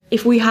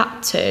if we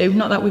had to,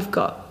 not that we've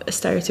got a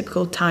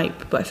stereotypical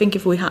type, but I think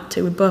if we had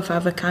to, we both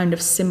have a kind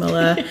of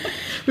similar...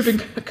 We've been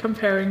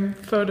comparing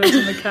photos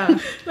in the car.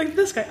 Like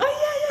this guy.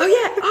 Oh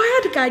yeah,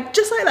 I had a guy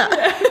just like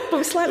that, but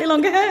with slightly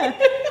longer hair.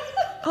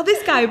 Oh,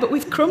 this guy, but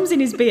with crumbs in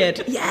his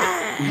beard.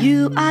 Yeah.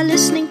 You are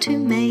listening to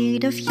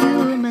Made of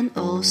Human,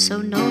 also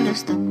known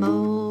as the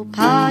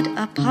Mopod,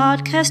 a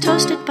podcast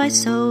hosted by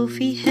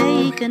Sophie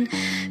Hagen,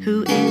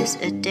 who is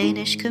a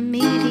Danish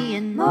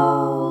comedian.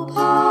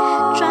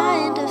 Mopod,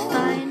 trying to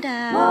find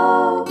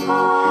out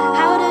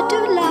how to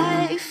do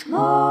life.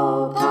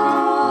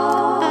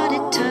 Mopod, but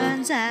it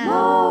turns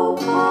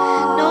out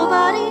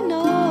nobody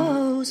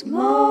knows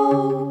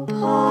Mopod.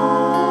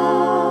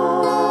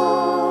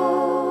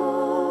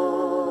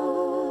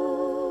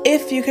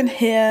 If you can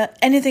hear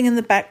anything in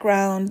the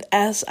background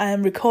as I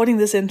am recording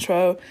this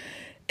intro,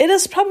 it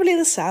is probably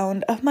the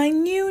sound of my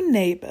new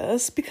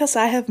neighbors because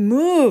I have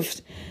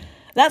moved.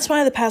 That's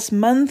why the past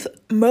month,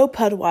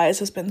 moped-wise,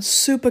 has been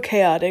super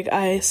chaotic.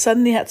 I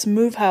suddenly had to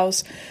move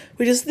house,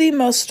 which is the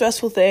most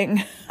stressful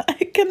thing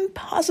I can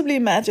possibly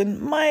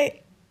imagine. My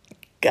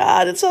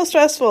God, it's so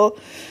stressful.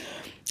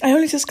 I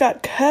only just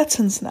got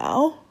curtains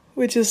now,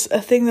 which is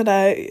a thing that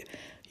I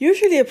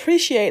usually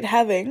appreciate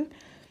having.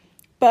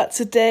 But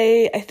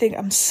today, I think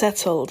I'm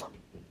settled.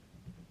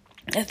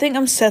 I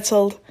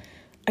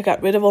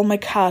got rid of all my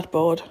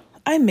cardboard.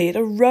 I made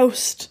a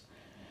roast.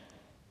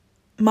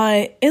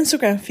 My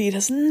Instagram feed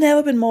has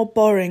never been more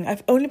boring.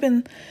 I've only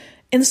been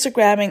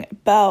Instagramming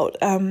about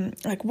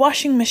like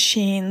washing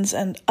machines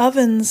and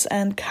ovens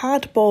and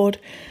cardboard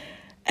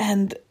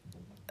and,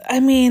 I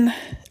mean,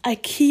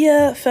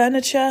 IKEA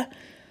furniture.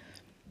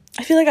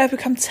 I feel like I've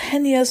become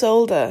 10 years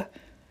older.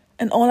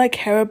 And all I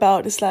care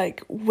about is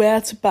like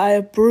where to buy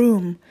a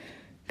broom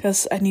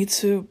because I need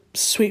to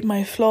sweep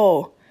my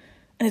floor.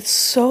 And it's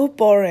so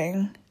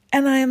boring.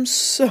 And I am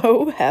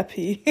so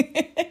happy.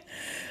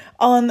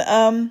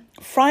 On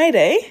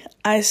Friday,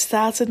 I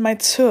started my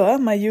tour,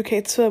 my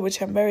UK tour,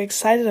 which I'm very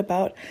excited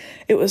about.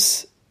 I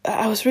was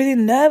really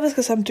nervous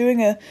because I'm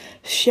doing a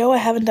show I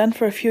haven't done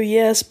for a few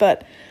years.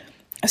 But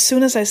as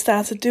soon as I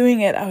started doing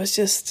it, I was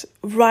just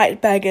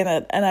right back in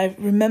it. And I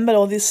remembered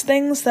all these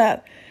things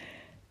that...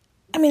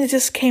 I mean, it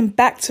just came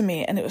back to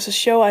me, and it was a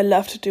show I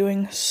loved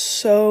doing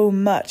so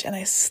much, and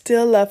I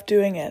still love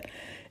doing it.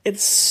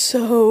 It's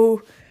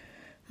so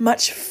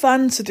much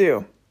fun to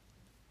do.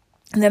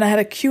 And then I had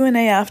a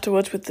Q&A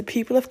afterwards with the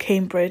people of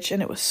Cambridge,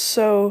 and it was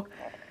so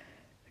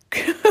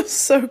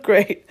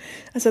great.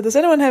 I said, does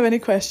anyone have any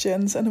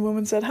questions? And the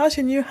woman said, how's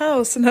your new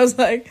house? And I was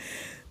like,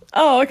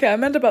 oh, okay, I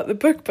meant about the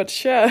book, but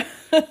sure.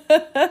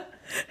 I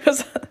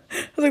was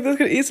like, this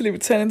could easily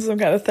turn into some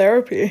kind of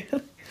therapy.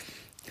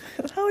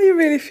 How are you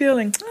really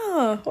feeling?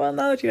 Oh, well,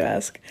 now that you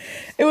ask.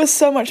 It was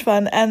so much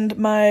fun, and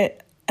my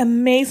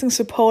amazing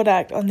support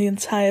act on the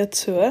entire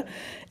tour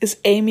is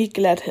Amy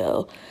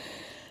Gledhill.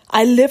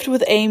 I lived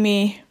with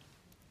Amy,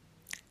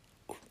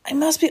 it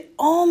must be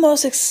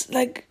almost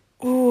 7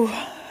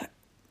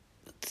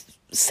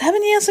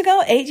 years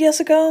ago, 8 years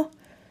ago,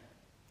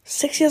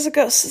 6 years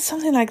ago,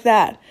 something like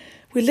that.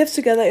 We lived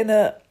together in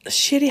a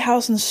shitty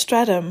house in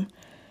Streatham.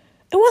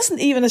 It wasn't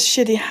even a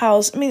shitty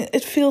house. I mean,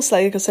 it feels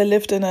like it because I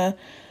lived in a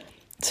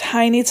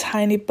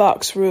tiny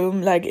box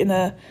room, like in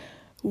a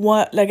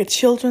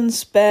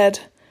children's bed,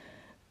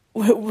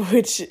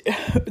 which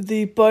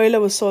the boiler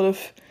was sort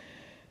of...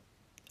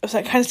 I was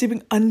like kind of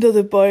sleeping under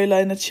the boiler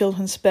in a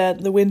children's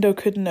bed. The window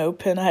couldn't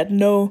open. I had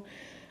no...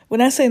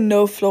 When I say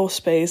no floor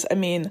space, I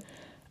mean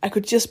I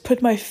could just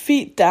put my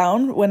feet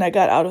down when I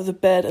got out of the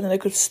bed, and then I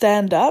could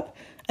stand up,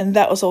 and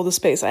that was all the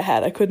space I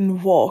had. I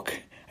couldn't walk.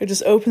 I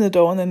just open the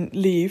door and then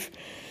leave.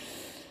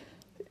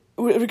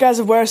 Regardless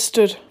of where I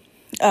stood,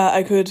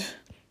 I could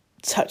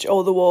touch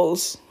all the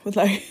walls with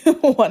like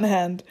one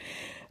hand.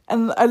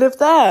 And I lived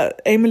there.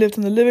 Amy lived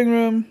in the living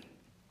room.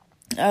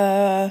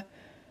 I'm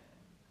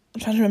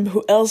trying to remember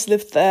who else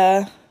lived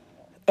there.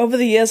 Over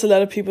the years, a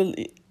lot of people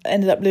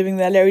ended up living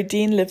there. Larry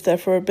Dean lived there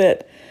for a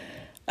bit.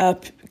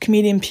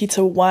 Comedian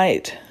Peter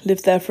White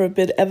lived there for a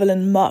bit.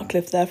 Evelyn Mock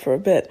lived there for a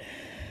bit.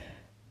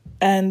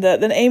 And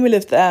then Amy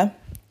lived there.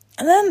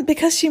 And then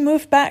because she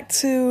moved back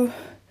to...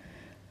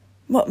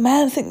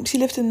 I think she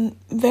lived in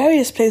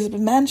various places, but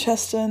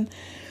Manchester, and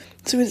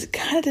so we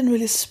kind of didn't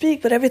really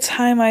speak, but every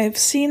time I've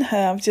seen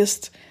her, I'm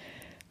just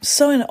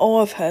so in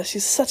awe of her.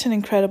 She's such an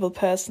incredible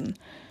person.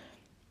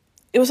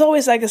 It was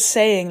always like a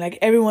saying, like,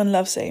 everyone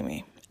loves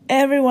Amy.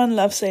 Everyone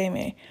loves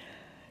Amy.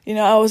 You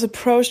know, I was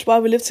approached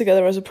while we lived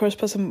together, I was approached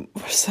by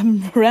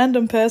some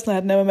random person I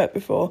had never met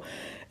before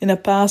in a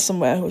bar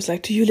somewhere who was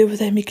like, do you live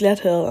with Amy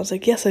Gledhill? I was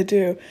like, yes, I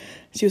do.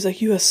 She was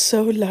like, you are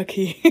so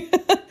lucky.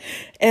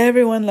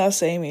 Everyone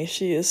loves Amy.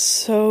 She is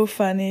so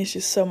funny.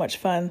 She's so much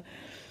fun.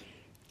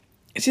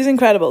 She's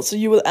incredible, so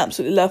you will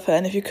absolutely love her.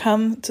 And if you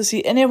come to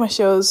see any of my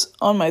shows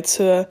on my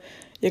tour,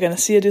 you're going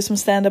to see her do some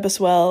stand-up as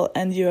well,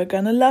 and you are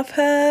going to love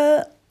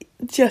her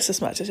just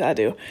as much as I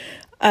do,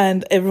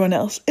 and everyone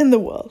else in the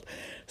world.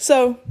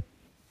 So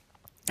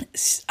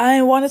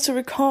I wanted to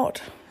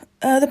record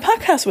the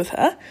podcast with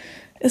her.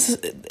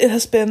 It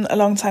has been a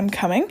long time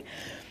coming.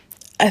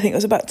 I think it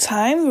was about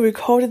time. We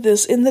recorded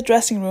this in the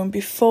dressing room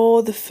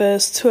before the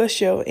first tour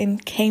show in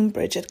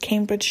Cambridge, at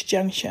Cambridge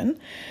Junction.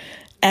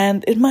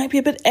 And it might be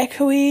a bit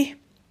echoey.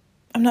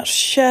 I'm not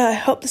sure. I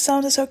hope the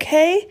sound is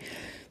okay.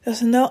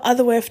 There's no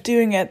other way of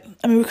doing it.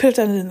 I mean, we could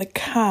have done it in the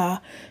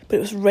car, but it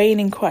was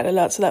raining quite a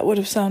lot, so that would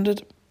have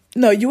sounded...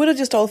 No, you would have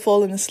just all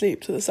fallen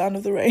asleep to the sound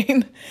of the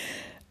rain.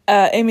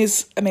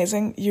 Amy's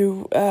amazing.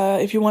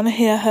 If you want to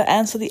hear her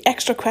answer the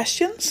extra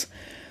questions,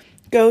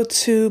 go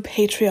to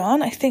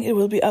Patreon. I think it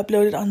will be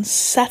uploaded on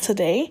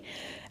Saturday,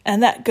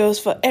 and that goes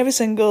for every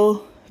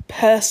single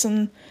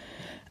person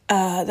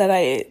that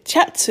I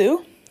chat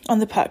to on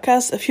the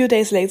podcast a few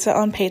days later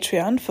on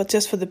Patreon, for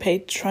the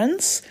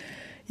patrons.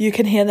 You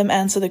can hear them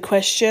answer the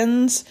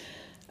questions.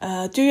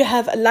 Do you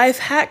have a life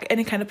hack,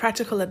 any kind of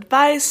practical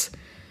advice?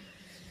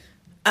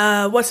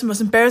 What's the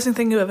most embarrassing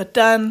thing you've ever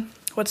done?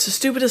 What's the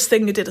stupidest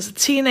thing you did as a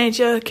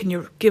teenager? Can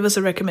you give us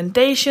a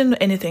recommendation?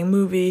 Anything,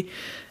 movie,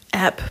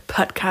 app,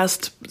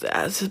 podcast,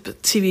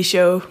 TV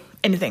show,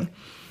 anything.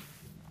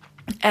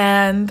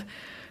 And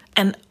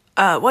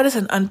what is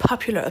an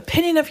unpopular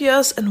opinion of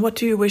yours, and what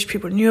do you wish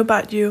people knew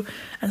about you?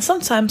 And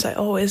sometimes I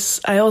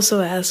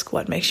also ask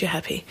what makes you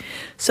happy.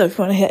 So if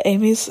you want to hear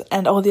Amy's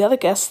and all the other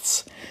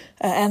guests'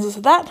 answers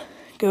to that,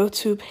 go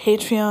to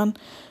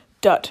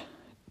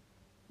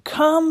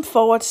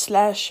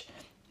patreon.com/mopod,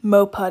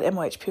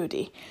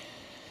 MOHPOD.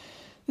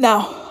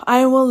 Now,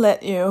 I will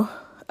let you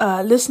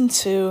listen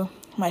to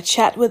my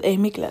chat with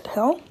Amy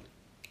Gledhill,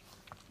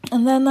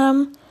 and then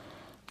I'm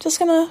just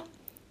gonna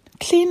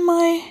clean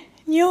my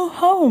new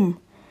home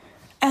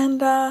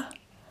and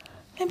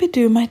maybe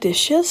do my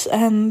dishes,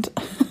 and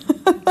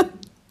I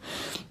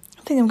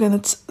think I'm gonna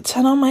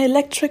turn on my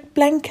electric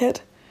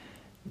blanket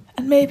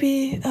and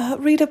maybe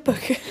read a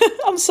book.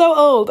 I'm so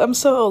old. I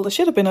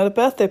should have been at a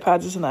birthday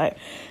party tonight.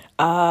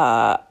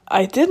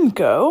 I didn't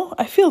go.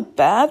 I feel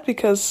bad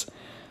because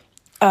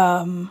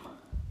I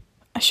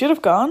should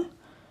have gone.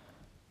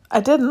 I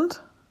didn't.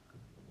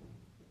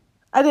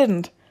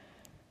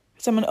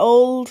 Because I'm an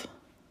old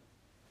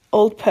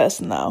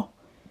person now.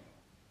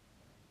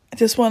 I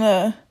just want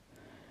to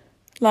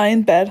lie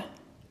in bed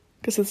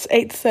because it's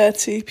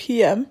 8:30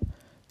 p.m.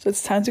 So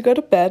it's time to go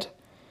to bed.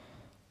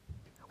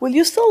 Will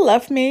you still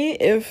love me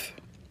if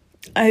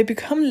I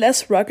become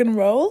less rock and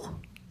roll?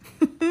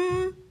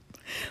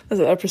 There's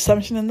a lot of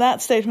presumption in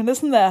that statement,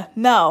 isn't there?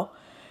 Now,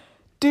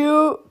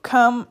 do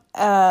come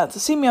to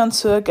see me on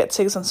tour. Get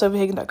tickets on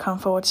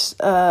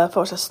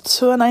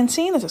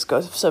sophiehagen.com/tour19. Just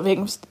go to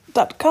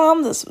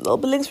sophiehagen.com. There's little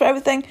links for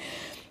everything.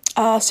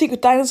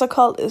 Secret Dinosaur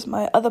Cult is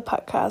my other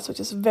podcast, which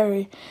is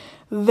very,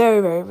 very,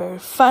 very, very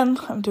fun.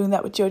 I'm doing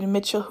that with Jodie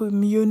Mitchell,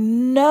 whom you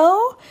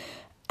know.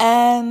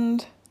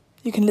 And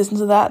you can listen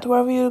to that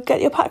wherever you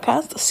get your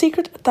podcast.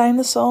 Secret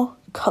Dinosaur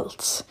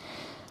Cult.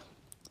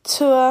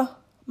 Tour.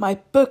 My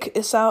book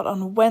is out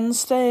on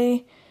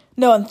Thursday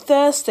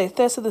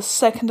the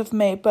 2nd of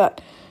May.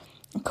 But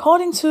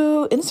according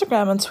to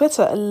Instagram and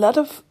Twitter, a lot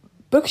of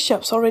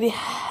bookshops already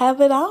have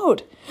it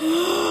out.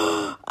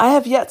 I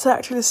have yet to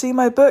actually see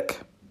my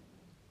book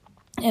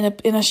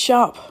in a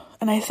shop,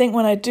 and I think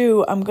when I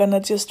do, I'm gonna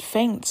just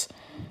faint.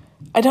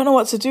 I don't know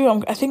what to do.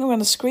 I think I'm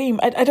gonna scream.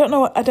 I don't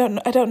know. I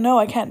don't know.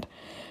 I can't.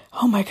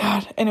 Oh my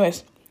god.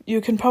 Anyways,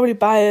 you can probably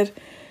buy it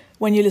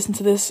when you listen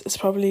to this. It's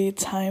probably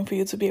time for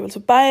you to be able to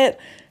buy it.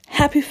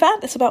 Happy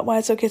Fat. It's about why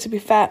it's okay to be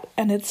fat,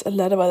 and it's a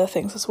lot of other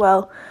things as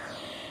well.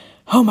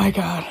 Oh my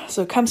god.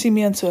 So come see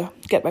me on tour,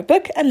 get my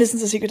book, and listen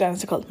to Secret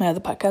Dinosaur Cult, my other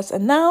podcast.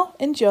 And now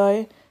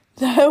enjoy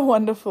the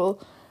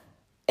wonderful,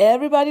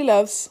 everybody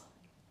loves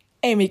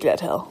Amy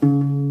Gledhill.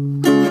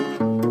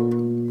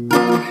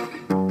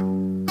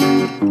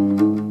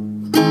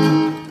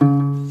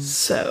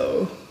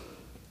 So,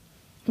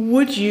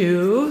 would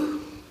you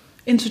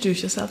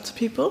introduce yourself to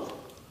people?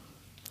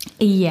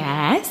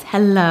 Yes,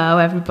 hello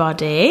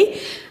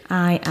everybody.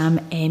 I am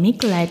Amy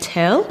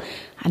Gledhill,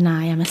 and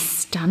I am a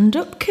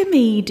stand-up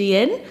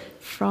comedian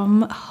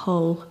from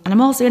Hull. And I'm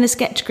also in a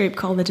sketch group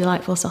called The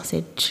Delightful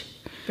Sausage.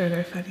 Very,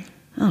 very funny.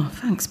 Oh,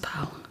 thanks,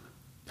 pal.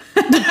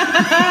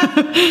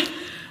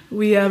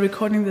 We are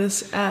recording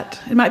this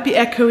it might be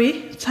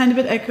echoey, a tiny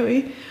bit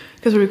echoey,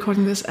 because we're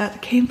recording this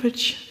at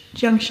Cambridge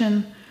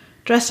Junction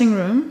dressing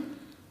room.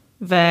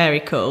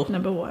 Very cool.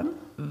 Number 1.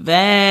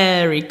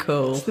 Very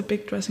cool. It's the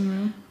big dressing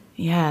room.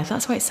 Yeah,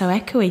 that's why it's so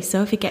echoey.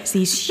 Sophie gets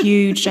these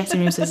huge dressing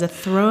rooms. There's a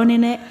throne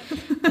in it.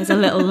 There's a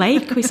little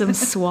lake with some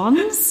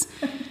swans.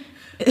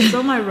 It's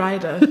on my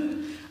rider. A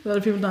lot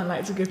of people don't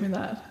like to give me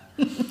that.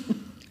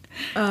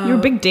 You're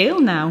a big deal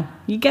now.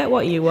 You get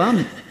what you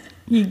want.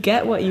 You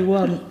get what you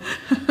want.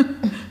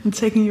 I'm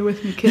taking you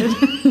with me, kid.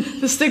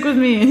 Just stick with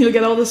me and you'll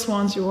get all the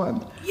swans you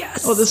want.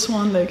 Yes. Or the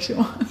swan lakes you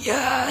want.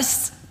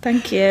 Yes.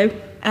 Thank you.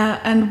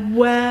 And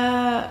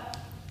where...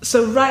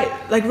 So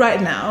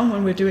right now,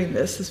 when we're doing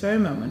this very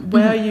moment,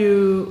 where are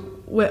you...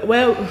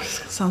 Where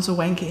sounds so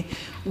wanky.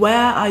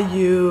 Where are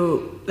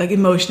you, like,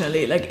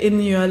 emotionally, like,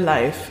 in your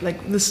life?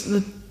 Like,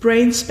 the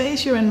brain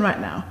space you're in right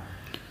now.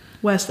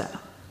 Where's that?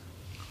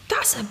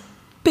 That's a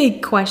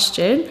big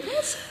question.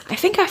 I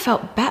think I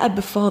felt better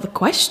before the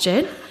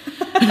question.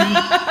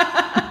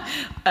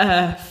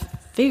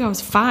 think I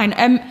was fine.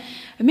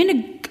 I'm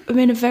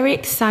in a very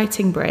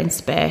exciting brain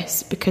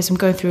space because I'm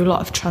going through a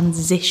lot of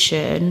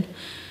transition.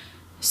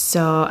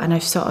 So, and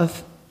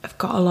I've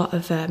got a lot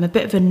of, I'm a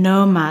bit of a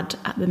nomad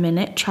at the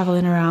minute,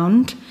 travelling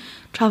around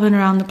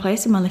the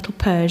place in my little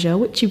Peugeot,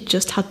 which you've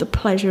just had the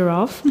pleasure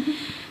of.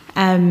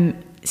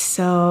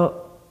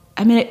 So,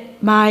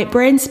 my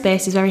brain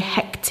space is very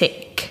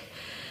hectic,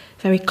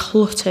 very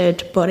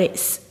cluttered, but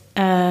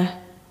I'm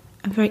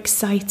very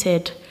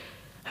excited.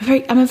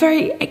 I'm a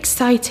very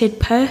excited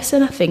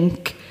person, I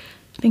think.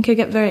 I think I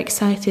get very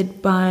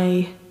excited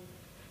by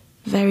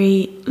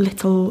very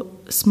little,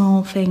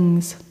 small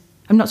things.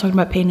 I'm not talking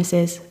about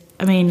penises.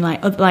 I mean,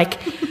 like,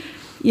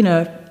 you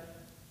know,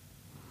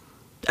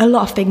 a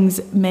lot of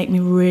things make me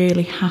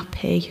really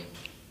happy,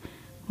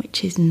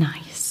 which is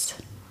nice.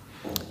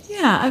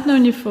 Yeah, I've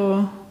known you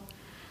for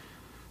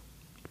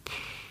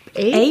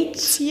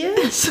 8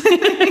 years.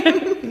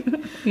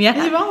 Yeah.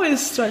 And you've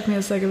always struck me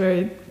as like a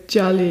very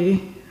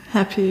jolly,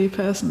 happy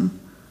person.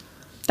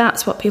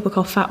 That's what people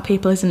call fat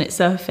people, isn't it,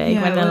 Sophie?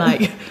 Yeah, when they're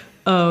like,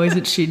 oh,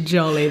 isn't she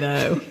jolly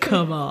though?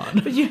 Come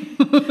on. But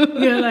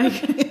you're like,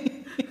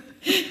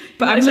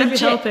 but I'm exactly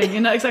helping.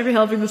 You're not exactly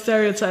helping the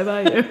stereotype,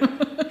 are you?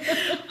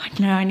 I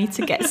know. I need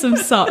to get some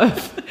sort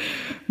of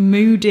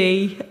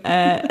moody,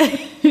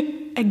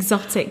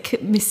 exotic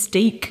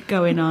mystique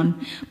going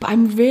on. But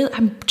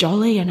I'm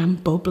jolly and I'm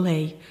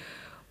bubbly.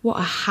 What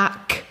a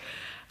hack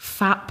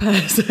fat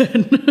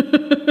person.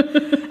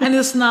 And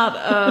it's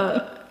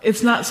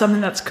not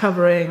something that's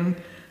covering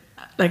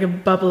like a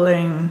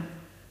bubbling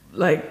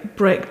like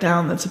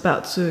breakdown that's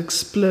about to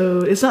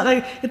explode. It's not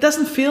like, it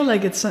doesn't feel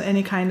like it's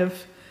any kind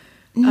of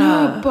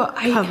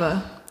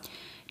cover.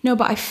 No,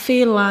 but I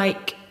feel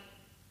like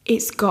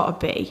it's got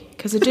to be,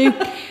 because I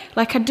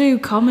do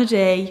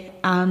comedy,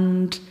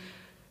 and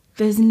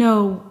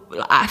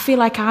I feel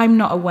like I'm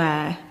not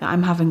aware that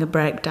I'm having a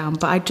breakdown,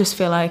 but I just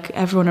feel like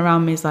everyone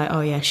around me is like,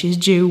 oh yeah, she's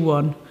due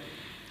one.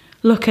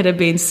 Look at her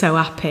being so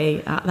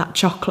happy at that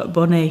chocolate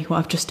bunny, what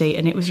I've just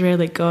eaten. It was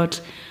really good.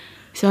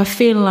 So I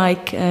feel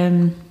like,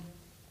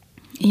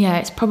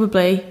 it's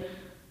probably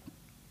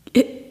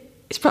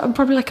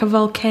like a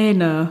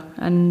volcano.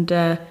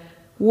 And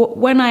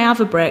when I have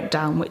a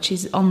breakdown, which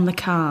is on the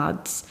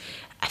cards,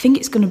 I think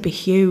it's going to be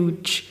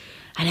huge,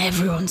 and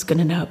everyone's going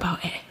to know about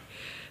it.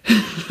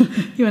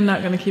 You're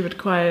not going to keep it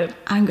quiet.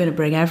 I'm going to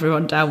bring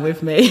everyone down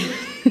with me.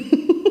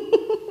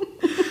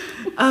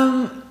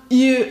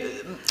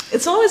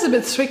 It's always a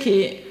bit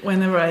tricky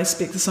whenever I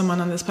speak to someone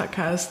on this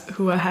podcast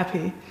who are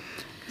happy.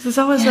 Because it's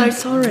always like,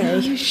 sorry. Are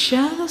you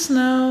sure there's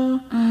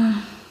no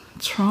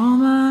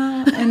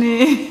trauma?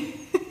 Any?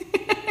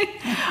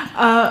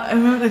 I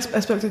remember I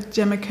spoke to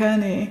Gemma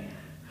Kearney,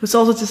 who's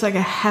also just like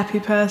a happy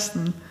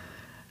person.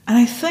 And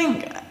I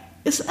think,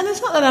 it's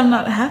not that I'm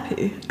not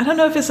happy. I don't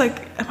know if it's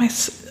like, I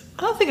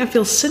don't think I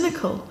feel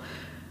cynical.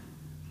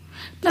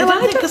 No, I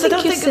don't think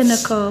you're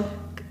cynical.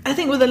 I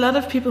think with a lot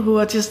of people who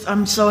are just,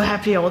 I'm so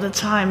happy all the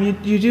time,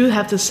 you do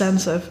have this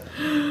sense of,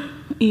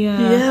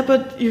 yeah,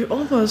 but you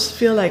almost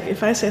feel like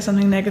if I say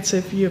something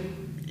negative, you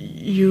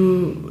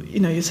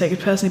take it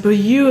personally, but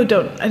you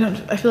don't.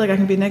 I feel like I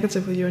can be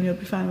negative with you and you'll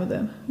be fine with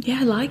it. Yeah,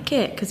 I like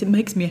it because it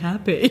makes me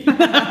happy.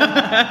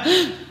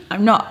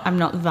 I'm not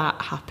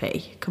that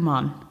happy. Come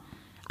on,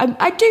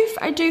 I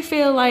do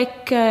feel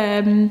like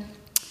I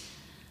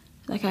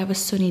have a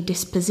sunny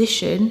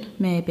disposition,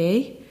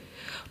 maybe.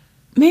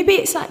 Maybe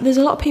it's like there's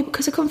a lot of people,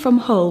 because I come from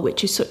Hull,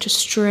 which is such a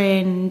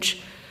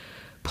strange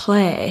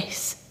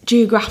place,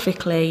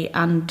 geographically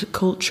and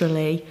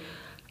culturally.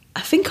 I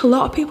think a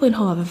lot of people in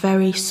Hull have a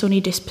very sunny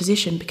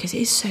disposition because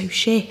it is so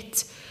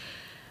shit.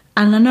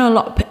 And I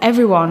know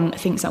everyone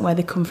thinks that where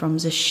they come from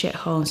is a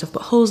shithole and stuff,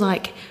 but Hull's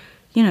like,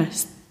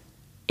 it's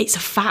a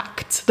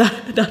fact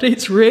that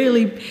it's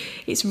really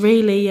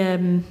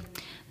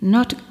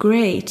not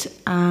great.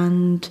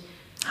 And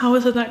how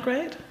is it not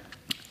great?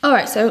 All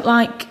right, so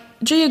like,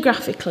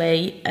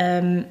 geographically,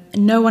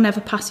 no one ever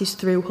passes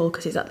through Hull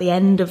because it's at the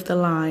end of the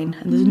line,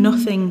 and there's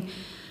nothing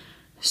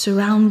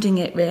surrounding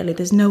it really.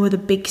 There's no other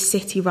big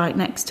city right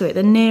next to it.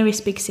 The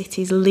nearest big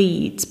city is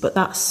Leeds, but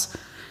that's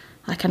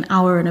like an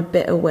hour and a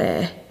bit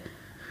away.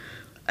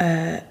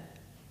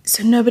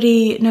 So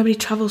nobody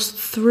travels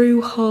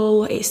through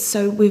Hull.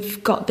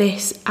 We've got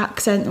this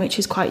accent which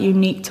is quite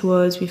unique to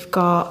us. We've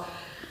got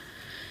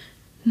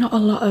not a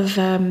lot of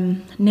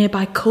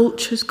nearby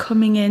cultures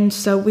coming in,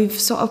 so we've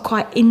sort of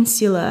quite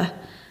insular,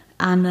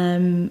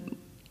 and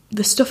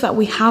the stuff that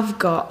we have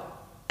got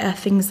are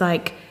things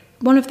like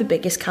one of the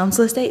biggest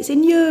council estates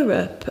in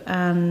Europe,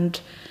 and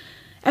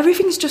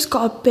everything's just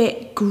got a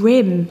bit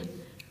grim.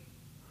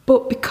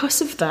 But because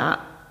of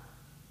that,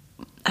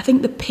 I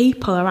think the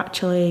people are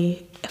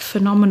actually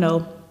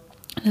phenomenal.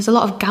 There's a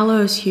lot of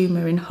gallows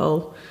humour in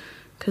Hull,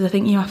 because I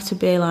think you have to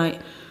be like,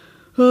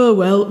 oh,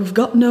 well, we've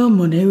got no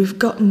money, we've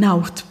got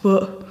nought,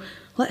 but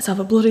let's have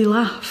a bloody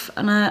laugh.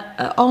 And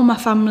all my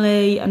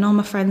family and all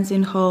my friends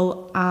in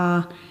Hull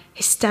are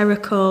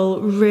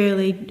hysterical,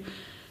 really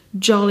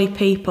jolly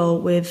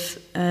people with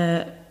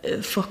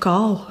fuck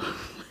all.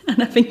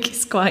 And I think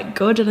it's quite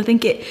good. And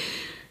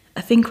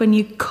I think when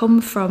you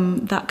come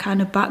from that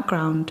kind of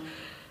background,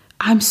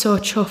 I'm so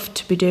chuffed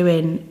to be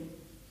doing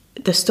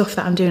the stuff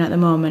that I'm doing at the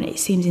moment. It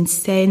seems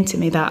insane to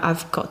me that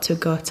I've got to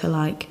go to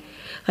like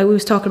we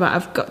was talking about,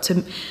 I've got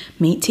to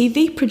meet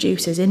TV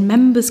producers in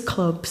members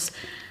clubs,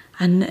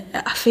 and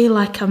I feel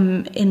like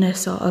I'm in a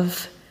sort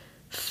of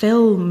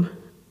film.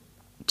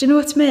 Do you know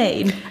what I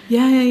mean?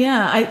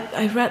 Yeah.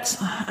 I read.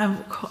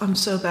 I'm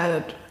so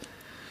bad at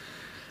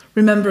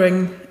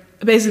remembering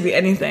basically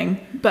anything,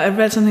 but I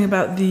read something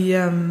about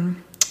the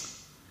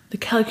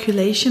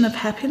calculation of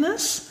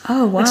happiness.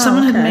 Oh wow! Like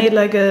someone had made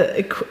like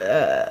a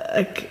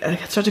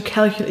try to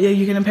calculate. Yeah,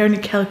 you can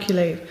apparently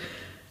calculate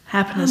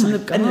happiness,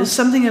 and there's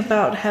something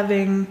about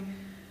having.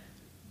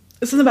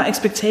 It's something about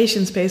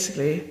expectations,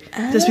 basically.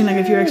 Just being like,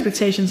 if your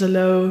expectations are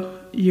low,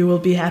 you will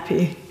be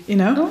happy. You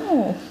know.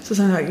 Oh. So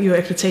something like your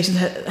expectations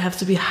have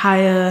to be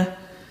higher,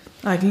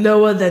 like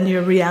lower than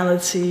your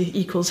reality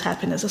equals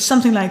happiness, or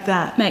something like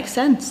that. Makes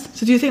sense.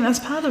 So do you think that's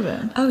part of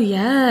it? Oh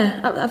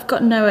yeah, I've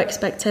got no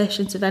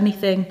expectations of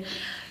anything.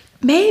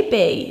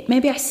 Maybe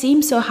I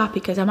seem so happy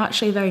because I'm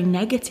actually a very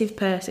negative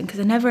person, because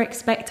I never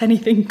expect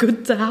anything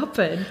good to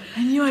happen.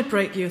 I knew I'd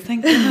break you.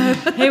 Thank you.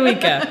 Here we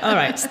go. All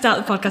right,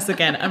 start the podcast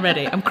again. I'm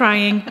ready. I'm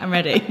crying. I'm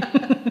ready.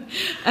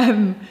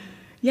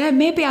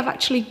 Maybe I've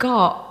actually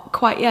got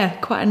quite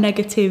a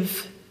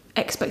negative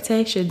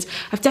expectations.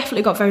 I've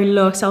definitely got very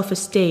low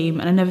self-esteem,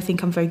 and I never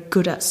think I'm very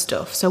good at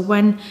stuff. So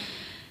when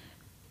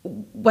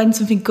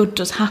something good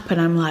does happen,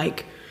 I'm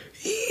like,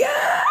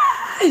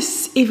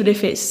 yes, even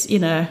if it's,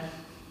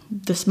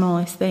 the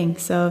smallest thing.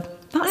 So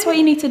that's what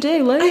you need to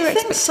do. Lower your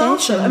expectations. I think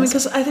so. I mean,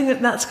 because I think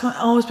that's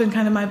always been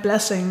kind of my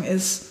blessing.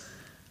 Is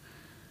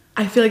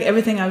I feel like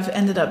everything I've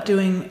ended up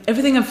doing,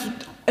 everything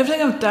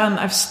I've done,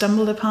 I've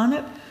stumbled upon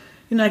it.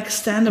 Like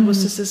stand-up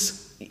was just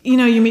this.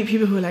 You meet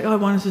people who are like, oh, I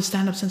wanted to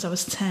stand up since I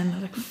was 10.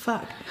 I'm like,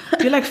 fuck.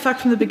 You're like fuck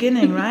from the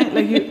beginning, right?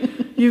 Like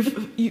you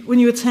when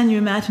you were 10, you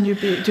imagined you'd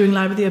be doing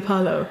Live at the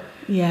Apollo.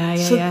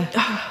 Yeah.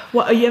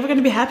 What, are you ever going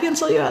to be happy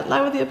until you're at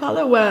Live at the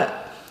Apollo?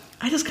 Where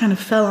I just kind of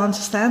fell onto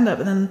stand-up,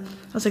 and then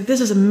I was like, this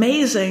is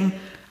amazing.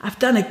 I've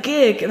done a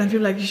gig, and then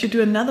people are like, you should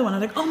do another one.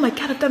 I'm like, oh my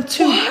God, I've done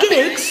 2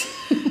 gigs.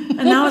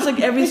 And now it's like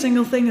every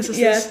single thing is just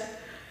this,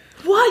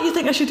 what, you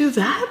think I should do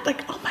that?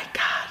 Like, oh my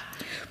God.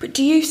 But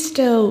do you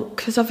still,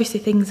 because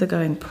obviously things are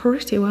going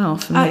pretty well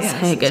for Miss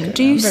Hagen,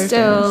 do you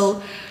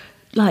still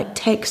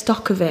take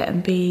stock of it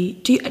and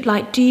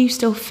do you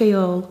still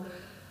feel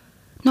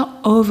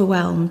not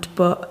overwhelmed,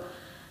 but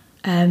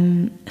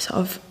sort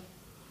of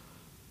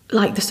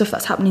like the stuff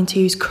that's happening to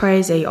you is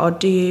crazy, or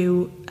are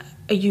you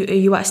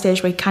at a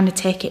stage where you kind of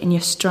take it in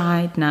your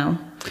stride now?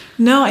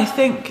 No, I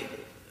think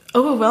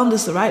overwhelmed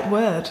is the right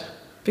word,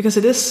 because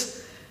it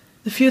is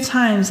the few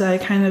times I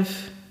kind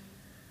of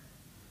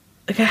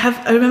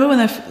I remember when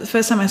the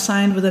first time I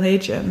signed with an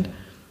agent,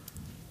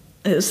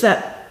 it was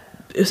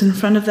in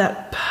front of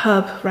that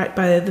pub right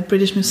by the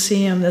British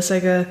Museum. There's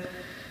like a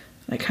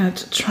kind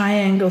of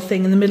triangle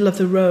thing in the middle of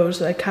the road,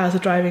 so like cars are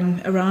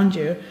driving around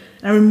you.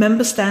 And I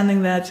remember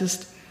standing there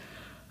just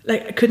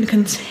like I couldn't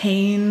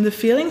contain the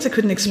feelings. I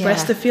couldn't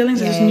express the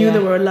feelings. I just knew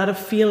there were a lot of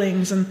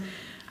feelings, and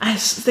I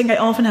think I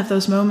often have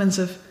those moments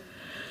of,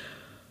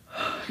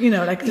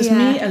 like just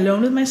me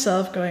alone with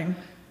myself going,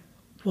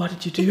 what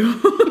did you do?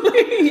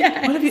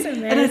 What have you?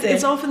 And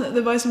it's often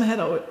the voice in my head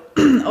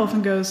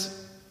often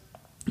goes,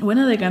 when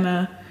are they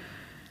gonna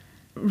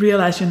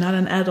realize you're not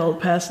an adult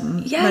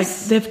person? Yes.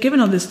 Like they've given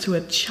all this to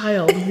a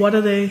child. What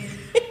are they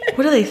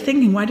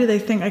thinking? Why do they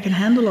think I can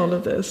handle all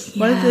of this?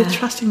 Why are they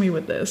trusting me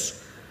with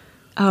this?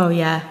 Oh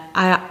yeah,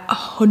 I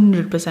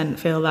 100%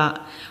 feel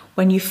that,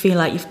 when you feel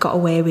like you've got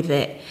away with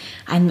it.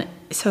 And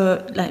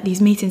so like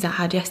these meetings I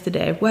had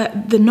yesterday, where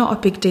they're not a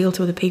big deal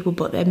to other people,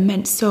 but they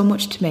meant so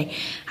much to me.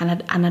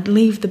 And I'd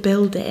leave the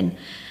building,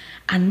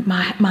 and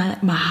my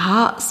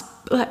heart's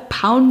like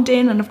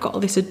pounding, and I've got all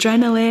this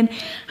adrenaline,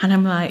 and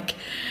I'm like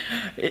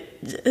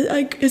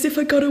as if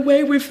I got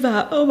away with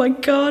that. Oh my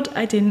God,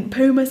 I didn't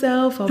poo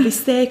myself or be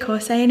sick or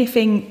say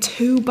anything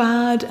too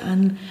bad.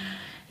 And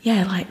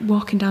like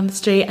walking down the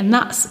street, and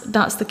that's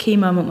the key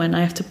moment when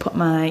I have to put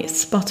my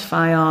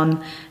Spotify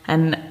on,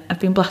 and I've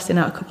been blasting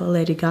out a couple of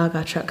Lady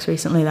Gaga tracks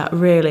recently that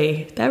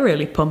they're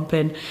really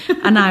pumping,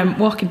 and I'm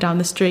walking down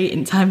the street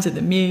in time to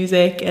the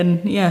music,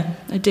 and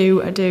I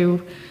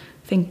do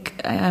think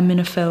I'm in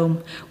a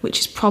film, which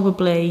is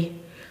probably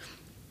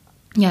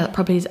that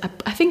probably is.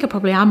 I think I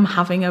probably am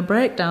having a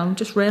breakdown,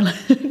 just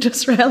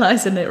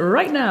realising it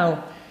right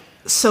now.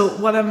 So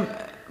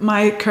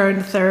my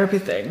current therapy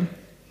thing,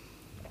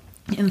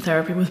 in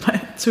therapy with my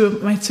two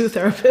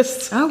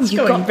therapists. Oh, it's you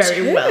going got very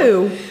two.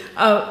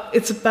 Well.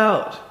 It's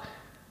about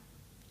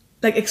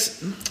like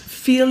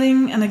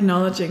feeling and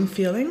acknowledging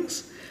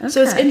feelings. Okay.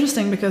 So it's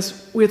interesting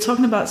because we're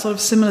talking about sort of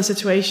similar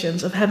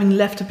situations of having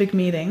left a big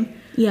meeting,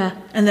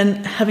 and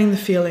then having the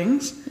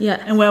feelings,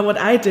 and where what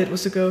I did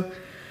was to go,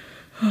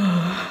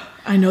 oh,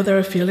 I know there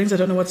are feelings, I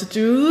don't know what to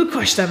do,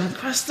 crush them,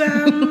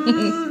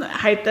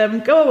 hide them,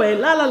 go away,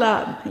 la la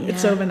la,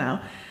 it's over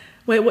now.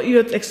 where what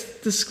you're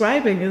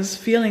describing is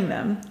feeling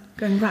them.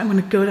 Going, right, I'm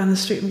going to go down the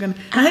street.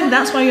 I think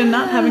that's why you're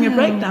not having a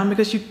breakdown,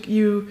 because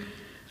you.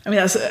 I mean,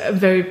 that's a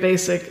very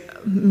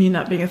basic, me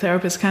not being a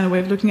therapist kind of way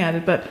of looking at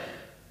it, but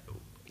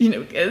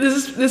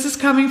this is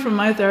coming from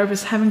my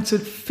therapist having to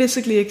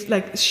physically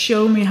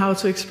show me how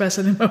to express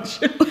an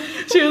emotion.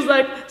 She was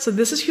like, so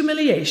this is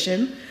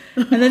humiliation.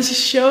 And then she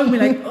showed me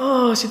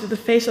she did the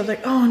face. I was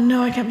like, oh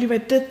no, I can't believe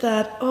I did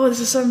that. Oh, this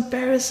is so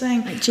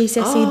embarrassing. Like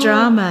GCSE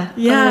drama.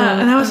 Yeah.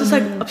 And I was just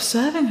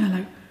observing her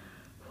like,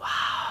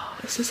 wow,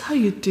 is this how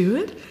you do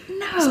it?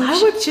 No. So I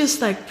would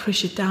just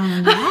push it down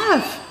and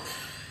laugh.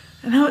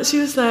 And she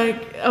was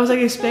like, I was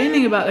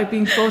explaining about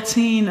being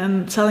 14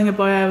 and telling a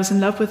boy I was in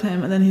love with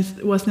him, and then he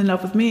wasn't in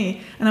love with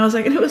me. And I was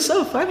like, and it was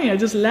so funny. I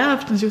just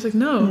laughed, and she was like,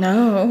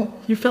 no,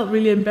 you felt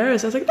really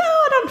embarrassed. I was like, no,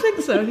 I don't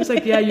think so. He's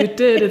like, yeah, you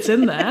did. It's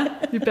in there.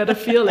 You better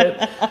feel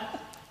it.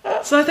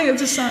 So I think it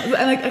just sounds,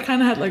 and I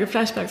kind of had a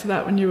flashback to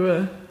that when you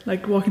were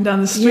walking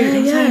down the street. Yeah, I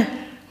was yeah. like,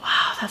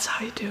 wow, that's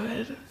how you do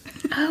it.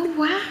 Oh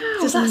wow,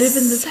 Just that's live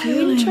in the so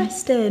feeling.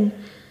 interesting.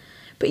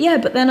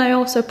 But then I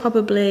also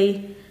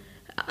probably.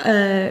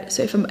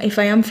 So if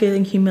I am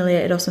feeling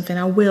humiliated or something,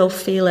 I will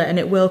feel it and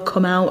it will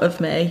come out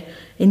of me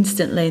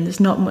instantly, and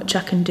there's not much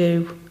I can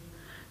do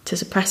to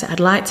suppress it. I'd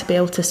like to be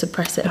able to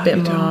suppress it a bit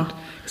more.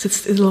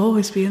 Because it'll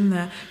always be in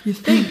there. You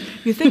think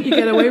you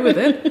get away with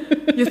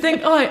it. You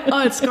think,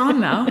 oh, it's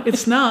gone now.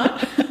 It's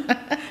not.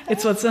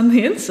 It's what's on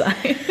the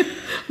inside,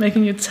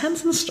 making you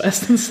tense and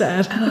stressed and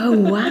sad. Oh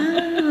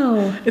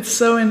wow! I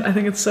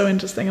think it's so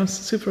interesting. I'm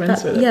super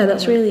into it. Yeah,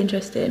 that's really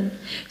interesting.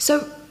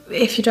 So,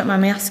 if you don't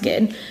mind me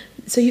asking.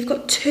 So you've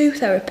got 2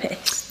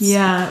 therapists.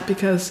 Yeah,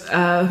 because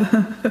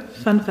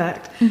fun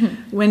fact,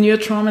 when you're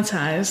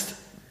traumatized,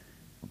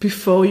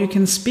 before you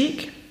can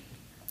speak,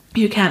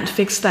 you can't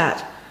fix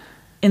that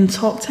in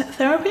talk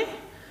therapy.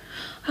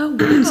 Oh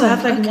wow! So I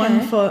have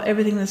one for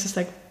everything that's just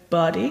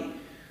body,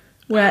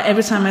 where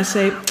every time I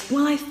say,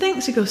 well, I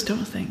think, she goes,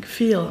 don't think,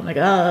 feel. I'm like,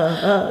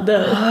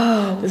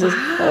 no, this is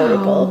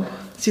horrible.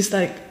 She's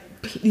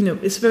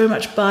it's very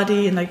much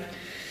body and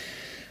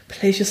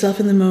place yourself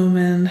in the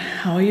moment.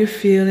 How are you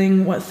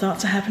feeling? What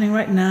thoughts are happening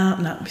right now?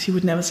 No, she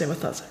would never say what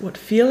thoughts. What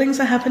feelings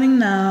are happening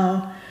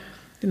now?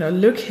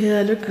 Look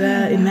here, look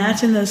there.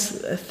 Imagine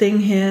there's a thing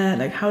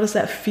here. How does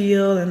that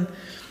feel? And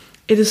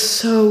it is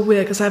so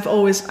weird because I've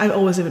always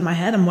lived in my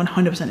head. I'm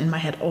 100% in my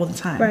head all the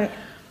time. Right.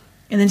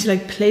 And then she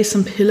placed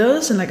some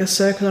pillows and a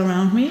circle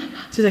around me.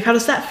 She's like, how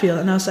does that feel?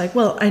 And I was like,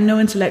 well, I know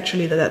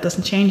intellectually that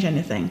doesn't change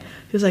anything.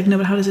 She was like, no,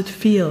 but how does it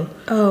feel?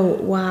 Oh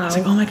wow! I was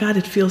like, oh my god,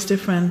 it feels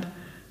different.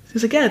 He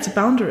was like, yeah, it's a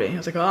boundary. I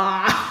was like,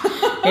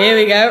 here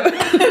we go.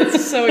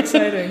 It's so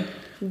exciting.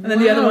 And then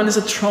the other one is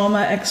a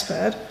trauma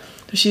expert.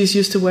 She's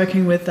used to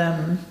working with,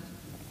 what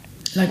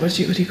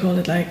do you call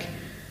it?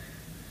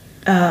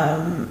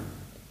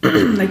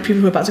 People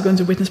who are about to go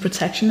into witness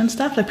protection and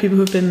stuff. People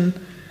who've been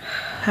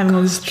having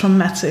all these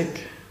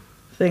traumatic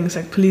things,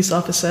 police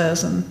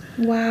officers and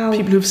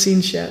people who've seen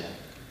shit.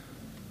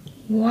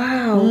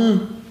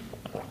 Wow.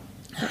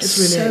 That's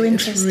so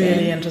interesting. It's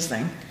really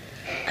interesting.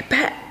 I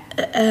bet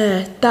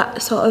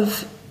that sort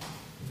of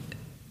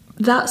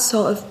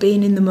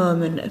being in the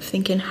moment of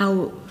thinking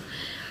how,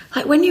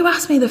 when you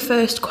asked me the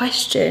first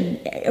question,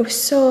 it was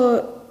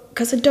so,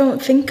 because I don't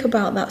think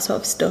about that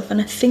sort of stuff, and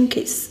I think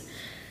it's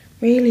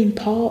really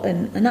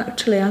important. And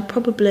actually, I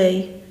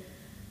probably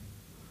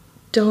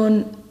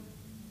don't,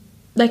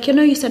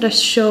 you said I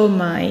show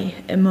my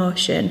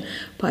emotion,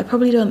 but I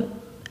probably don't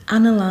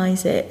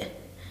analyse it.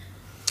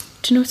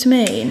 Do you know what I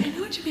mean? I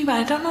know what you mean, but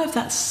I don't know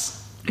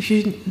if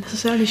you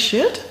necessarily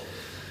should.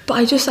 But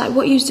I just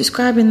what you're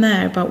describing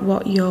there about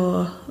what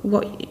your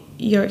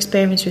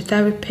experience with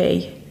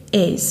therapy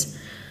is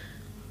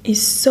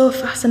so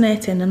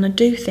fascinating, and I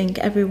do think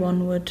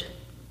everyone would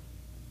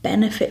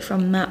benefit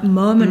from that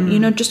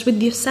moment, just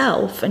with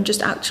yourself and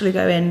just actually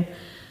going,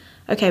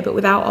 okay, but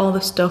without all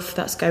the stuff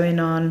that's going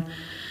on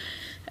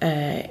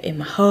in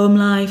my home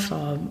life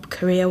or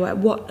career,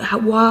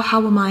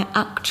 how am I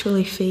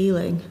actually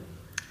feeling?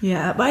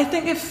 Yeah, but I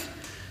think if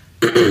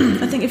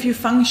you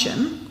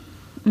function.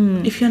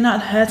 If you're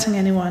not hurting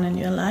anyone in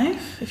your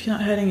life, if you're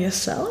not hurting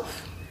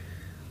yourself,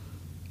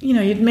 you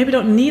maybe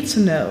don't need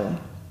to know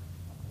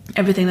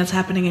everything that's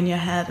happening in your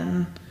head,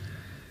 and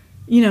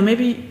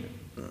maybe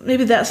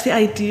that's the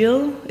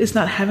ideal, is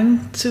not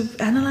having to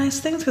analyze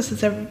things because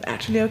it's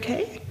actually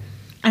okay.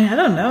 I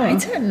don't know. I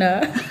don't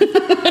know.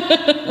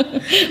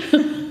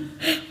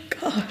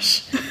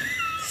 Gosh,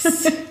 I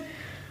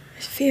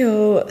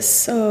feel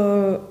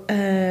so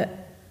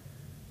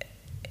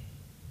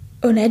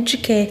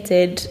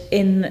uneducated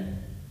in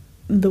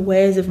the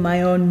ways of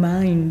my own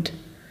mind.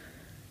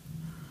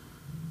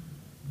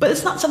 But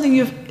it's not something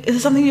is it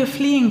something you're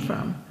fleeing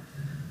from?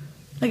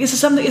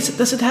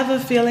 Does it have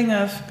a feeling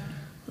of,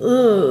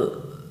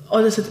 ugh,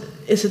 or is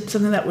it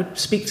something that would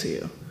speak to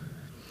you?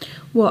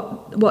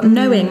 What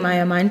knowing my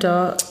own mind,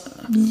 or?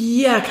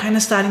 Yeah, kind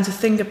of starting to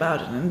think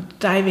about it and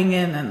diving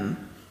in and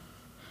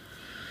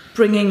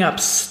bringing up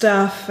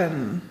stuff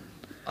and.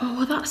 Oh,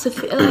 well, that's the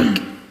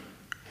thing.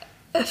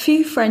 a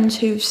few friends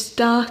who've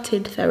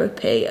started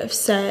therapy have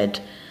said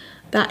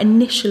that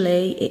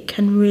initially it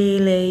can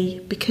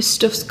really, because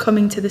stuff's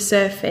coming to the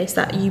surface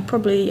that you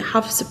probably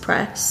have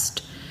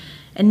suppressed,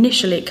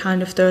 initially it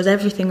kind of throws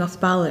everything off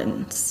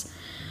balance.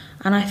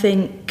 And I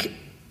think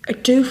I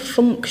do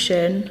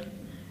function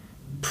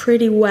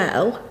pretty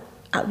well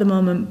at the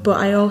moment, but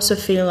I also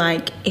feel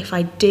like if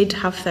I did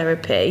have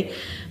therapy,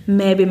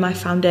 maybe my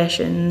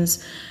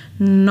foundation's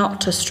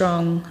not as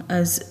strong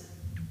as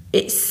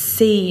it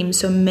seems,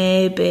 so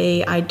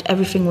maybe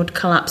everything would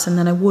collapse and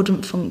then I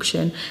wouldn't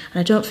function. And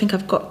I don't think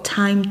I've got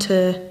time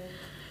to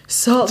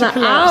sort that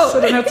out. So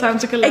I don't have time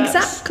to collapse.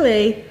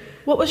 Exactly.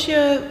 What was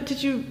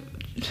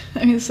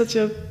it's such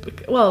a...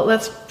 Well,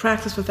 let's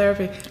practice for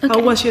therapy. Okay.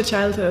 How was your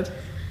childhood?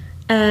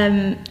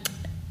 Really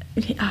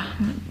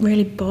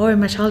boring.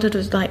 My childhood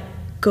was like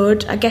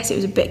good. I guess it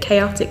was a bit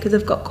chaotic because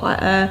I've got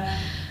quite a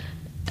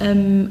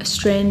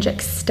strange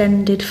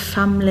extended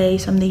family.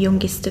 So I'm the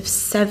youngest of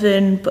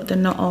 7, but they're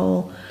not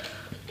all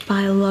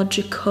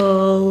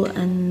biological,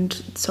 and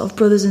sort of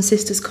brothers and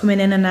sisters coming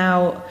in and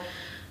out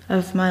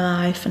of my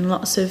life, and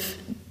lots of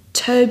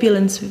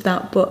turbulence with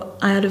that. But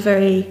I had a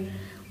very,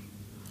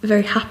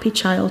 very happy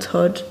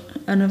childhood,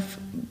 and I'm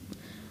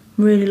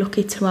really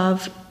lucky to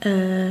have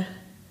 2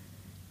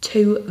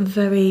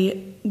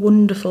 very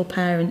wonderful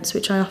parents,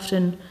 which I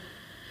often...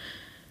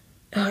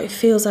 it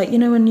feels like,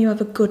 when you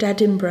have a good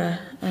Edinburgh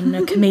and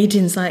a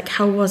comedian's like,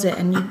 how was it?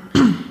 And you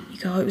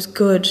go, it was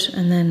good.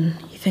 And then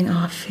you think,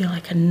 I feel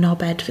like a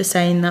knobhead for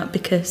saying that,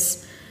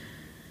 because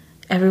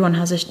everyone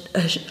has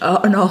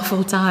an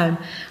awful time.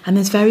 And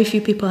there's very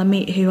few people I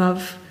meet who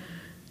have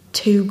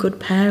 2 good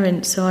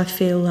parents. So I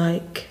feel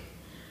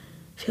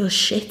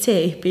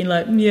shitty being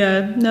like,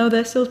 yeah, no,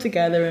 they're still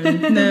together.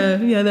 And no,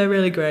 yeah, they're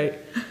really great.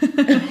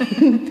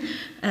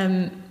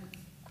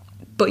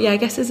 But yeah, I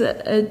guess there's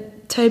a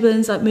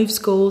turbulence, like moved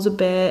schools a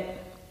bit.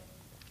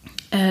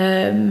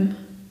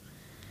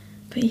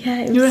 But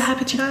yeah, you were a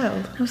happy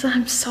child. I was like,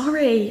 I'm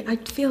sorry, I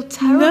feel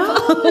terrible.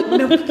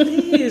 No,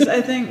 please.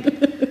 I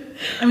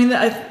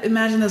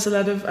imagine there's a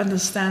lot of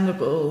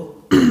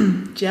understandable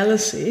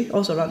jealousy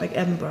also around like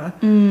Edinburgh.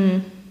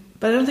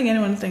 But I don't think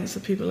anyone thinks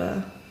that people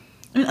are...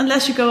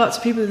 unless you go out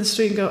to people in the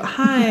street and go,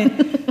 hi,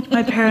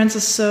 my parents are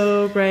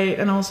so great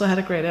and also had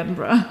a great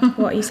Edinburgh.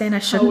 What are you saying I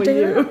shouldn't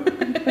do?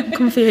 I'm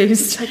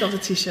confused. Take off the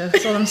t-shirt.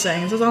 That's all I'm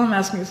saying. That's all I'm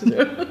asking you to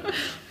do.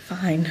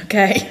 Fine,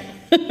 okay.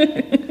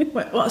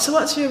 So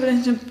what's your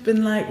relationship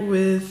been like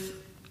with...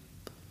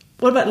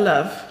 What about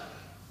love?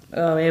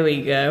 Oh, here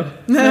we go.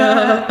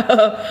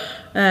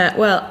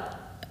 Well,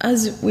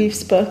 as we've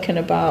spoken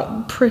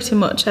about pretty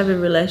much every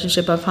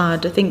relationship I've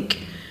had, I think...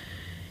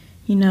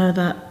 you know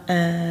that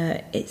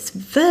it's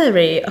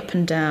very up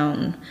and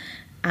down,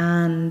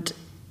 and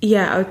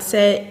yeah, I would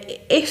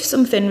say if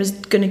something was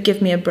going to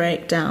give me a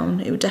breakdown,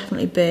 it would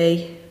definitely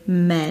be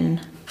men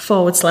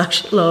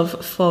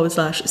 /love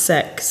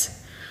 /sex.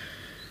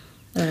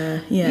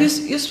 Yeah.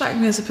 You strike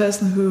me as a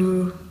person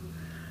who,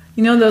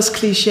 those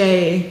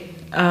cliche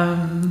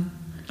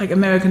like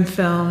American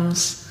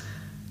films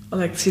or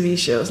like TV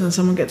shows, and then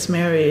someone gets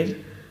married,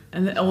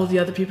 and then all the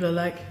other people are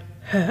like,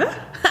 huh?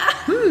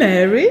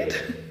 Married?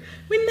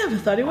 We never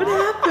thought it would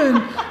happen.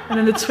 And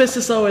then the twist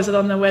is always that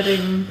on the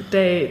wedding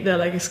day, they're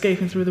like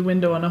escaping through the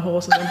window on a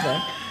horse or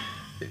something.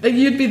 Like,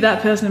 you'd be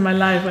that person in my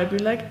life. I'd be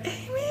like,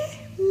 Amy,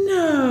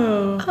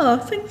 no. Oh,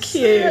 thank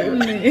you.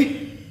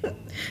 Certainly.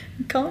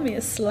 Call me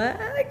a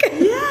slag.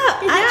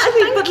 Yeah,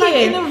 actually, but like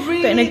in a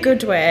really... But in a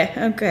good way,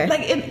 okay.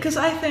 Like, because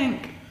I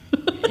think...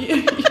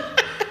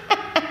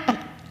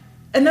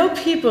 I know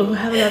people who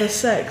have a lot of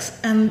sex,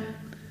 and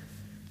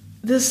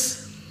this...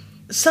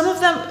 Some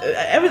of them,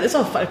 it's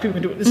all fine. People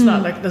can do it. It's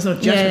not like there's no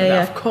judgment of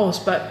that, of course.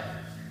 But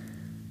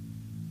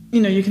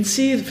you can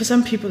see for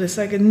some people it's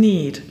like a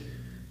need.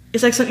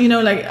 It's like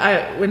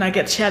when I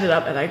get chatted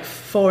up at like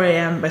 4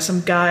 a.m. by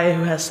some guy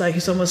who has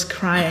he's almost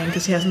crying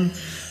because he hasn't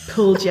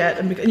pulled yet,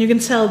 and you can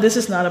tell this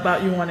is not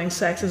about you wanting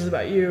sex. This is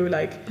about you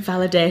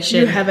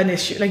validation. You have an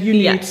issue, you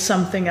need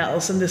something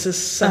else, and this is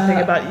something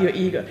about your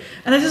ego.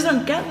 And I just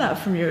don't get that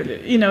from you.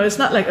 It's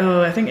not like,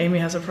 oh, I think Amy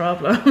has a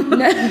problem.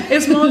 No.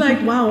 It's more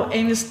like, wow,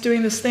 Amy's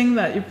doing this thing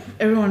that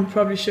everyone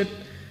probably should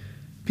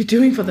be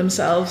doing for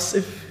themselves.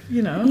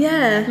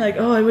 Yeah. Like,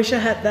 oh, I wish I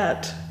had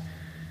that.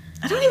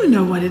 I don't even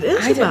know what it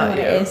is I don't about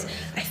know what you. it is.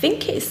 I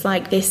think it's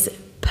like this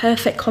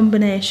perfect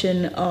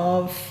combination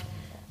of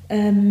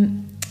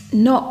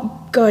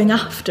not going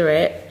after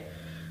it.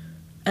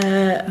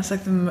 That's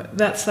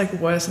like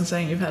worse than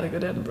saying you've had a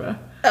good Edinburgh.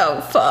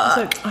 Oh, fuck.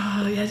 It's like,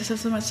 oh yeah, I just have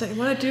so much sex.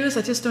 What I do is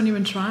I just don't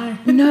even try.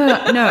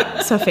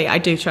 No, Sophie, I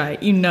do try.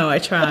 I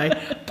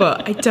try,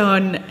 but I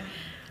don't.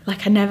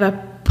 I never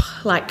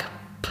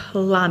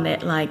plan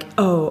it.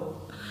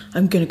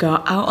 I'm gonna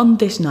go out on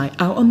this night,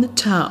 out on the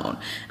town,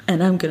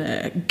 and I'm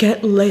gonna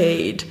get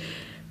laid.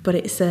 But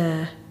it's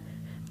so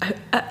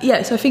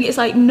I think it's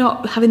like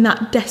not having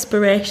that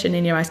desperation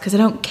in your eyes, because I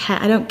don't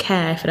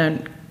care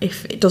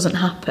if it doesn't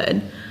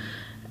happen.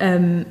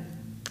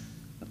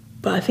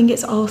 But I think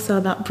it's also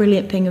that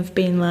brilliant thing of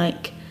being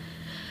like,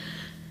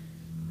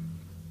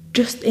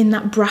 just in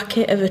that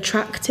bracket of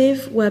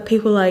attractive where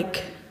people are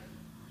like,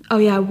 oh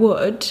yeah, I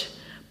would,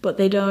 but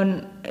they're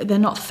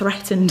not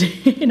threatened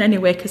in any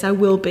way because I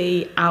will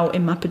be out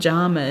in my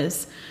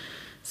pyjamas.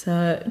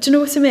 So, do you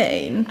know what I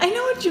mean? I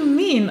know what you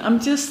mean. I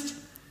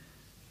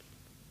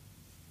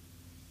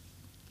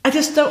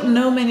just don't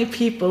know many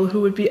people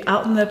who would be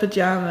out in their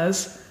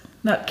pajamas,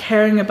 not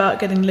caring about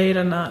getting laid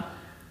or not,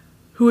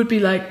 who would be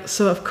like,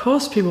 so of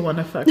course people want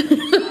to fuck me.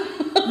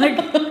 Like,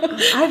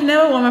 I've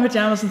never worn my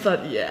pajamas and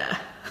thought, yeah,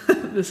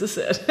 this is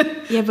it.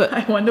 Yeah, but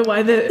I wonder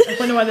why they're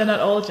not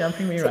all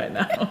jumping me right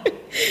now.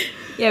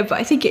 Yeah, but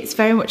I think it's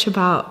very much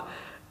about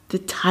the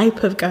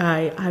type of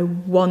guy I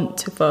want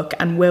to fuck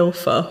and will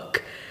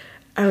fuck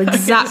are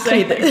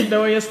exactly that you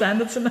lower your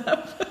standards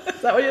enough.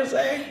 Is that what you're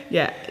saying?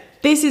 Yeah.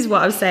 This is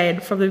what I'm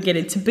saying from the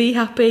beginning. To be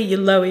happy, you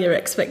lower your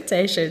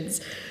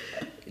expectations.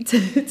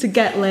 To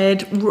get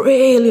laid,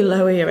 really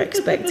lower your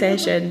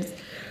expectations.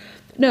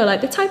 No,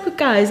 like the type of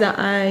guys that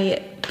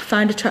I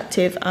find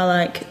attractive are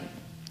like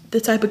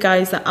the type of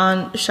guys that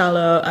aren't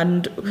shallow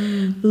and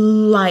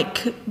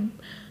like,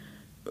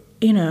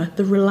 you know,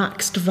 the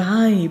relaxed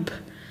vibe.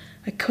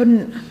 I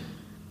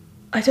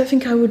don't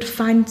think I would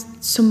find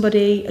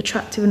somebody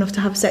attractive enough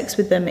to have sex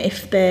with them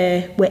if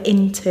they were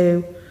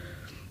into,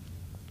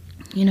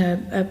 you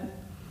know,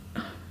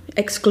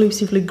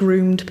 exclusively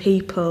groomed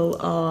people,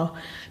 or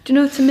do you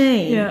know what I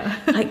mean? Yeah.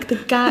 Like the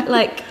guy,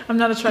 like I'm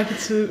not attracted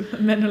to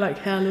men who like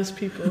hairless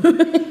people.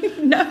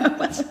 No,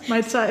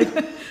 my type.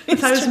 My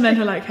type is men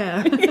who like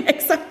hair. Yeah,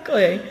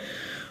 exactly.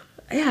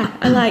 Yeah,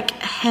 I like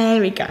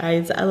hairy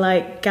guys. I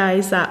like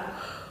guys that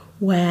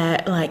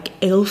wear like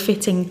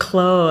ill-fitting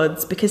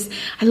clothes because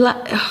I like.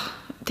 Oh,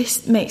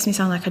 this makes me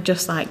sound like I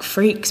just like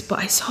freaks, but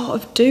I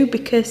sort of do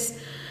because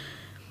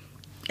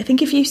I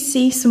think if you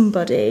see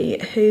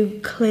somebody who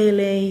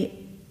clearly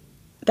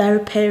their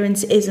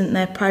appearance isn't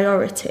their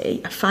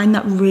priority, I find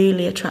that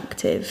really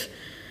attractive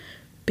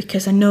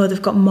because I know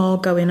they've got more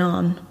going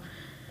on.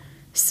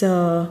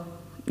 So,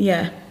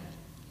 yeah.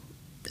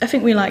 I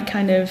think we like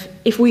kind of,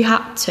 if we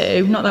had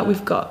to, not that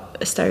we've got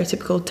a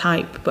stereotypical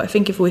type, but I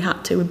think if we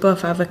had to, we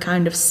both have a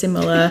kind of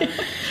similar...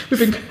 We've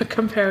been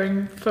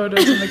comparing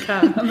photos in the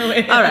car on the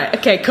way. All right,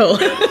 okay, cool.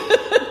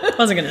 I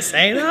wasn't going to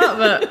say that,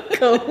 but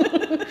cool.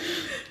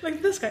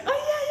 Like this guy.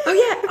 Oh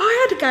yeah,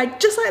 I had a guy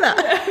just like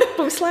that,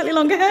 but with slightly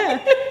longer hair.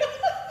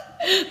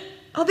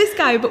 Oh, this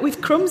guy, but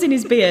with crumbs in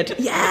his beard.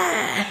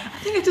 Yeah. I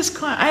think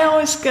I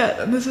always get,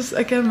 and this is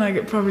again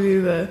like probably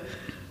the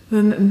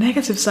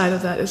negative side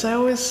of that, is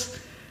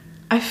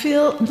I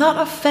feel not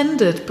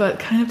offended, but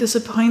kind of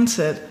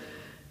disappointed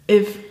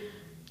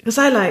because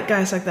I like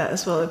guys like that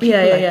as well. People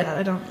that.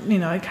 I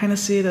don't, I kind of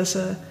see it as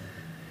sort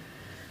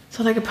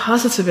of like a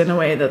positive in a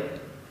way that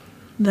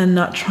they're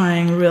not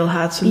trying real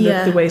hard to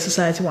look the way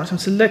society wants them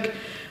to look.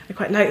 I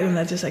quite like them.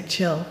 They're just like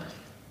chill.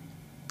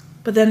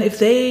 But then if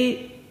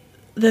they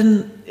are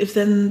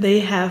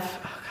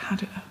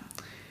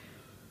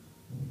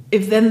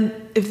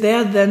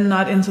then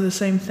not into the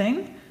same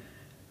thing,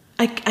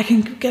 I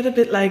can get a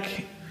bit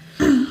like,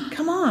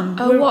 come on.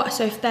 Oh, what?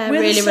 So if they're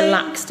really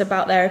relaxed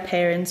about their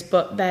appearance,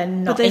 but they're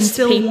not into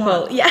still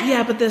people.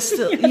 Yeah, but they're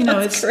still,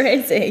 it's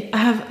crazy. I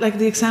have like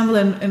the example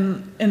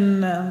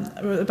in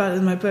about it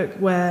in my book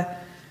where,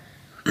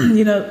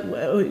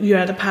 you're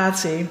at a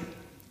party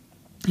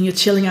and you're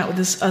chilling out with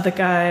this other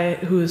guy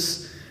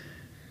who's,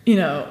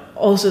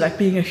 also like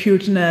being a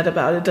huge nerd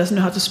about it, doesn't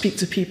know how to speak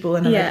to people,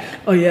 and I'm like,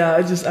 oh yeah,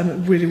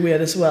 I'm really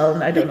weird as well,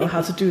 and I don't know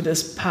how to do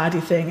this party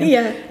thing,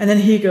 and then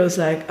he goes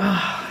like,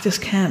 oh, I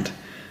just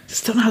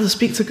don't know how to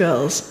speak to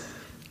girls.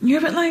 And you're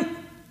a bit like,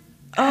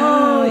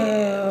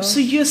 oh, so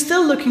you're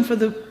still looking for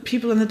the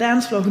people on the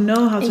dance floor who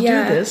know how to do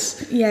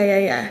this.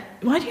 Yeah.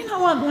 Why do you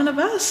not want one of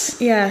us?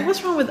 Yeah.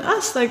 What's wrong with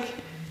us? Like,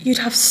 you'd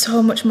have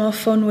so much more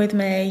fun with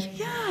me.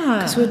 Yeah.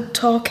 Because we're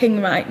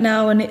talking right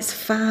now and it's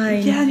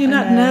fine. Yeah, and you're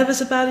not nervous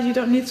about it. You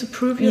don't need to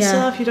prove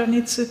yourself. You don't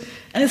need to...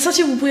 And it's such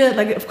a weird...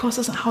 Like, of course,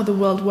 that's not how the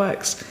world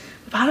works.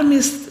 But part of me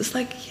is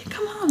like,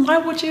 come on, why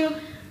would you...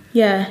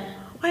 Yeah.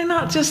 Why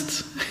not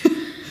just...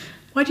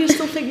 Why do you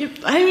still think you...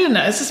 I don't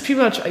know. It's just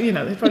people are... they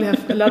probably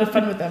have a lot of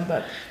fun with them,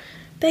 but...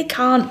 They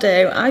can't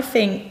do. I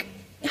think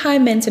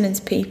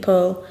high-maintenance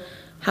people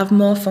have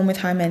more fun with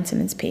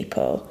high-maintenance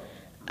people.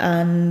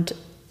 And...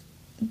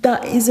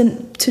 that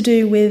isn't to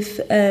do with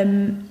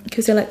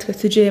because they like to go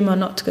to the gym or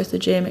not to go to the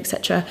gym,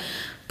 etc.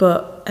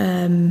 But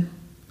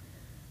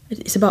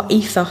it's about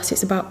ethos,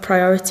 it's about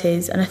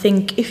priorities, and I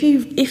think if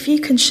you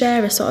can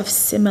share a sort of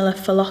similar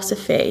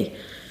philosophy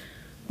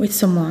with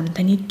someone,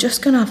 then you're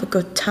just gonna have a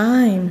good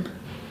time.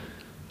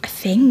 I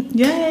think.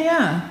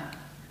 Yeah.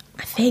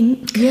 I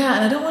think. Yeah,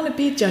 and I don't want to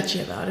be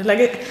judgy about it.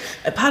 Like,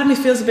 a part of me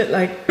feels a bit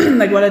like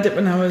like what I did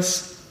when I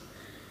was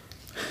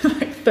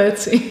like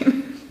 13.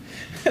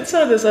 I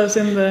saw this. I was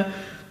in the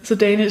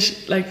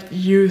Danish like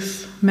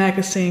youth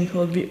magazine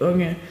called Vi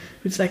Unge,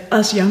 which is like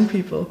us young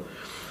people,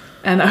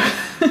 and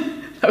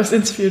I was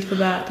interviewed for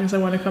that because I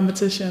won a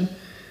competition,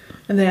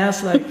 and they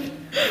asked like,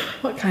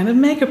 what kind of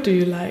makeup do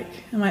you like?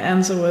 And my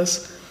answer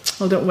was,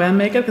 well, don't wear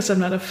makeup because I'm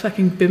not a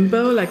fucking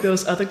bimbo like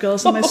those other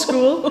girls in my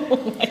school.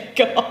 Oh my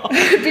God.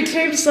 It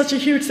became such a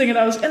huge thing,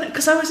 and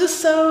because I was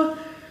just so.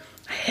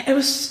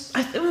 As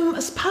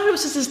part of it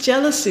was just this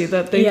jealousy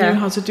that they knew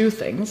how to do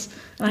things,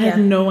 and I had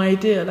no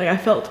idea. Like I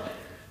felt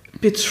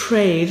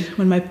betrayed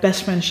when my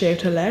best friend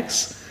shaved her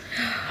legs.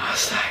 I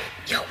was like,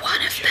 "You're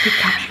one of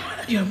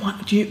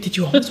them. Did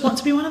you always want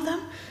to be one of them?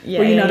 Yeah,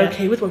 Were you not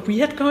okay with what we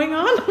had going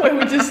on? Where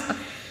we just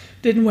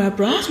didn't wear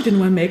bras, we didn't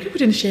wear makeup, we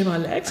didn't shave our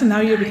legs, and now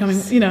you're becoming,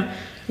 I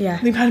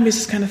think part of me is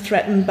just kind of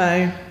threatened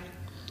by,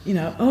 you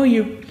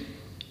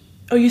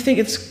think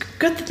it's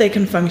good that they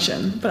can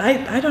function, but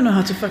I don't know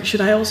how to function.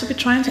 Should I also be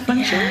trying to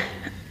function? Yeah,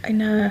 I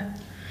know.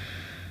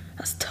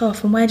 That's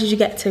tough. And where did you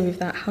get to with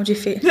that? How do you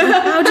feel?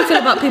 How do you feel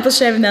about people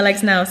shaving their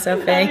legs now,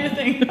 Sophie? How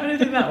do you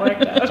think that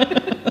worked out?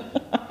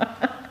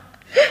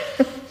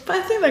 But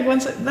I think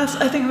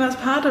I think that's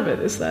part of it,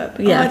 is that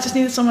I just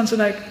needed someone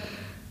to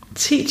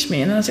teach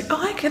me, and then I was like,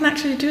 I can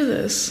actually do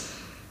this.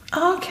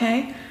 Oh,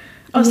 okay.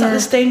 It's not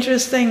this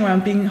dangerous thing where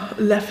I'm being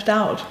left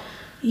out.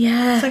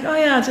 Yeah. It's like,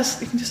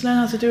 you can just learn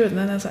how to do it, and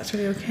then that's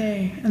actually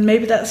okay. And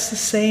maybe that's the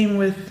same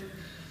with,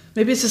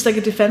 maybe it's just like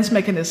a defense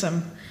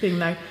mechanism, being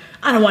like,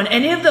 I don't want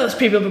any of those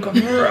people to become,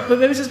 but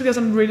maybe it's just because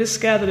I'm really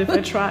scared that if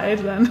I tried,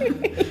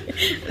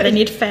 then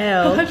you'd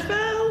fail. I'd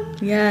fail.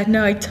 Yeah,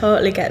 no, I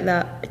totally get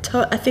that.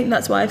 I think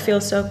that's why I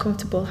feel so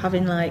comfortable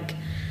having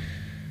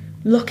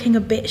looking a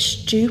bit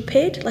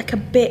stupid,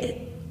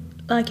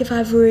 if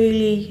I've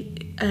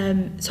really,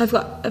 so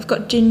I've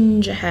got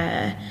ginger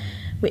hair,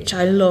 which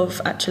I love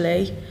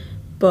actually,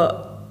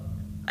 but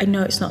I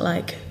know it's not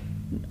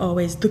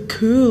always the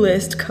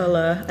coolest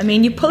colour. I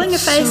mean, you're pulling a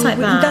face like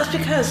that.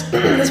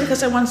 That's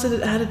because I once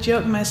had a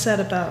joke in my set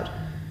about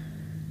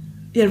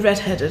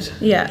redheaded.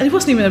 Yeah, and it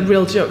wasn't even a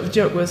real joke. The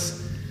joke was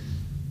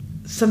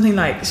something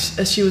like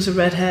she was a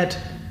redhead,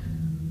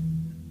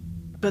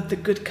 but the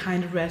good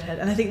kind of redhead.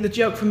 And I think the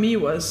joke for me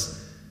was,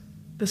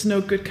 there's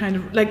no good kind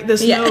of,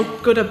 there's no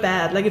good or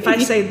bad. If I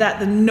say that,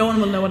 then no one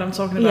will know what I'm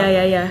talking about.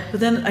 Yeah. But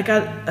then I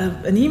got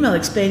an email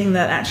explaining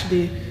that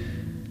actually,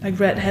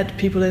 redhead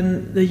people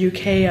in the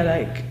UK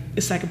are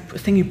it's like a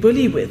thing you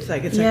bully with.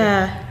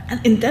 And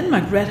in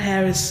Denmark, red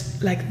hair is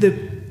the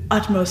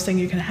utmost thing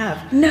you can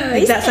have. No,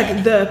 that's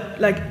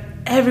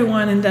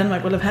everyone in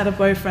Denmark will have had a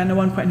boyfriend at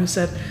one point who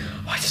said,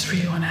 I just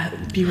really want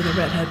to be with a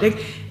redhead.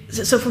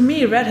 So for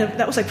me, a redhead,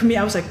 that was for me,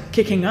 I was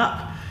kicking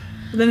up.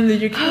 But then in the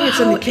UK, it's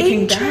only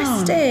kicking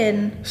down.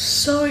 Interesting.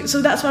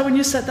 So that's why when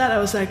you said that, I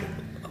was like,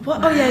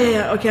 what? Oh,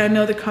 yeah. Okay, I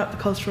know the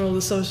cultural,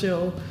 the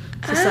social,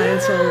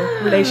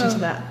 societal relation to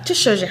that.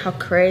 Just shows you how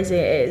crazy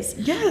it is.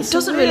 Yeah, it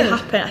doesn't really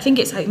happen. I think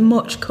it's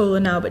much cooler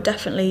now, but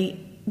definitely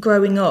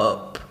growing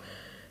up,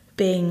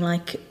 being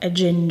a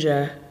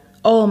ginger,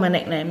 all my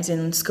nicknames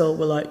in school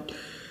were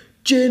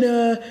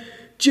Ginner,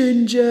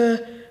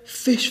 Ginger,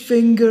 Fish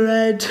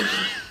Fingerhead.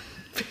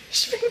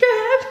 Fish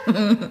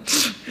Fingerhead?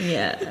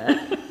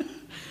 Yeah.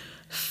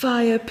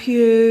 Fire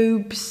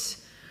pubes.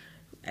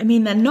 I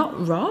mean, they're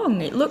not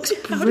wrong. It looks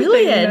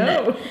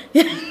brilliant.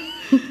 Yeah.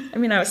 I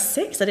mean, I was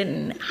 6. I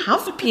didn't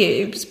have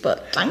pubes,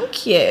 but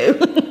thank you.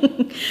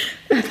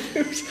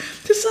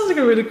 This sounds like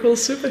a really cool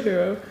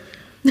superhero.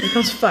 Here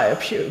comes fire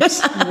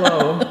pubes.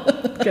 Whoa.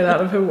 Get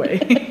out of her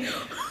way.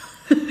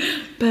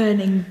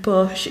 Burning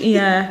bush.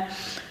 Yeah.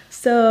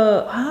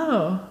 So.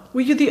 Wow.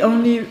 Were you the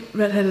only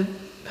redheaded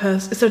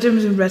person? Is there a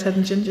difference between redhead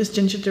and ginger? Is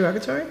ginger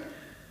derogatory?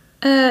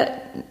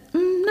 No,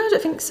 I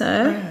don't think so.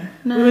 Yeah.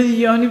 No. Were you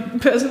the only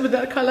person with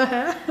that colour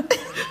hair?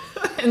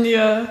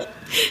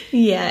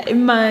 Yeah,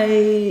 in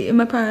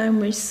my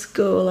primary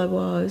school I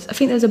was. I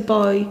think there was a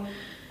boy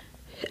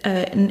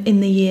in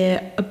the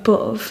year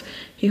above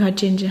who had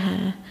ginger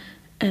hair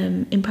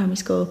in primary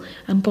school,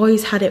 and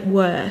boys had it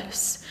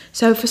worse.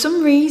 So for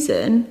some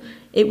reason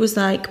it was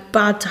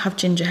bad to have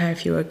ginger hair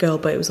if you were a girl,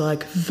 but it was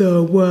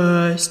the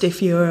worst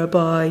if you were a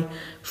boy.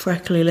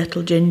 Freckly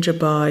little ginger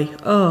boy.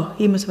 Oh,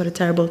 he must have had a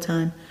terrible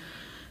time.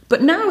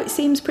 But now it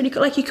seems pretty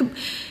cool.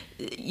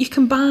 You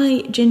can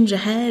buy ginger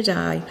hair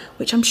dye,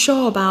 which I'm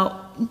sure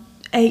about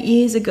 8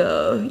 years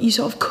ago you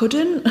sort of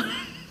couldn't.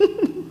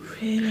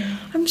 Really?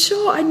 I'm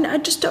sure. I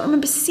just don't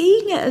remember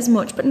seeing it as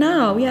much. But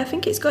now, I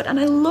think it's good, and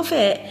I love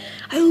it.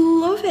 I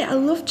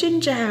love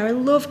ginger hair. I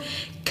love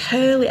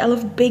curly. I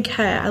love big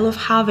hair. I love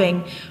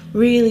having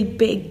really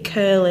big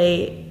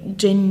curly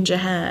ginger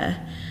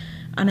hair.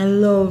 And I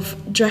love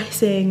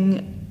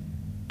dressing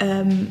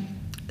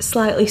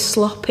slightly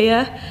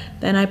sloppier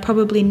than I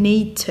probably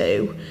need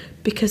to,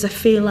 because I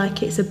feel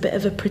like it's a bit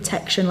of a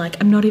protection.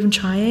 I'm not even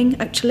trying,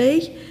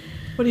 actually.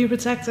 What are you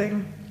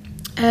protecting?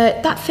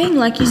 That thing,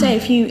 like you say,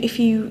 if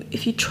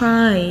you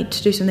tried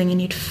to do something and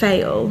you'd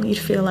fail, you'd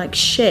feel like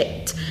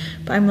shit.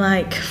 But I'm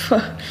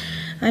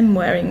I'm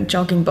wearing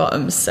jogging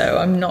bottoms, so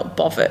I'm not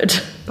bothered.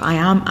 But I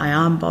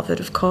am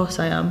bothered, of course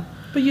I am.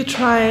 But you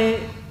try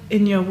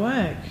in your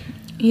work.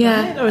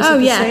 Yeah. Right? Or is it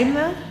the same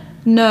there?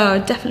 No, I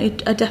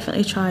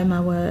definitely try my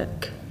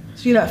work.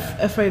 So you're not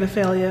afraid of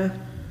failure?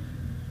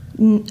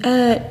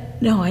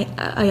 No, I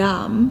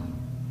am,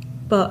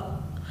 but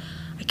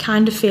I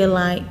kind of feel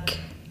like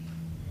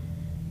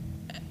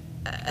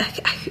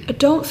I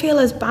don't feel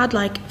as bad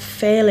like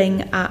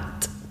failing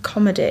at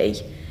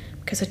comedy,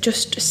 because I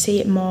just see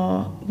it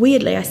more,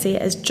 weirdly, I see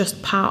it as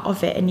just part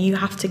of it, and you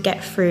have to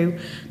get through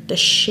the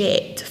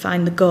shit to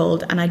find the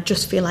gold, and I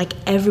just feel like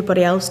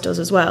everybody else does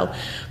as well,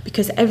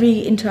 because every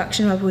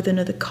interaction you have with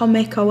another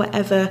comic or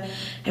whatever,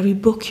 every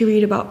book you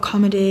read about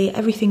comedy,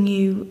 everything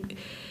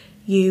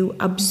you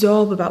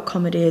absorb about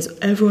comedy is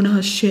everyone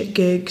has shit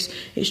gigs,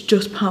 it's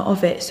just part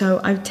of it. So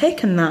I've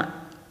taken that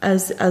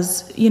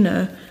as you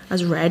know,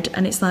 as read,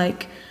 and it's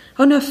like,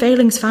 oh no,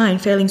 failing's fine,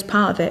 failing's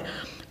part of it.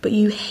 But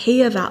you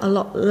hear that a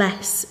lot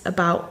less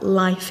about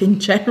life in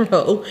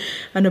general,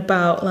 and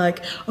about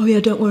like, oh yeah,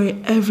 don't worry,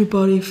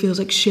 everybody feels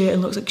like shit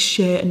and looks like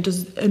shit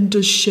and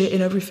does shit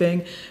in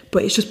everything,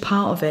 but it's just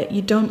part of it.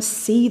 You don't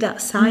see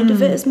that side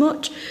of it as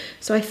much.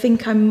 So I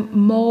think I'm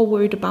more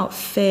worried about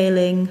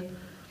failing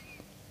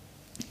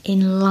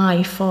in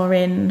life, or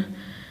in,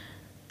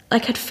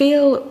 like, I'd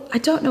feel, I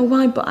don't know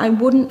why, but I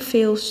wouldn't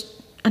feel,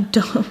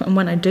 and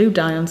when I do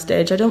die on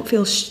stage, I don't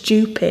feel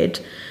stupid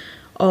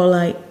or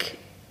like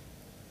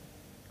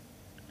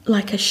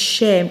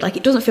ashamed. Like,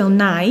 it doesn't feel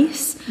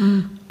nice,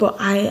 but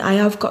I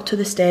have got to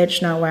the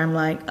stage now where I'm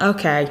like,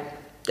 okay,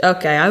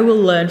 I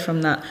will learn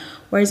from that.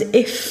 Whereas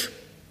if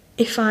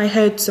I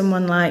heard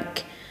someone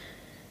like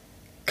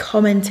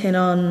commenting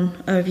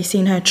on, oh, have you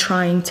seen her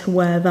trying to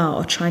wear that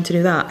or trying to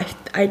do that,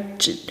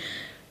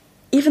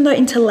 even though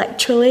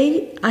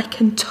intellectually I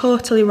can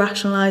totally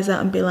rationalise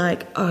that and be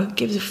like, oh, who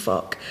gives a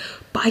fuck,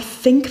 but I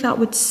think that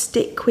would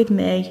stick with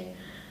me.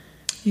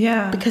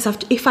 Yeah. Because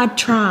if I'd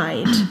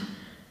tried...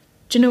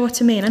 Do you know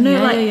what I mean? I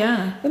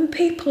know, when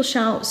people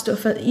shout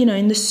stuff at, you know,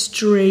 in the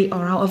street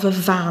or out of a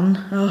van,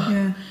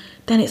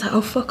 then it's like, oh,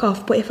 fuck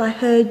off. But if I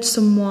heard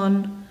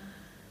someone,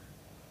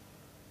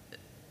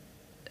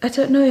 I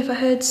don't know, if I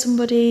heard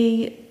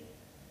somebody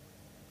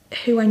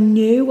who I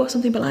knew or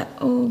something, but like,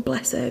 oh,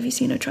 bless her, have you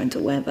seen her trying to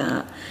wear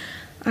that?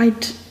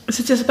 Is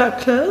it just about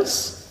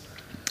clothes?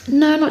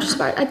 No, not just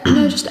about, I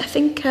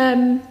think,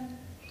 no,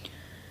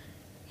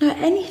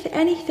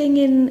 anything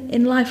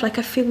in life, like,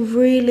 I feel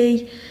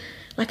really...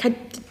 Like,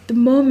 the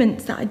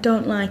moments that I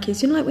don't like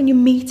is, you know, like when you're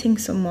meeting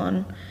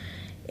someone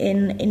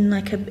in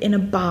a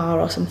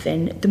bar or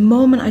something, the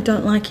moment I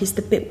don't like is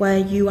the bit where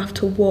you have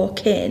to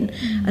walk in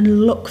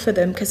and look for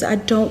them, because I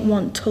don't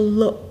want to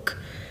look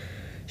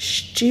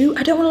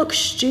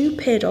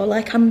stupid, or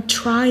like I'm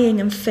trying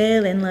and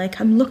failing,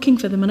 like I'm looking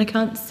for them and I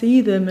can't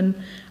see them, and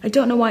I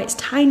don't know why. It's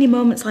tiny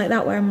moments like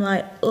that where I'm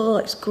like, oh,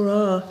 it's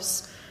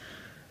gross.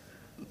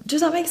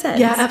 Does that make sense?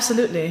 Yeah,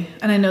 absolutely.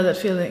 And I know that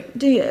feeling.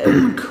 Do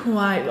you?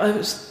 Quite. I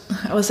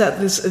was at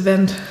this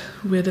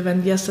weird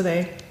event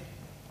yesterday,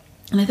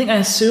 and I think I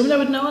assumed I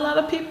would know a lot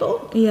of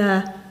people.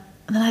 Yeah.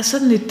 And then I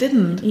suddenly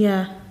didn't.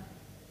 Yeah.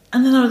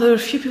 And then there were a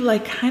few people I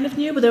kind of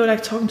knew, but they were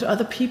like talking to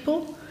other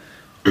people.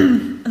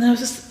 And I was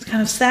just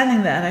kind of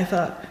standing there, and I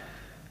thought,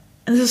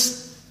 and this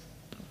is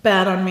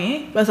bad on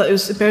me, but I thought it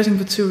was embarrassing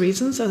for two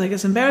reasons. I was like,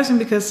 it's embarrassing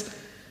because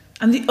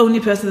I'm the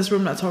only person in this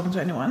room not talking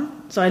to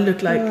anyone. So I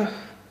look like...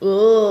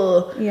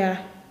 Ugh.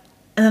 Yeah.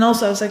 And then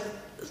also I was like,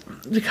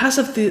 because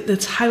of the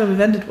type of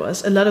event it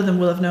was, a lot of them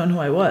will have known who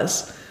I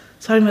was.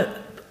 So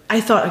I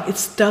thought, like,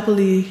 it's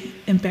doubly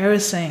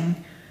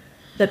embarrassing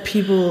that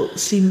people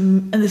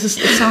seem, and it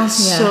sounds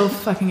so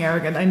fucking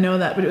arrogant, I know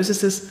that, but it was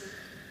just this,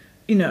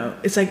 you know,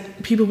 it's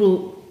like people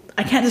will,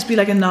 I can't just be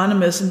like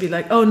anonymous and be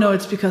like, oh no,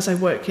 it's because I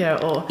work here,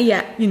 or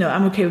you know,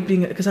 I'm okay with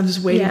being, because I'm just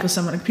waiting for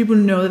someone. Like, people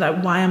know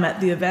that why I'm at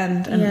the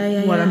event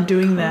and what I'm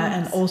doing there,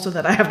 and also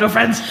that I have no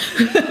friends.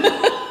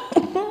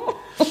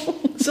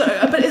 So,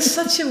 but it's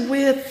such a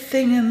weird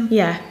thing, and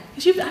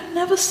I've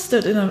never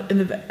stood at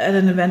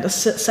an event or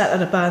sat at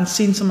a bar and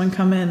seen someone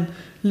come in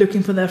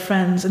looking for their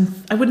friends, and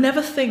I would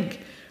never think,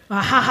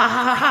 ha ha ha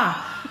ha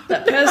ha,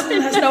 that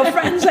person has no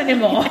friends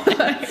anymore.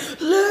 Like,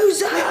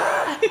 loser.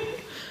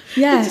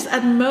 Yeah. Just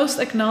at most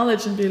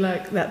acknowledge and be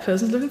like, that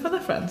person's looking for their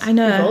friends. I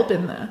know. We've all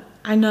been there.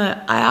 I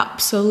know. I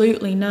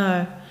absolutely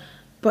know.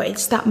 But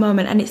it's that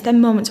moment, and it's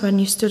them moments when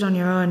you stood on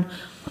your own.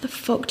 What the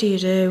fuck do you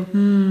do?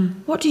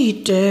 What do you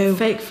do?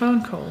 Fake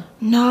phone call.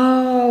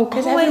 No,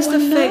 because always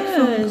everyone the fake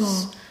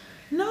knows. phone call.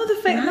 No, the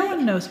fake. Right. No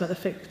one knows about the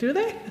fake. Do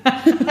they?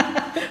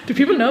 Do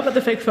people know about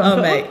the fake phone call?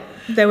 Oh mate,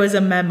 there was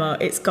a memo.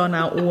 It's gone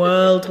out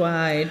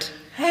worldwide.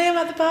 Hey, I'm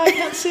at the bar. I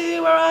can't see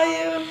you. Where are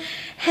you?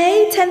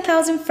 Hey,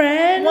 10,000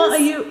 friends. What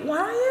are you?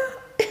 Where are you?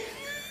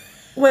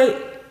 Wait.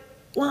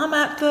 Well, I'm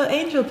at the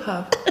Angel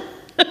Pub.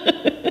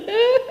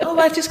 Oh,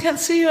 I just can't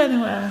see you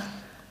anywhere.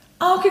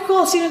 Oh, okay, cool.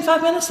 I'll see you in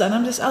 5 minutes then.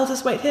 I'll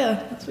just wait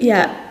here. That's what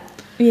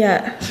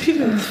yeah.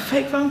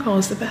 Fake phone call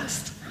is the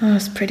best. Oh,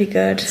 it's pretty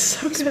good.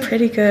 It's good.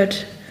 Pretty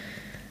good.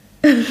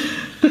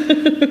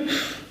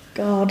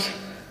 God.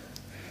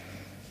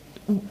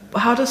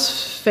 How does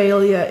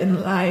failure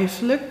in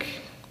life look?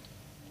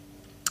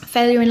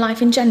 Failure in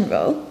life in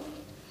general?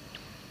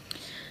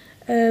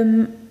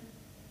 Do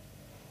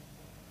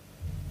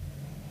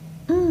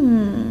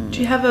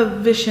you have a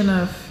vision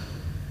of...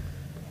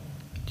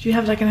 Do you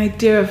have like an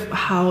idea of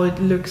how it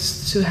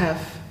looks to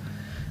have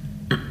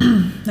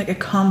like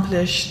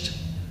accomplished...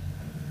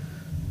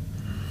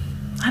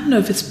 don't know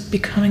if it's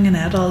becoming an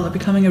adult or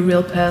becoming a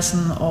real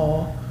person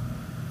or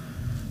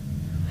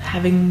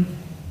having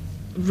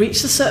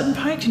reached a certain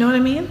point. You know what I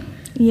mean?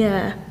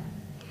 Yeah.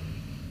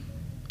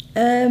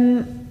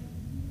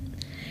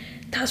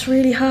 That's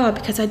really hard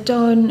because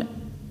I'm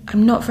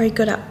not very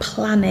good at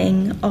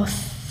planning or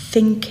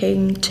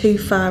thinking too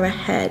far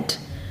ahead.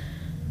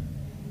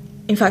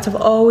 In fact, I've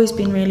always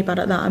been really bad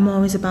at that. I'm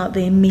always about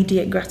the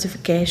immediate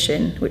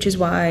gratification, which is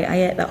why I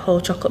ate that whole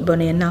chocolate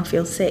bunny and now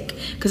feel sick.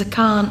 Because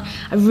I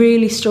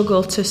really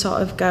struggle to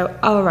sort of go,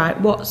 all right,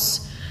 what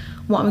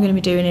am I going to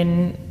be doing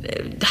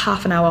in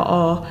half an hour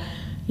or,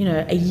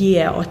 a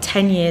year or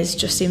 10 years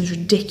just seems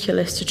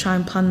ridiculous to try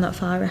and plan that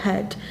far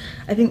ahead.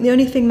 I think the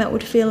only thing that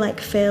would feel like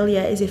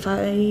failure is if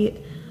I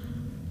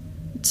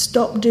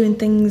stopped doing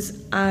things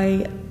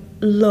I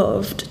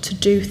loved to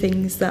do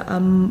things that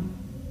I'm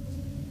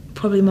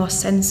probably more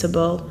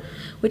sensible,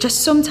 which I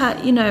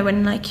sometimes,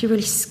 when like you're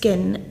really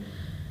skint,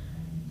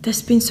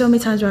 there's been so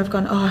many times where I've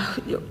gone,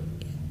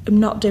 I'm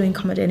not doing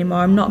comedy anymore,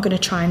 I'm not going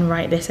to try and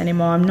write this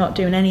anymore, I'm not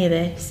doing any of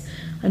this,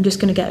 I'm just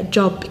going to get a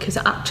job because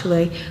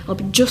actually I'll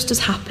be just as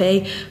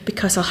happy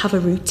because I'll have a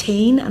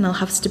routine and I'll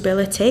have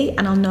stability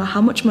and I'll know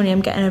how much money I'm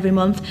getting every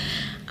month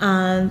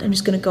and I'm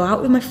just going to go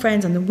out with my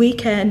friends on the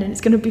weekend and it's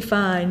going to be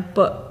fine.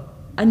 But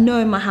I know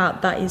in my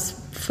heart that is,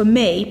 for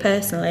me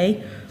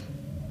personally,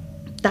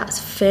 that's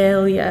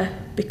failure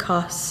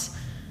because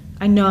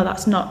I know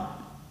that's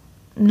not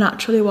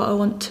naturally what I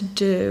want to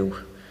do.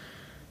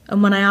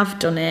 And when I have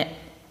done it,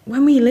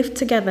 when we lived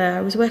together,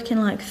 I was working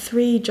like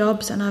 3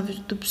 jobs and I was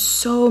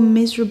so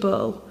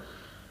miserable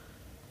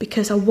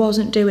because I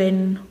wasn't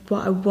doing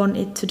what I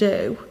wanted to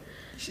do.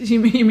 You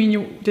mean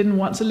you didn't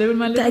want to live in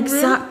my living room?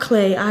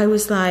 Exactly. I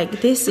was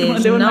like, this is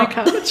live not... on my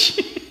couch?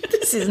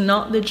 This is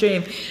not the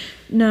dream.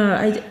 No,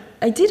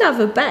 I did have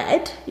a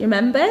bed, you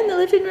remember, in the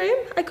living room?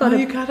 You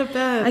got a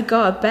bed. I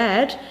got a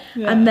bed,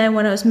 yeah. And then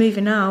when I was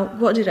moving out,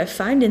 what did I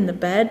find in the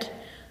bed?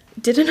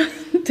 Did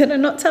I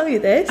not tell you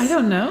this? I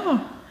don't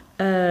know.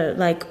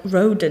 Like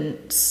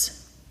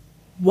rodents.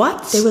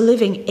 What? They were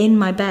living in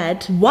my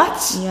bed.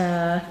 What?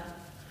 Yeah.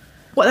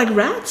 What, like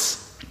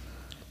rats?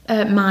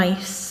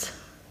 Mice.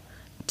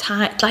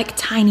 Like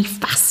tiny,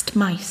 fast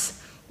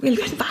mice. Really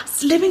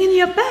fast. Living in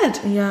your bed?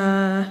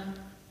 Yeah.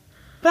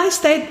 But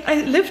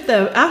I lived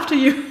there after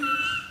you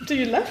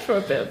left for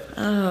a bit.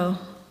 Oh,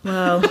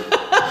 well.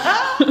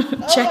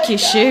 Check your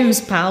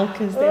shoes, pal,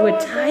 because they were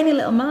tiny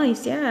little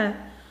mice, yeah.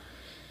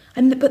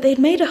 But they'd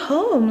made a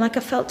home, like I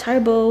felt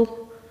terrible.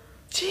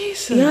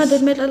 Jesus. Yeah,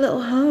 they'd made a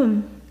little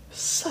home.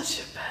 Such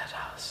a bad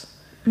house.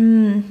 I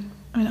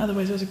mean,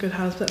 otherwise it was a good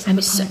house, but that's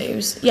not the point. It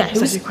was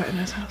actually quite a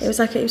nice house.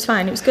 It was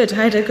fine, it was good, I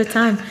had a good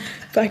time.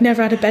 But I'd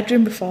never had a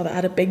bedroom before that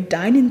had a big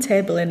dining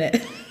table in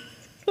it.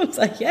 I was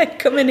like, yeah,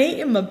 come and eat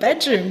in my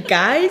bedroom,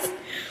 guys.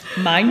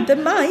 Mind the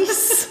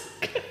mice.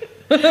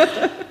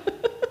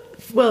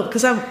 Well,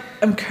 because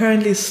I'm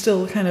currently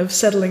still kind of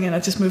settling in. I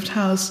just moved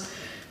house,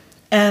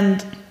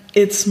 and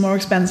it's more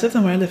expensive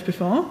than where I lived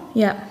before.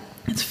 Yeah.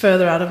 It's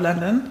further out of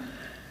London.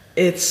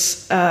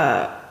 It's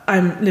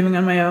I'm living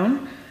on my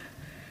own.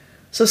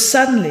 So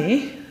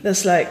suddenly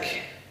there's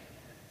like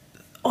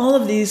all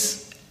of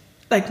these,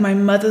 like my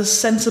mother's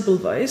sensible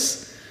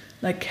voice,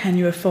 like, can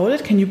you afford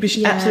it? Can you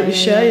be absolutely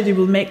sure that you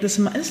will make this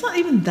amount? It's not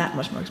even that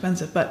much more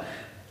expensive, but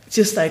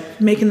just like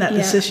making that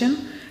decision.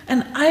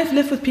 And I've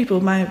lived with people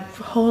my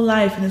whole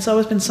life, and it's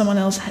always been someone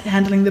else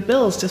handling the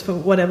bills just for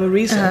whatever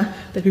reason.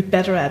 They'd be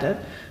better at it,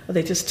 or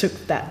they just took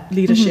that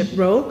leadership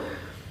role.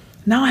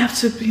 Now I have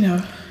to,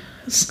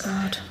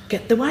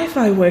 get the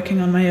Wi-Fi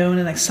working on my own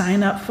and like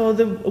sign up for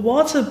the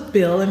water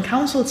bill and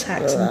council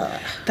tax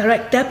and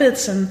direct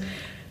debits, and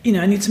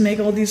I need to make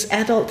all these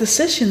adult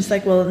decisions.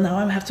 Like, well, now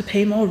I have to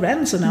pay more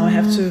rent, so now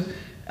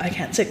I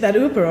can't take that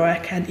Uber, or I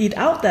can't eat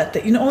out that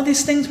day. All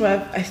these things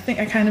where I think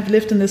I kind of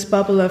lived in this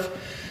bubble of,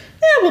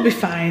 we'll be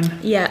fine.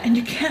 Yeah. And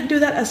you can't do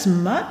that as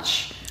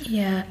much.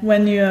 Yeah.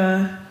 When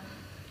you're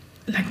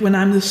like, when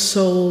I'm the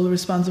sole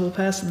responsible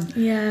person.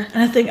 Yeah.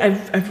 And I think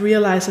I've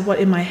realized that what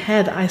in my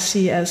head I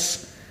see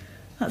as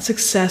not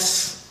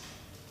success,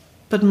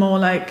 but more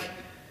like,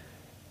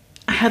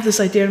 I have this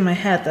idea in my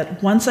head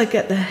that once I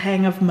get the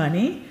hang of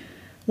money,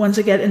 once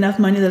I get enough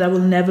money that I will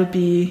never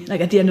be,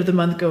 like at the end of the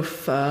month, go,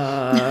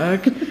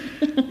 fuck.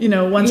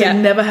 Once I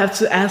never have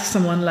to ask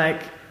someone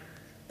like,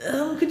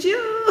 oh,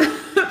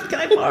 can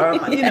I borrow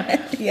money?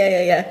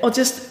 Yeah. Or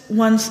just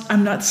once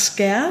I'm not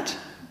scared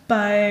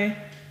by,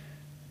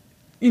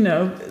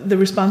 the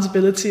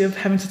responsibility of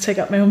having to take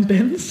out my own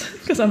bins,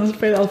 because I'm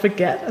afraid I'll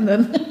forget. And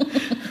then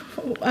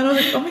I was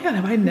like, oh my God,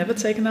 have I never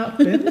taken out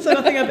bins? I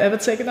don't think I've ever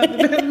taken out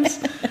the bins.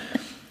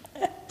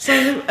 So,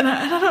 and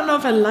I don't know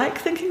if I like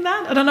thinking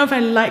that. I don't know if I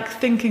like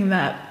thinking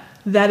that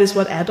is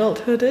what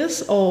adulthood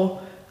is,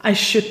 or I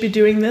should be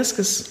doing this,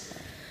 because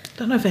I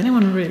don't know if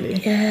anyone really.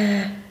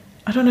 Yeah.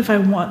 I don't know if I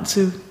want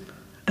to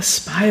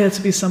aspire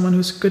to be someone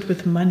who's good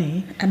with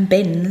money. And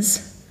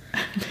bins.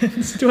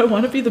 Do I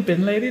want to be the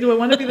bin lady? Do I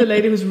want to be the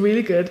lady who's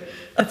really good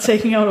at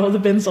taking out all the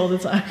bins all the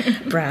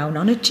time? Brown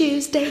on a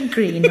Tuesday,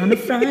 green on a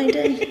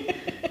Friday.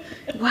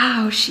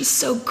 wow, she's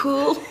so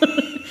cool.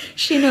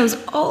 She knows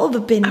all the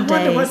bin days. I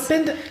wonder what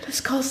bin day.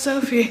 Let's call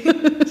Sophie.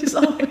 She's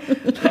always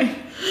like...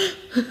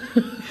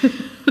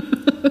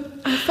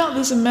 I felt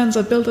this immense.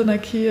 I built an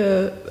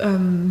IKEA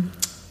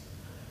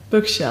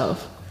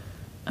bookshelf.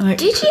 And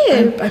Did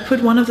you? I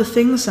put one of the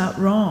things out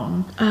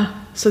wrong.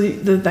 So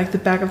the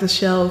back of the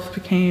shelf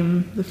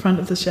became the front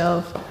of the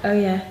shelf. Oh,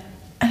 yeah.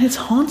 And it's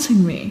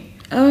haunting me.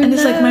 Oh, and no.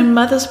 it's like my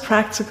mother's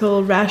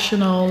practical,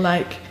 rational,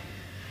 like,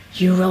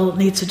 you will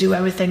need to do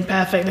everything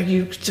perfect. Like,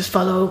 you just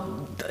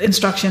follow the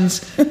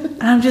instructions.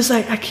 And I'm just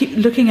like, I keep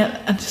looking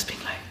at and just being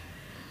like,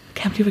 I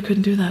can't believe I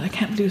couldn't do that. I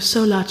can't believe it was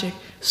so logic,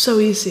 so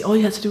easy. All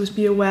you had to do was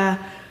be aware.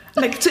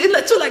 Like,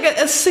 to like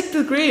a sick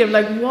degree of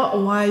like,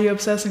 why are you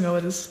obsessing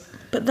over this?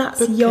 But that's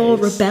bookcase? your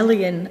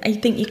rebellion. I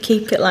think you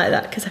keep it like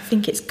that because I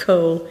think it's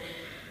cool.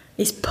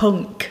 It's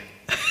punk.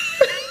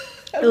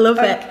 I love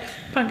it.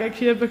 Punk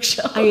IKEA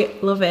bookshelf. I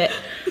love it.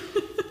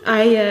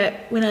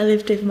 When I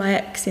lived with my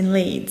ex in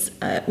Leeds,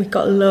 we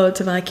got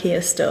loads of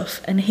IKEA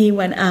stuff, and he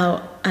went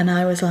out, and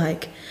I was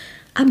like,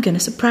 I'm going to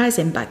surprise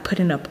him by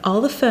putting up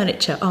all the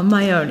furniture on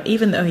my own,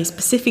 even though he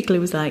specifically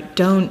was like,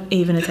 don't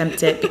even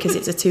attempt it because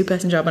it's a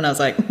 2-person job. And I was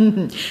like,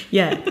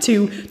 yeah,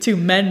 two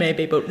men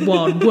maybe, but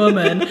 1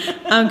 woman.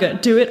 I'm going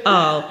to do it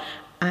all.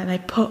 And I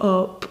put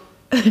up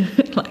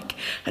like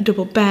a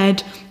double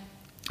bed,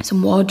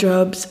 some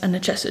wardrobes and a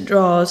chest of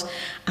drawers,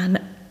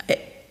 and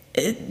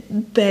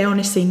they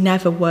honestly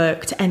never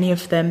worked, any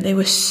of them. They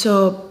were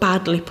so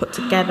badly put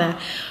together.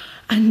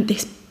 And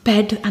this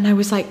bed, and I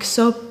was like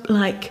so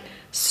like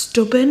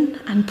stubborn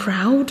and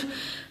proud,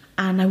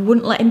 and I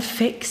wouldn't let him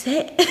fix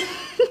it.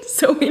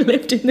 So we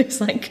lived in this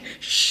like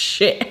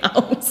shit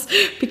house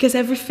because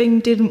everything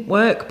didn't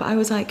work. But I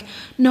was like,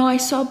 no, I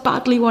so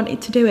badly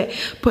wanted to do it,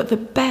 but the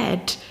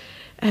bed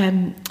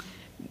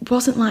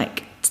wasn't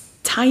like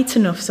tight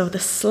enough, so the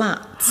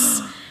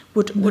slats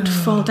would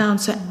fall down.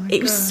 So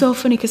it was so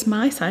funny because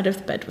my side of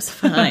the bed was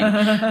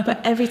fine, but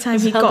every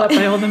time he held got up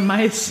by all the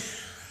mice.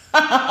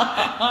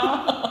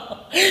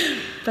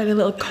 By the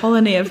little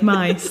colony of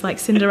mice, like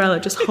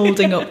Cinderella, just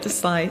holding up the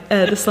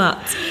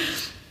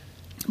slats.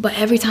 But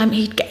every time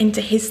he'd get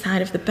into his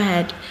side of the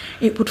bed,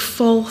 it would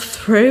fall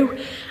through,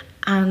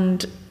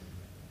 and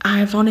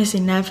I've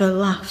honestly never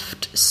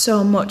laughed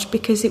so much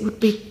because it would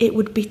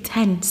be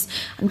tense,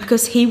 and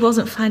because he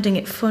wasn't finding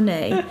it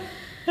funny,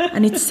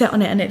 and he'd sit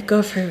on it and it'd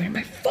go through, and I'm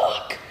like,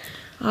 fuck.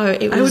 Oh,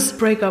 I would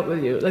break up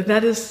with you. Like,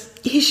 that is...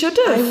 He should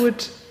have. I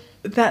would...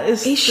 That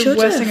is the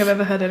worst thing I've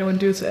ever heard anyone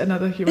do to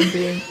another human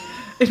being.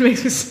 It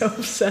makes me so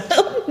upset.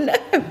 Oh no,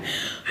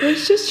 I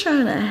was just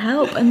trying to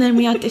help. And then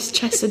we had this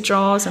chest of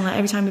drawers, and like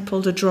every time we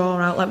pulled a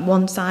drawer out, like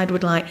one side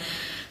would like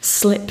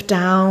slip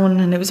down,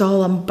 and it was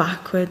all on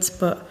backwards.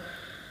 But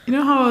you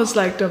know how I was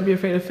like, don't be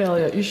afraid of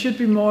failure. You should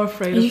be more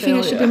afraid of failure. You think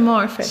I should be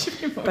more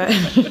afraid?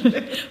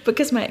 But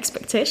because my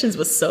expectations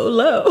were so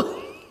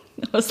low,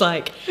 I was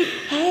like,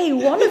 hey,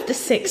 one of the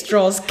 6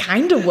 drawers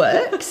kind of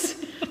works.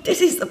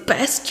 This is the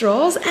best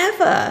drawers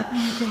ever. Oh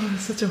my god,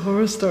 it's such a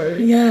horror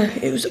story. Yeah,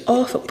 it was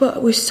awful,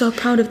 but we're so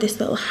proud of this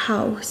little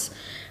house.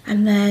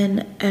 And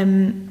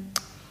then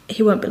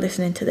he won't be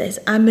listening to this.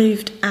 I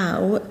moved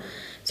out,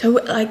 so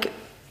like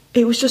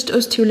it was just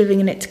us 2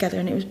 living in it together,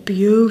 and it was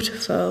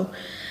beautiful.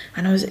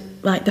 And I was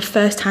like, the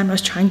first time I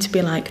was trying to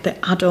be like the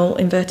adult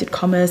inverted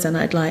commas, and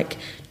I'd like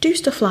do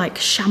stuff like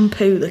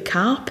shampoo the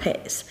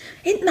carpets.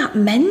 Isn't that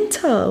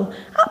mental?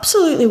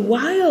 Absolutely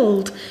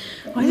wild.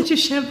 Why did you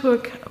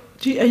shampoo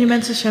are you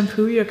meant to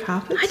shampoo your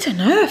carpets? I don't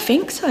know, I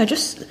think so. I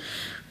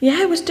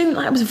was doing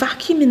like, I was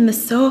vacuuming the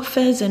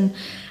sofas, and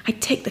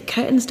I'd take the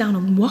curtains down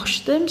and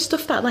wash them,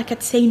 stuff that like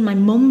I'd seen my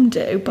mum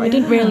do, but I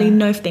didn't really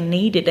know if they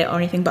needed it or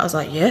anything. But I was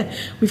like, yeah,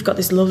 we've got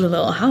this lovely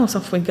little house,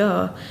 off we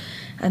go.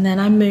 And then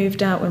I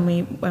moved out when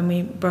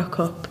we broke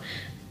up,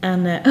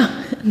 and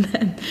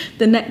then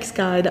the next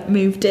guy that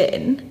moved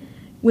in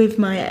with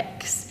my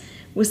ex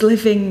was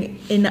living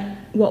in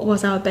what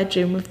was our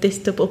bedroom with this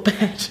double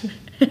bed.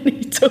 And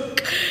he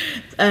took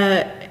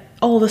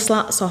all the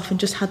slats off and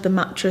just had the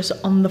mattress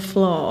on the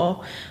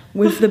floor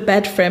with the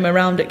bed frame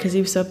around it because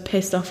he was so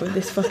pissed off with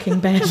this fucking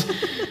bed.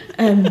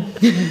 But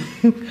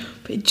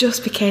it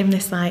just became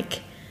this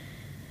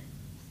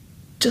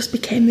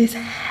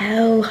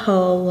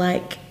hellhole,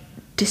 like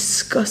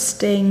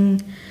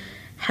disgusting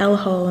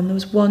hellhole. And there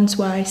was once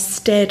where I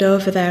stayed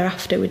over there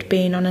after we'd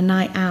been on a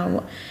night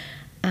out,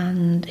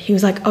 and he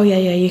was like, oh yeah,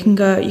 you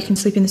can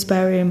sleep in the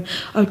spare room.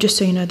 Oh, just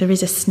so you know, there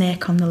is a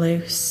snake on the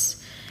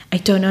loose. I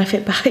don't know if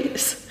it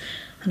bites.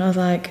 And I was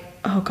like,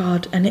 oh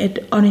god. And it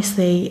had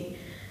honestly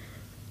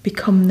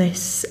become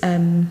this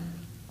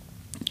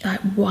like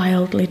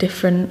wildly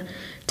different,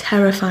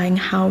 terrifying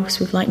house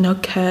with like no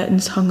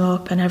curtains hung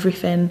up and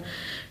everything.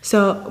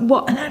 So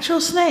what? An actual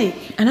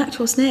snake? An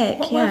actual snake,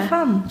 what, yeah. Where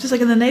from? Just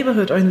like in the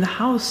neighbourhood or in the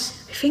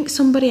house? I think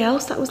somebody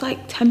else that was like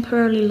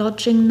temporarily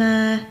lodging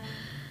there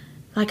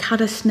like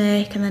had a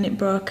snake, and then it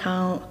broke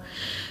out.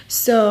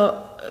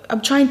 So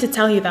I'm trying to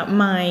tell you that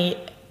my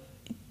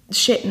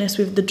shitness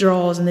with the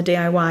drawers and the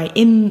DIY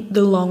in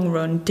the long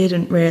run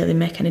didn't really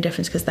make any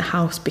difference because the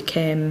house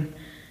became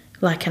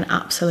like an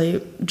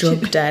absolute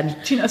drug den.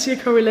 Do you not see a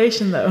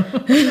correlation though?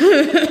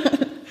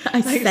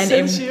 I sent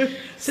him.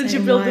 Since you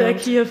built the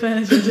IKEA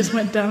furniture, it just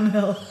went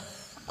downhill.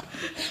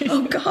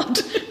 Oh God!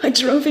 I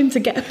drove him to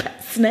get a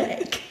pet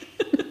snake.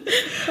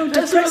 How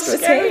That's depressed so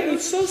was scary. he?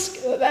 It's so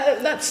scary.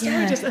 That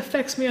story just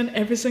affects me on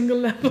every single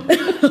level.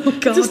 Oh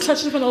God! It just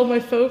touches upon all my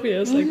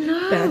phobias, like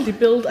badly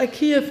built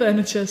IKEA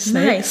furniture,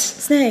 snakes.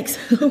 Snakes.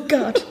 Oh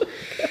God.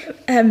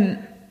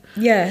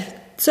 Yeah.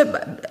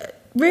 So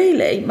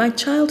really, my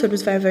childhood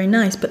was very, very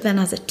nice. But then,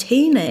 as a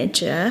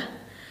teenager,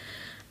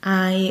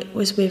 I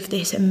was with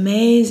this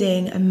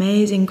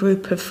amazing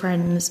group of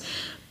friends.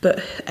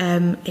 But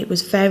it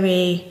was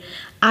very...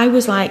 I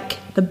was like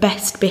the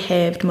best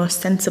behaved,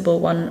 most sensible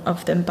one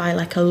of them by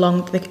like a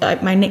long...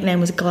 my nickname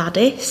was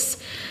Gladys,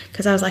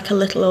 because I was like a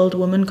little old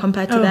woman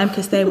compared to them,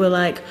 because they were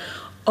like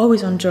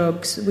always on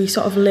drugs. We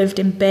sort of lived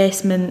in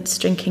basements,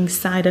 drinking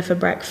cider for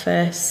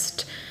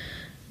breakfast,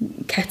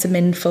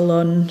 ketamine for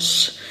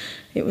lunch.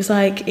 It was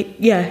like...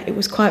 it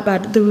was quite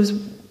bad. There was...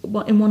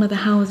 in one of the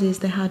houses,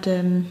 they had...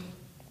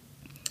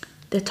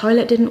 the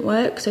toilet didn't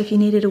work, so if you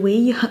needed a wee,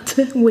 you had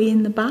to wee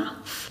in the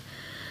bath.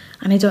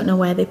 And I don't know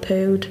where they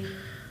pooed.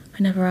 I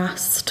never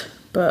asked.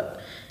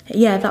 But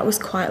yeah, that was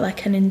quite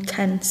like an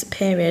intense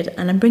period.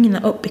 And I'm bringing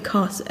that up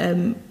because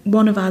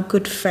one of our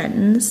good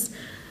friends,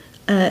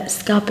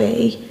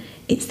 Scabby,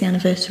 it's the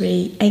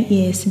anniversary, 8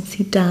 years since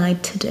he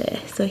died today.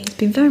 So he's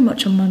been very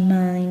much on my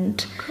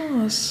mind. Of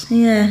course.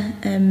 Yeah.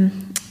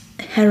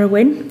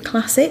 Heroin,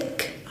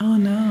 classic. Oh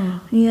no.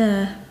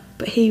 Yeah.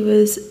 But he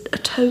was a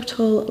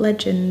total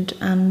legend,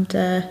 and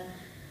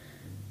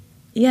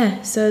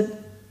so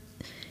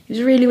it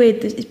was really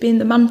weird. It's been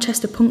the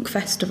Manchester Punk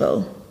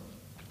Festival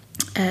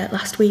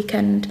last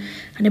weekend,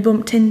 and I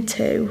bumped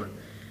into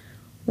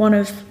one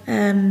of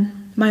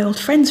my old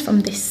friends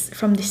from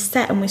this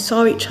set, and we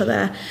saw each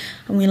other,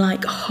 and we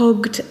like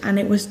hugged, and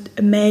it was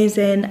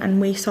amazing,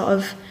 and we sort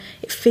of,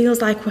 it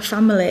feels like we're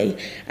family,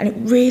 and it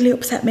really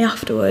upset me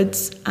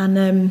afterwards, and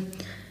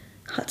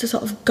had to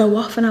sort of go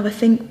off and have a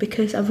think,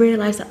 because I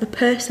realised that the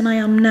person I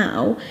am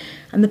now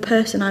and the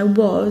person I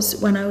was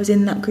when I was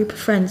in that group of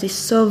friends is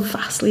so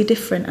vastly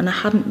different, and I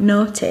hadn't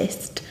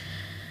noticed.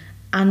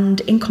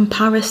 And in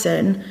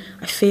comparison,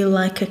 I feel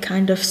like a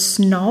kind of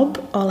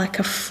snob or like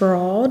a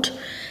fraud,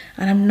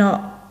 and I'm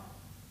not,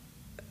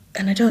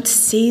 and I don't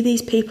see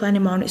these people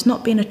anymore, and it's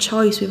not been a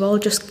choice.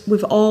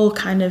 We've all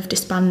kind of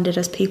disbanded,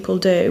 as people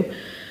do,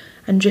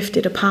 and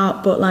drifted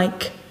apart, but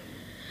like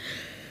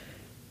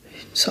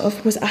sort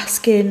of was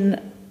asking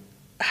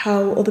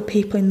how other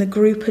people in the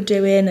group are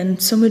doing,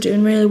 and some are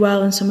doing really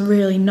well and some are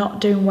really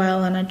not doing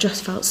well, and I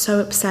just felt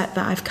so upset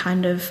that I've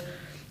kind of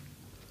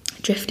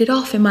drifted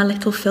off in my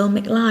little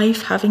filmic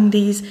life, having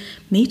these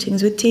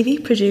meetings with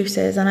TV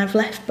producers, and I've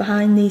left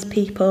behind these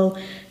people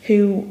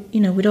who,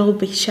 you know, we'd all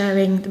be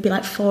sharing, there'd be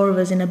like 4 of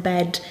us in a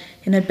bed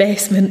in a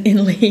basement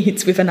in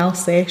Leeds with an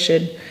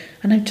Alsatian,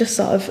 and I've just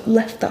sort of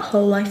left that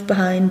whole life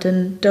behind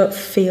and don't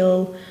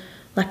feel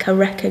like I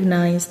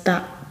recognise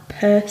that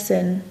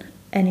person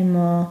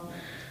anymore.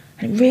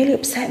 And it really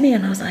upset me,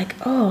 and I was like,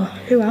 oh,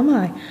 who am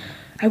I?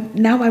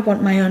 Now I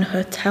want my own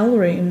hotel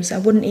rooms. I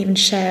wouldn't even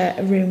share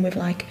a room with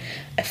like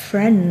a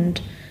friend.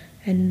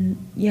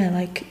 And yeah,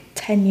 like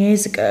 10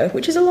 years ago,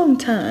 which is a long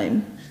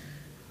time,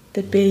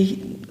 there'd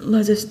be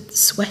loads of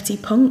sweaty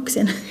punks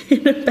in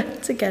a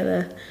bed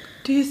together.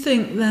 Do you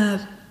think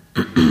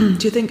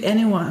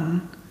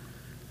anyone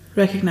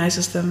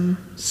recognises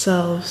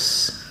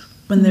themselves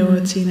when they were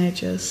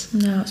teenagers?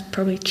 No, it's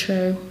probably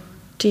true.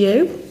 Do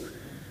you?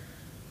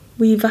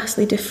 Were you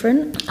vastly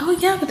different? Oh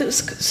yeah, but it was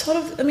sort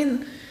of, I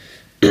mean,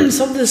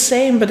 sort of the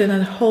same, but in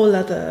a whole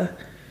other...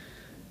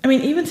 I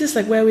mean, even just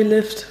like where we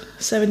lived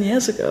 7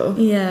 years ago,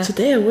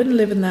 today I wouldn't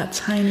live in that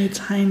tiny,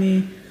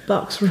 tiny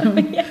box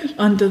room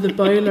under the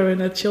boiler in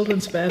a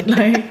children's bed.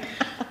 Like,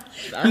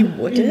 you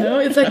wouldn't? You know,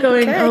 it's like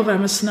going, oh, but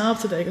I'm a snob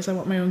today because I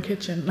want my own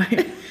kitchen.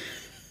 Like,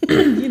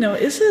 you know,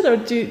 is it, or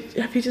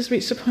have you just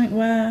reached a point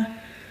where...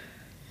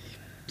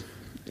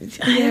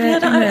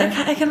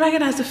 I can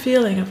recognise the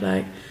feeling of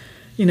like,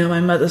 you know,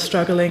 my mother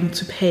struggling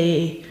to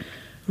pay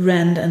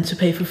rent and to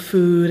pay for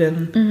food,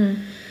 and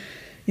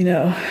you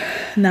know,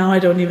 now I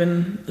don't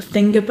even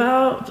think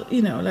about,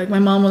 you know, like my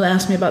mom will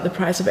ask me about the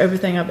price of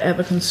everything I've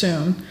ever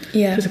consumed.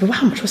 Yeah, she's like, well,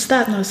 how much was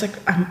that? And I was like,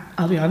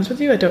 I'll be honest with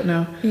you, I don't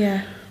know.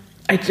 Yeah,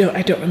 I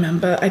don't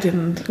remember. I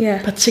didn't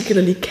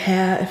particularly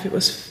care if it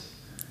was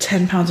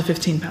 £10 or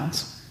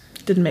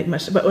 £15. Didn't make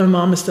much. But my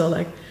mom is still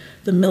like,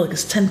 the milk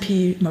is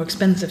 10p more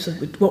expensive, so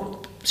we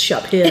won't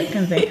shop here,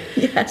 kind of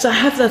thing. So I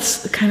have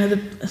that kind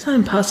of, it's not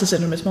imposter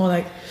syndrome, it's more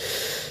like,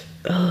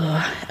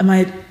 am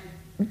I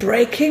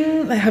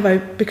breaking? Like, have I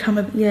become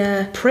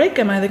a prick?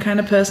 Am I the kind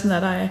of person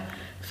that I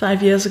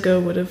 5 years ago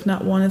would have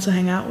not wanted to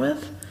hang out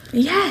with?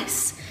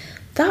 Yes,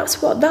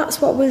 that's what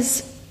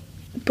was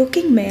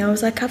bugging me. I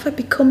was like, have I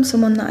become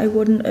someone that I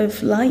wouldn't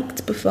have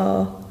liked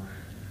before?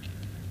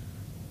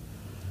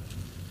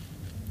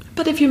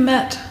 But if you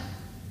met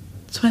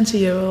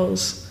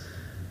 20-year-olds,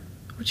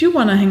 would you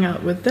want to hang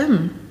out with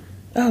them?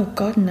 Oh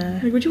God, no.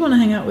 Like, would you want to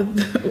hang out with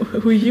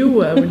who you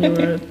were when you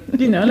were,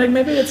 like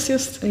maybe it's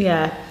just,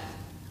 maybe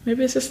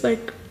it's just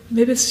like,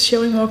 maybe it's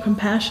showing more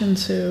compassion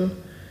to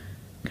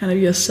kind of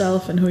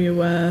yourself and who you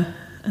were,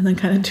 and then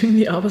kind of doing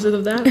the opposite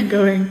of that and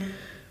going,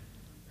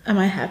 am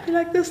I happy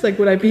like this? Like,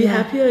 would I be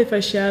happier if I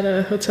shared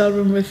a hotel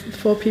room with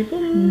 4 people?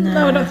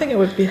 No, I don't think I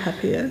would be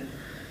happier.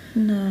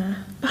 No.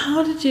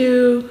 How did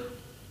you...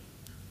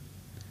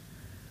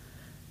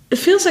 It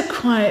feels like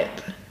quite...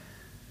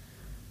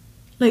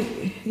 Like,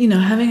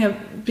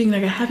 being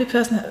like a happy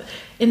person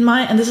in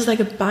my, and this is like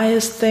a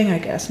biased thing, I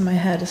guess, in my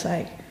head. It's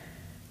like,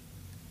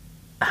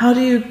 how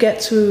do you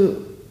get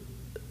to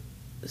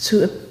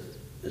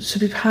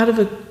be part of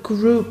a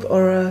group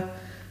or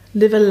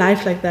live a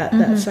life like that,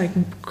 that's like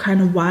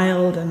kind of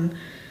wild and,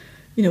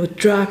 with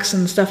drugs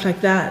and stuff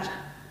like that?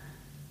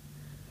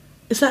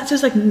 Is that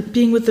just like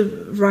being with the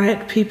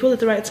right people at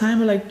the right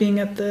time, or like being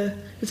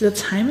is it a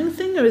timing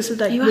thing, or is it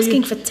like... Are you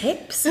asking for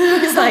tips?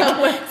 It's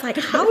like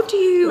how do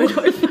you... Where do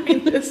I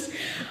find this?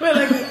 Well,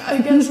 like, I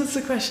guess it's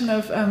a question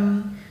of...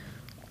 I'm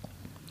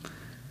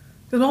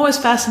always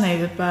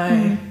fascinated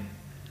by...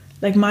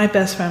 Like, my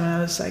best friend when I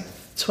was like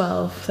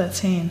 12,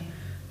 13,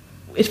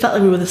 it felt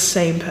like we were the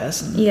same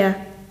person.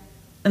 Yeah.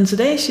 And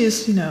today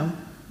she's,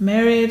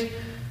 married,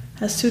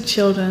 has 2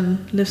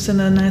 children, lives in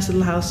a nice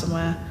little house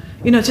somewhere.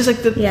 Just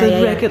like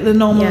the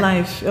normal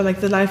life, or like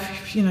the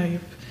life,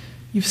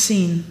 you've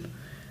seen.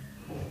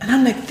 And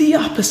I'm like the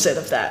opposite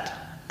of that.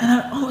 And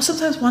I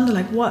sometimes wonder,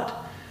 like,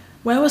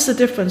 where was the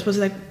difference? Was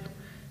it like,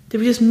 did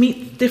we just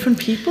meet different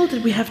people?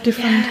 Did we have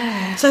different...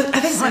 Yeah, so I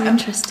think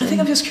interesting. I think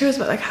I'm just curious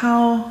about like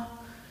how...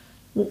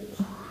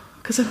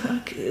 Because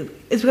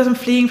it's because I'm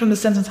fleeing from the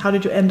sentence, how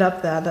did you end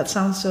up there? That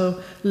sounds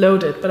so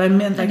loaded, but I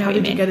meant like, how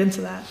did you get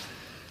into that?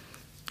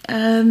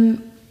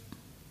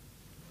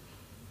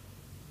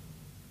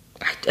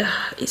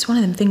 It's one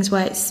of them things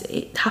where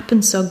it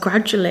happens so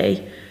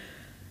gradually,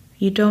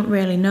 you don't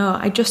really know.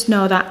 I just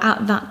know that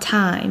at that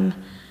time,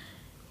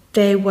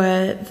 they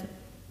were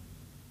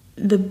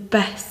the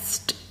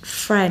best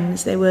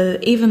friends.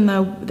 Even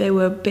though they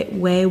were a bit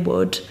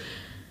wayward,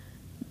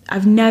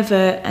 I've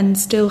never, and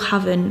still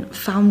haven't,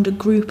 found a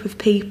group of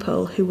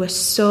people who were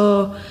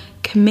so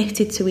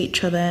committed to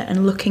each other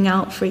and looking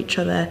out for each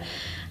other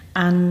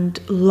and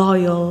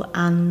loyal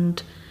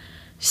and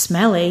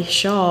smelly,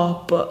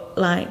 sure, but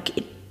like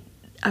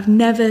I've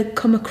never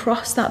come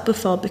across that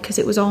before, because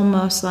it was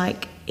almost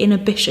like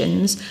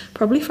inhibitions,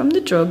 probably from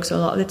the drugs a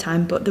lot of the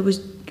time, but there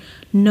was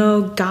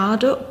no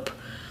guard up,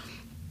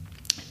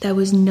 there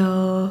was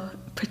no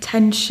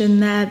pretension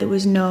there,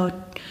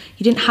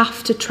 you didn't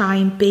have to try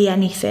and be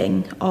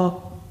anything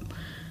or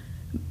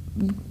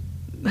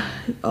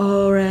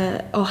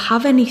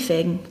have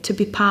anything to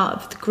be part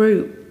of the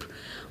group,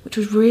 which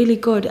was really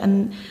good.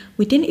 And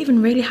we didn't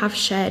even really have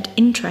shared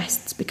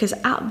interests, because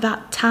at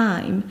that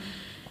time,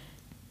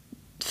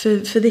 for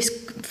this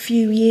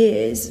few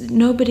years,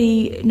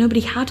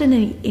 nobody had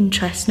any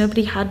interest.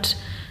 Nobody had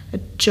a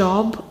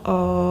job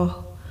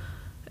or...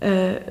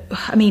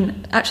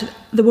 actually,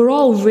 they were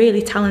all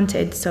really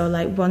talented. So,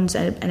 like, one's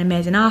an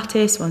amazing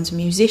artist, one's a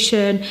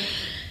musician.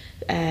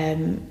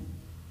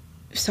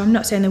 So I'm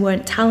not saying they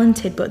weren't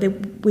talented, but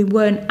we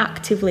weren't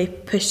actively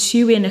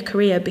pursuing a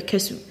career,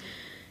 because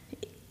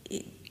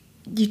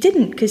you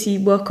didn't, because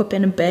you woke up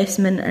in a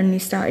basement and you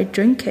started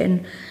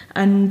drinking,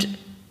 and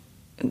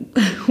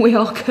we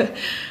all.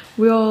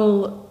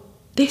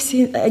 This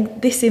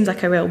seems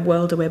like a real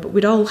world away, but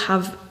we'd all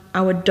have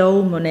our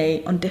dole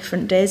money on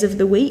different days of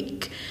the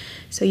week.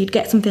 So you'd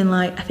get something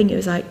like, I think it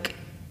was like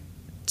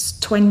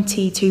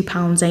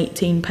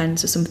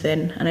 £22.18 or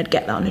something, and I'd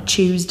get that on a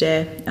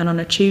Tuesday, and on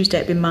a Tuesday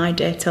it'd be my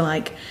day to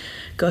like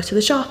go to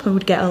the shop, and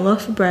we'd get a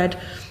loaf of bread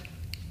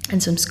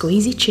and some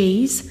squeezy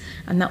cheese,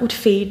 and that would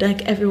feed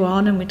like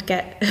everyone, and we'd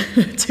get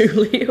a 2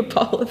 litre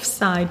bottle of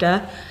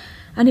cider,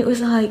 and it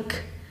was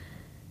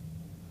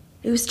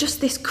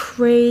just this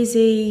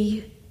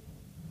crazy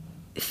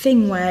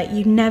thing where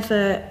you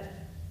never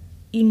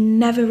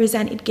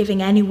resented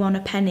giving anyone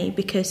a penny,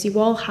 because you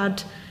all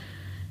had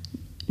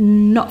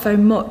not very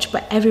much,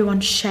 but everyone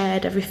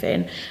shared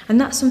everything.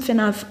 And that's something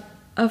I've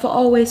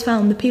always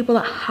found. The people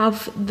that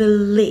have the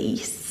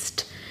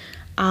least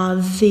are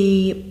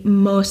the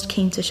most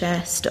keen to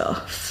share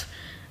stuff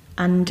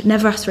and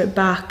never ask for it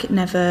back.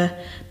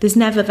 There's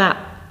never that,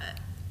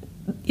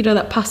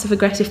 that passive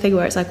aggressive thing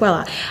where it's like,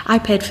 well, I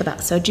paid for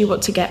that, so do you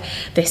want to get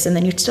this? And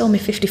then you'd still owe me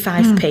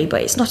 55p,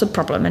 but it's not a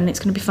problem and it's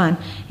going to be fine.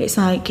 It's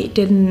like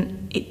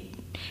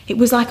it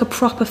was like a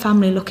proper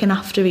family looking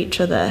after each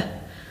other.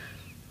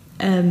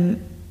 And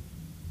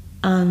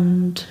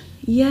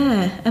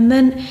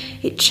then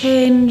it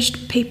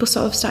changed. People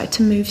sort of started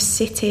to move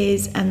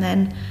cities, and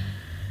then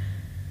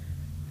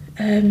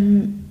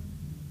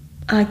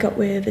I got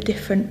with a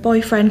different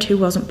boyfriend who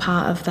wasn't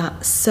part of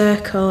that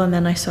circle, and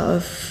then I sort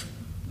of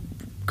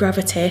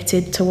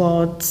gravitated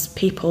towards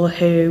people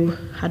who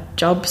had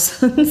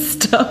jobs and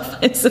stuff,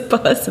 I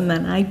suppose, and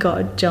then I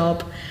got a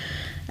job.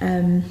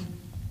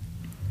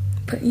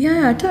 But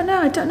yeah, I don't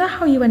know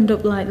how you end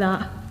up like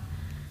that.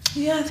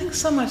 Yeah, I think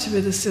so much of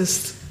it is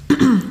just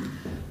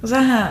because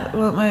I had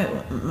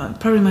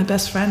probably my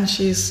best friend.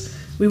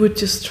 We would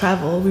just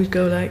travel. We'd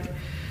go like,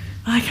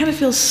 I kind of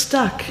feel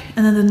stuck,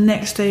 and then the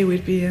next day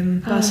we'd be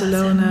in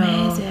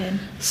Barcelona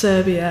or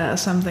Serbia or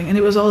something, and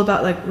it was all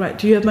about like, right,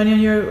 do you have money on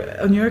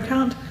your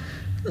account?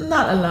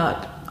 Not a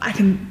lot. I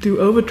can do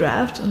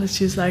overdraft, and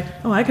she's like,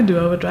 oh, I can do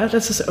overdraft.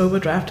 Let's just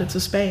overdraft it to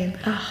Spain.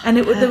 Oh, and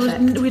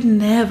we'd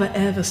never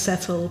ever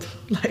settled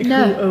like who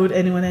owed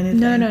anyone anything.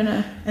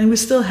 No. And we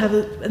still have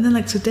it. And then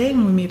like today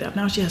when we meet up,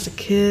 now she has a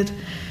kid,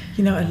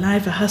 a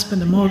life, a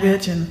husband, a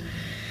mortgage, and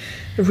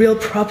a real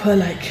proper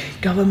like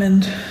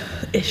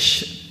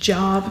government-ish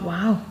job.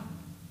 Wow.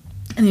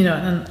 And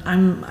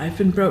and I've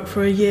been broke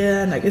for a year,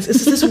 and like it's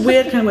this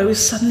weird kind of way we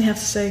suddenly have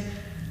to say,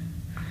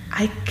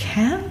 I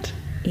can't.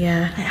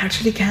 Yeah. I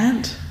actually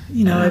can't.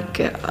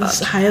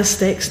 There's higher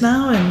stakes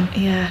now, and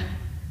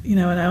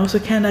and I also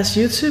can't ask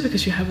you to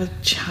because you have a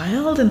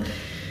child, and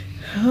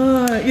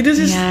you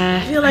just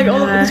feel like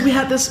because we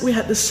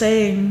had this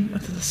saying,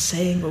 not the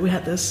saying, but we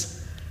had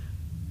this.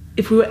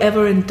 If we were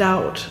ever in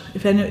doubt,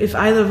 if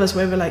either of us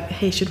were ever like,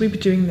 hey, should we be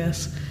doing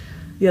this?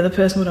 The other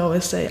person would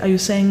always say, are you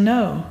saying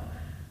no?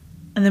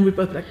 And then we'd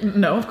both be like,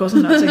 no, of course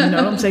I'm not saying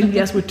no. I'm saying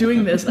yes, we're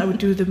doing this. I would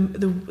do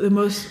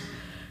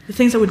the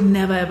things I would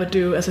never ever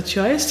do as a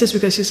choice, just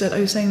because she said, are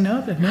you saying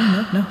no? Like,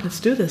 no, let's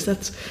do this.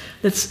 Let's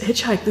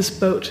hitchhike this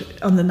boat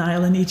on the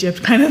Nile in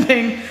Egypt kind of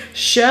thing.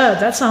 Sure,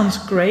 that sounds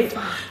great.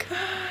 Fuck.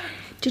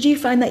 Did you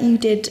find that you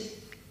did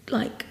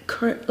like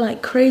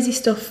crazy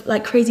stuff,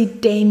 like crazy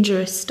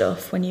dangerous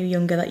stuff when you were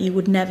younger that you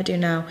would never do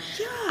now?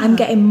 Yeah. I'm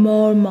getting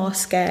more and more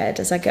scared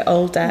as I get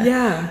older.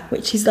 Yeah.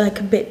 Which is like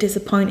a bit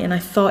disappointing. I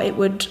thought it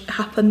would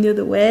happen the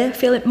other way. I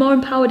feel more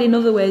empowered in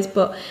other ways,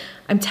 but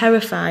I'm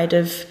terrified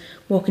of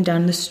walking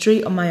down the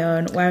street on my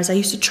own, whereas I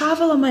used to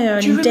travel on my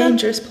own in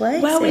dangerous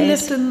places. Where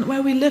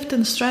we lived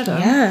in Streatham.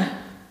 Yeah.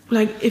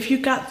 Like if you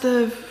got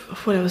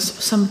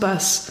some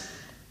bus,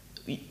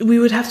 we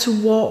would have to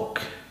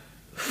walk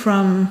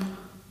from,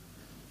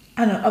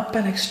 I don't know, up by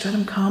like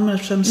Streatham Common or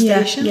Streatham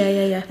Station.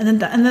 Yeah. And then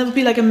that would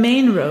be like a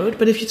main road,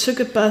 but if you took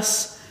a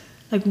bus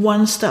like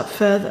one stop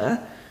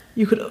further,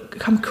 you could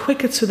come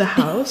quicker to the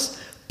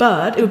house,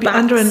 but it would be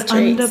under an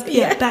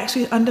back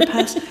street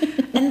underpass.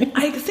 And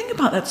I think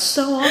about that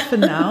so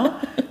often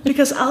now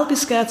because I'll be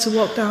scared to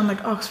walk down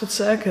like Oxford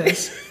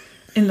Circus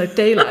in like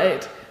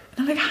daylight.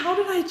 And I'm like, how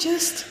did I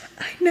just...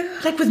 I know.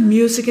 Like with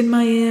music in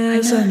my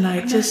ears and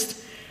like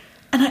just...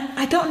 And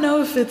I don't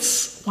know if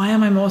it's, why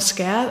am I more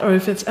scared? Or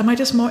if it's, am I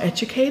just more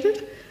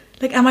educated?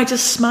 Like, am I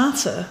just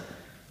smarter?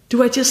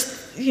 Do I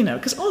just,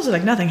 because also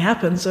like nothing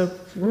happens, so...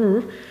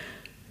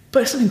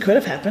 But something could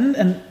have happened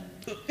and,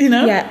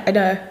 Yeah, I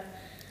know.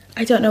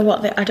 I don't know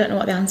what the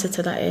answer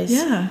to that is.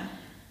 Yeah.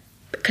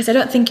 Because I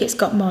don't think it's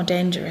got more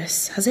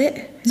dangerous, has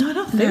it? No, I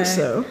don't think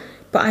so.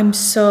 But I'm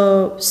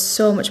so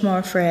much more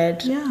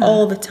afraid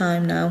all the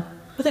time now.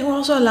 I think we're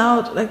also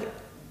allowed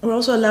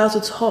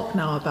to talk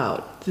now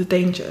about the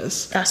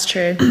dangers. That's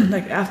true.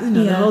 Like after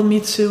the whole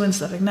Me Too and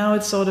stuff. Like now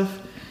it's sort of,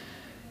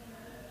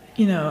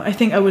 I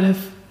think I would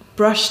have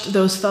brushed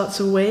those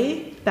thoughts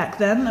away back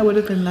then. I would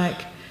have been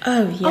like,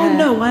 oh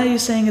no, why are you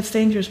saying it's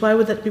dangerous? Why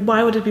would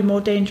it be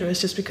more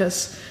dangerous just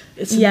because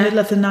it's in the middle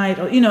of the night?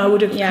 Or I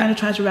would have kind of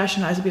tried to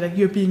rationalize and be like,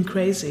 you're being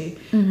crazy.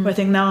 Mm-hmm. But I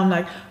think now I'm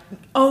like,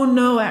 oh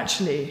no,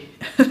 actually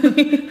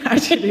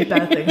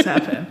bad things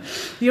happen.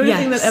 The only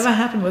thing that ever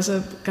happened was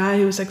a guy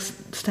who was like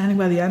standing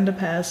by the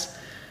underpass,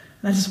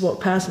 and I just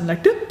walked past him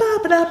like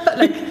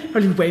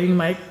probably waving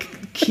my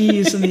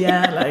keys in the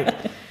air like,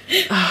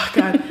 oh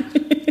god.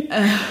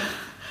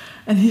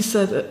 And he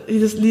said, he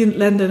just leaned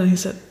in and he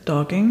said,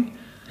 dogging.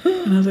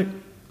 And I was like,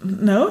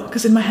 no,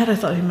 because in my head I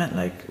thought he meant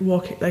like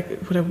walking, like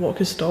would I walk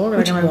his dog?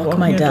 Would you walk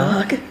my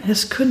dog? I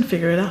just couldn't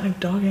figure it out. Like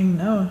dogging,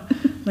 no.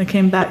 And I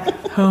came back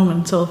home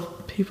and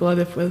told people I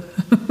lived with,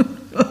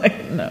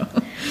 like, no,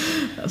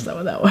 that's not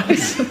what that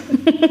was.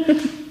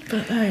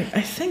 But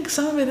I think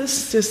some of it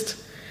is just,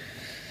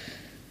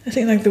 I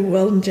think like the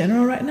world in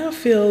general right now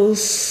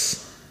feels.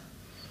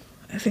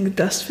 I think it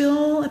does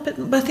feel a bit,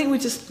 but I think we're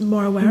just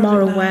more aware of it now.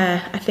 More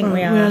aware, I think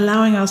we are. We're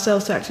allowing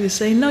ourselves to actually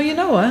say, no, you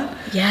know what?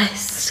 Yes.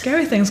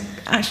 Scary things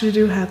actually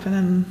do happen.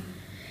 And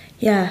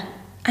yeah.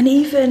 And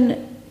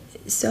even,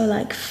 so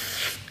like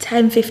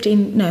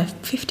 15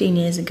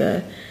 years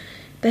ago,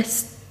 there's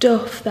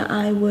stuff that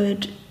I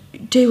would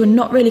do and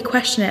not really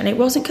question it. And it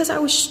wasn't because I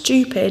was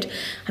stupid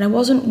and I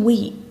wasn't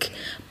weak.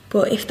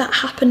 But if that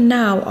happened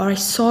now, or I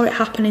saw it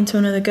happening to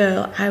another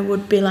girl, I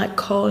would be like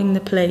calling the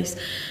police.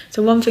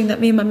 So one thing that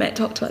me and my mate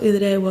talked about the other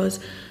day was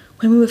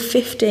when we were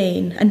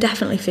 15, and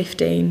definitely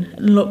 15,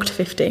 and looked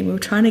 15, we were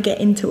trying to get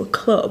into a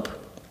club.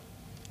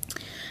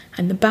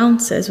 And the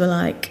bouncers were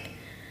like,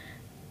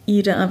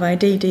 you don't have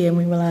ID, do you? And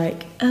we were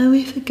like, oh,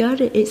 we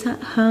forgot it, it's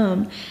at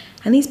home.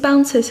 And these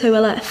bouncers who were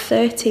like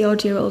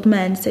 30-odd-year-old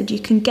men said, you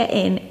can get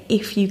in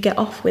if you get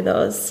off with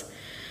us.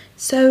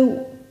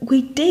 So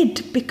we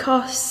did,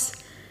 because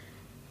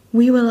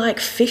we were like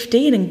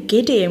 15 and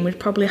giddy, and we'd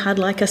probably had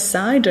like a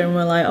cider and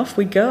we're like, off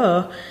we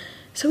go.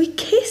 So he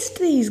kissed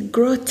these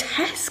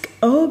grotesque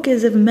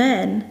ogres of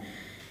men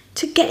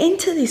to get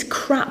into this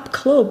crap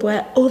club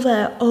where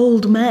other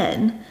old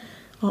men,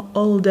 or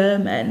older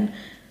men,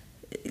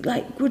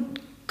 like, would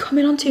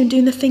coming onto you and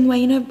doing the thing where,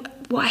 you know,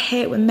 what I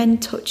hate when men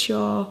touch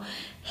your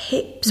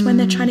hips when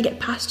they're trying to get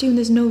past you and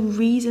there's no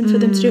reason for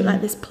them to do it. Like,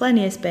 there's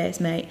plenty of space,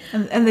 mate.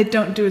 And they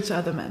don't do it to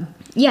other men.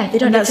 Yeah, they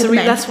don't do it to other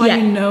men. That's why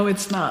you know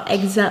it's not.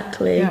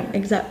 Exactly.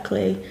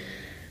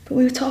 But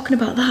we were talking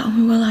about that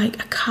and we were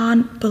like, I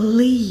can't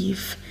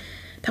believe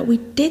that we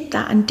did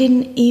that and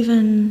didn't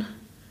even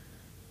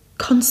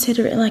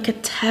consider it like a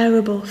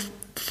terrible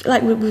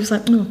like, we was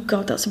like, oh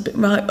God, that's a bit,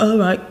 right, all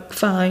right,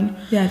 fine.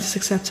 Yeah, just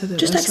accepted it.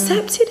 Just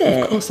accepted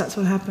it. Of course, that's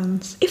what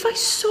happens. If I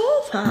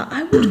saw that,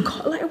 I would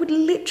I would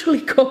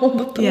literally call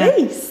the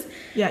police.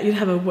 Yeah, you'd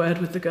have a word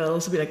with the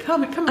girls and be like,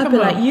 come I'd be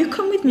on. like, you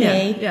come with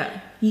me.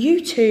 Yeah.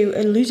 You two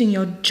are losing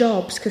your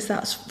jobs because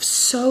that's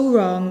so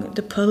wrong.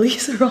 The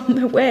police are on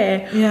their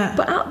way. Yeah.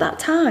 But at that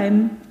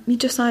time, you're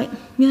just like,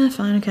 yeah,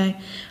 fine, okay.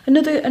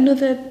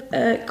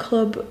 Another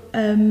club,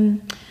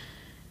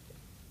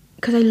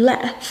 because I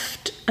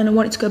left and I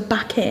wanted to go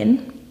back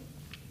in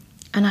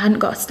and I hadn't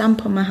got a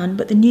stamp on my hand,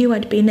 but they knew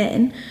I'd been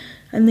in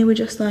and they were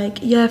just like,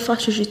 yeah,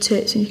 flash us your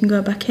tits and you can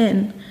go back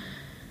in.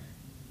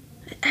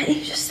 And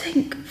you just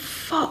think,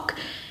 fuck,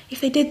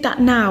 if they did that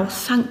now,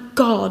 thank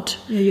God.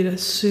 Yeah, you'd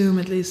assume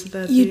at least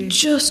that you'd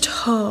just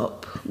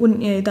hope,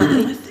 wouldn't you,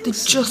 that they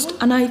so. just,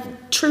 and I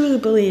truly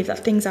believe that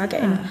things are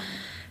getting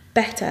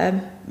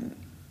better.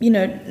 You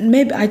know,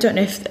 maybe, I don't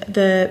know if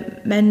the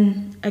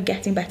men are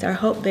getting better, I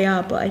hope they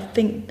are, but I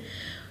think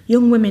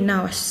young women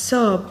now are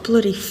so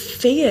bloody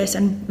fierce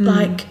and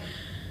like,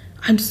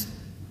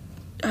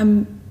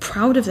 I'm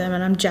proud of them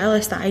and I'm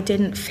jealous that I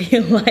didn't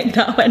feel like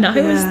that when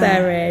I was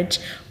their age,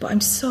 but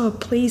I'm so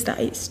pleased that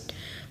it's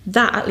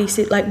that, at least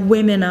it, like,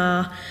 women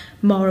are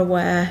more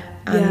aware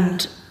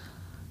and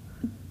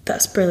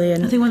that's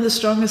brilliant. I think one of the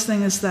strongest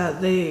things is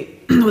that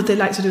what they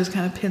like to do is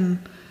kind of pin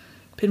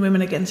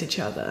women against each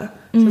other.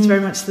 So it's very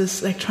much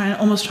this, like,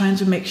 almost trying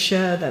to make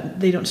sure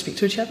that they don't speak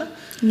to each other.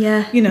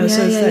 Yeah. You know,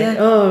 so it's like,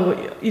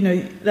 oh, you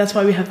know, that's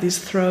why we have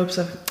these tropes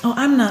of, oh,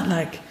 I'm not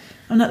like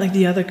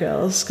the other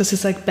girls, because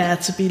it's like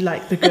bad to be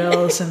like the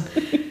girls. And,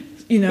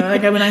 you know,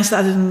 like when I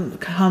started in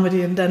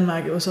comedy in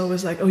Denmark, it was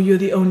always like, oh, you're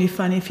the only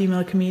funny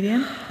female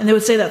comedian. And they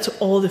would say that to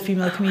all the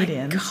female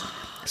comedians.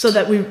 So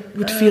that we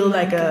would feel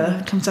like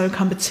some sort of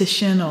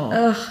competition,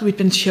 or we'd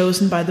been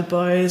chosen by the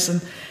boys.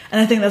 And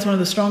I think that's one of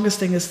the strongest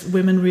things, is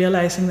women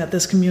realizing that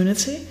there's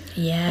community.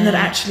 Yeah. And that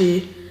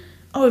actually,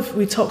 if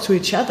we talk to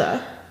each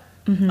other,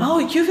 oh,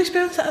 you've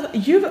experienced that,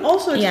 you've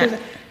also experienced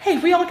that. Hey,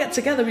 we all get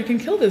together, we can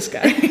kill this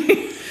guy.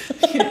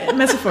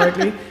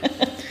 Metaphorically.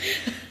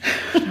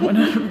 I don't want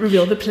to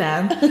reveal the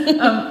plan.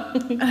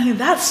 I think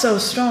that's so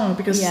strong,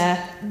 because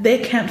they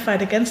can't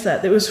fight against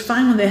that. It was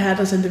fine when they had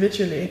us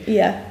individually.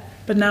 Yeah.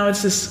 But now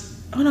it's this,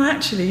 oh no,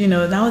 actually, you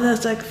know, now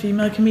there's like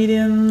female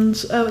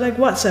comedians, like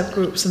WhatsApp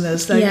groups, and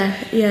there's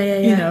like,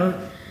 you know,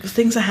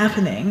 things are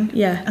happening.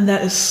 Yeah. And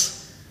that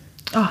is,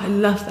 I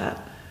love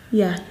that.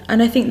 Yeah.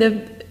 And I think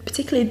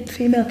particularly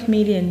female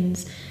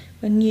comedians,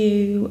 when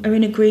you are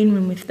in a green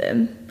room with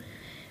them,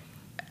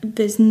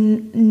 there's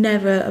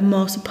never a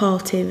more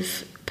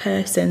supportive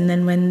person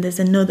than when there's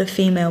another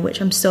female,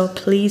 which I'm so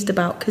pleased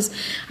about, because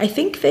I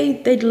think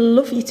they'd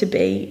love you to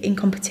be in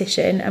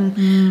competition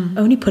and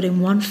only putting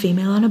one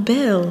female on a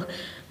bill,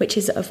 which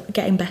is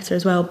getting better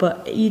as well,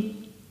 but you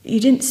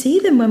didn't see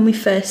them when we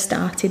first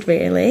started,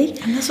 really.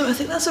 And I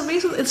think that's the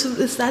reason.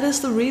 That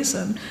is the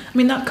reason. I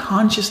mean, not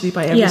consciously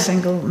by every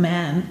single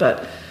man,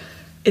 but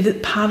it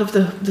is part of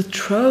the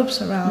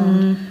tropes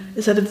around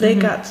is that if they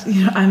got,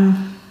 you know,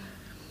 I'm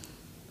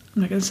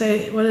not going to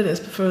say what it is,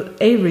 but for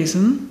a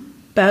reason,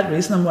 bad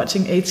reason, I'm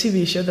watching a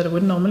TV show that I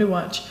wouldn't normally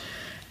watch,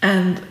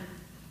 and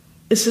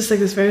it's just like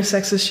this very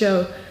sexist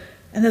show,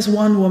 and there's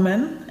one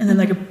woman and then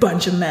like a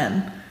bunch of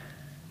men,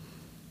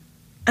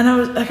 and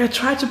I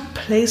tried to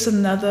place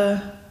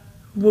another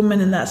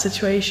woman in that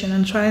situation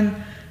and try and,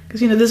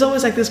 because, you know, there's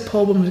always like this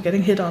poor woman who's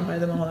getting hit on by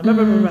them all, blah,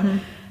 blah, blah, blah.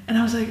 And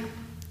I was like,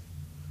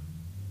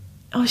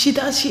 oh,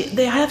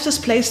 they have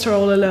just placed her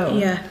all alone.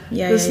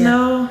 There's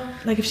no,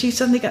 like, if she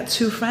suddenly got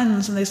two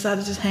friends and they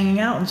started just hanging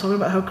out and talking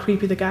about how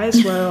creepy the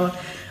guys were,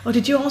 or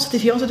did he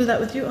also do that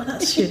with you? Oh,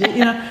 that's shitty.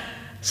 You know,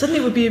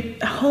 suddenly it would be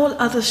a whole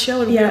other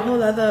show. It would be a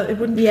whole other, it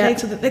wouldn't play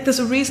to the, like, there's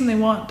a reason they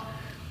want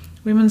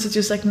women to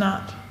just like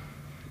not,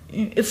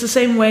 it's the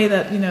same way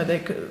that, you know,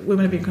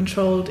 women are being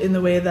controlled in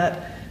the way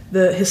that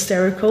the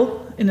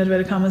hysterical, in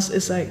inverted commas,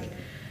 is like,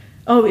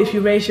 oh, if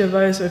you raise your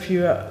voice, or if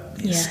you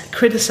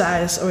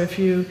criticize, or if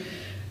you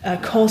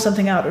call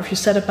something out, or if you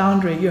set a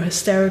boundary, you're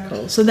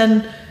hysterical. So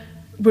then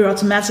we're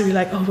automatically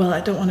like, oh, well,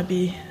 I don't want to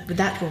be with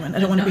that woman. I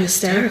don't want to be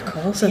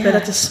hysterical. So I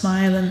better just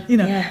smile. And, you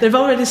know, they've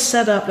already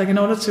set up, like, in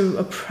order to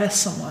oppress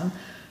someone,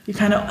 you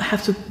kind of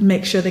have to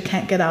make sure they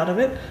can't get out of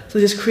it. So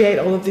they just create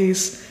all of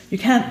these. You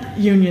can't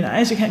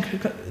unionize. You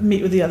can't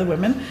meet with the other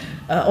women.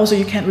 Also,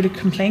 you can't really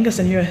complain because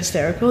then you're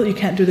hysterical. You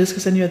can't do this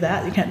because then you're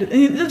that. You can't do.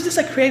 And they've just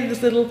like created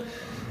this little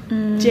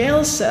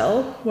jail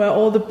cell where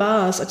all the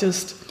bars are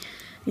just,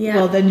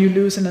 well, then you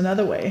lose in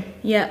another way.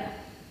 Yeah.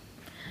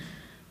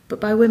 But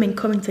by women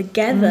coming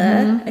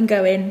together and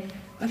going,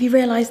 have you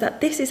realised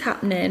that this is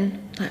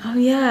happening? Like, oh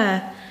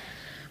yeah,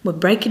 we're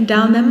breaking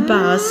down them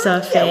bars,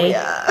 Sophie. Yeah, we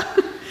are.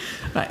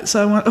 Right,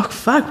 so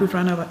we've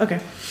run over. Okay.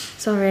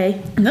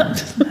 Sorry. No,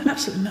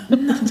 absolutely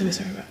nothing to be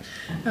sorry about.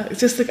 It's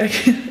just like,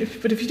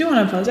 but if you do want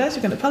to apologise,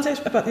 you can apologise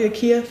about the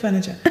IKEA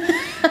furniture. So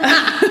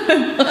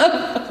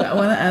I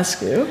want to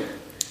ask you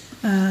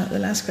the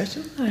last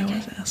question that I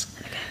want to ask.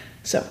 Okay.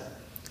 So,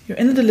 you're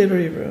in the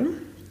delivery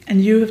room,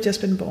 and you have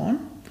just been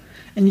born,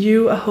 and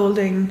you are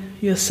holding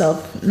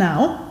yourself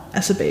now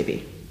as a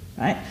baby,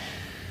 right?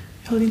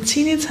 You're holding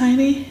teeny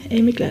tiny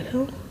Amy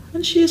Gledhill,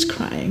 and she is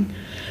crying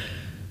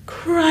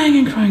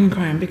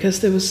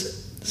because it was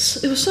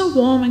so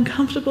warm and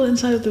comfortable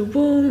inside of the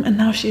womb, and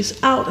now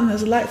she's out and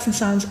there's lights and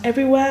sounds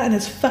everywhere, and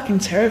it's fucking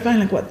terrifying.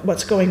 Like,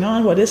 what's going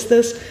on? What is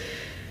this?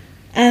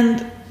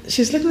 And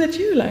she's looking at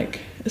you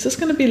like, is this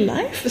going to be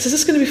life? Is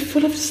this going to be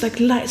full of just like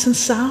lights and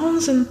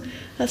sounds? And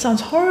that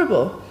sounds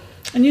horrible.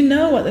 And you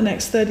know what the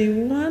next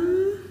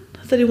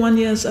 31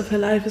 years of her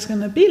life is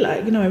going to be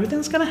like. You know,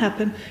 everything's going to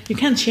happen. You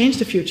can't change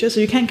the future, so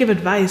you can't give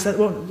advice. That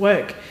won't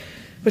work.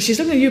 But she's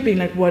looking at you being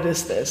like, what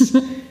is this?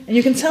 And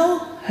you can tell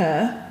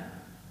her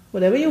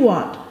whatever you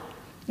want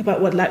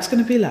about what life's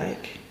going to be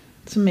like.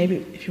 So maybe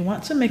if you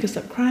want to make her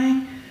stop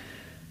crying,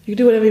 you can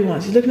do whatever you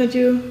want. She's looking at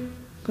you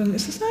going,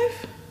 is this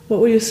life? What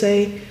will you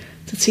say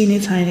to teeny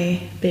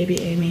tiny baby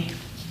Amy?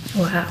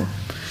 Wow.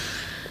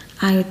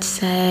 I would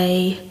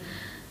say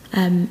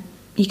you're going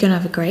to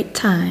have a great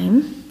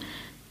time.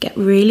 Get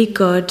really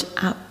good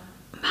at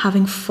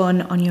having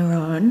fun on your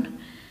own,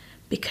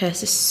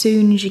 because as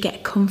soon as you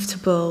get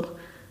comfortable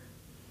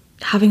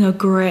having a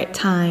great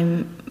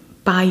time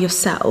by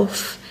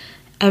yourself,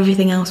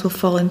 everything else will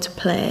fall into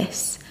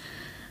place.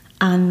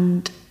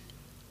 And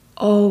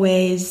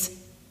always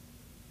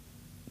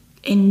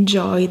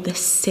enjoy the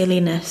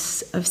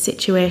silliness of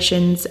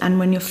situations, and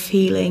when you're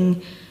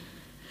feeling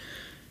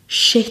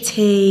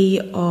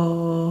shitty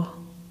or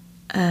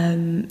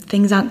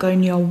things aren't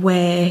going your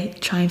way,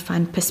 try and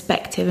find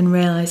perspective and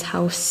realise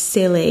how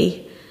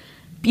silly,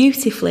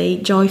 beautifully,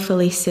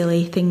 joyfully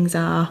silly things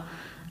are,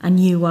 and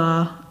you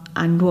are,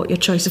 and what your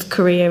choice of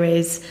career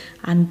is,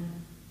 and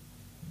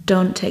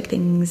don't take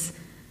things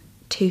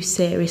too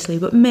seriously,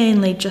 but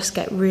mainly just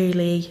get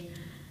really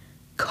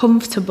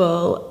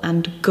comfortable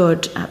and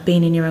good at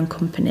being in your own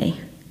company.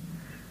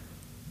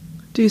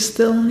 Do you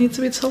still need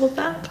to be told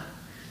that?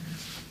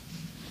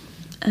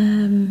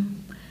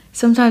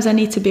 Sometimes I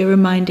need to be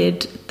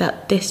reminded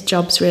that this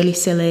job's really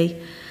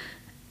silly,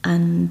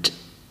 and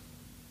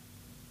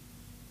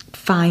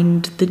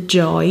find the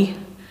joy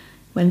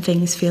when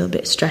things feel a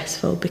bit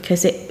stressful,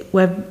 because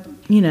we're,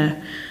 you know,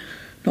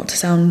 not to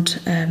sound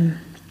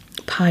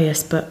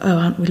pious, but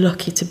aren't we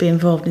lucky to be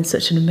involved in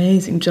such an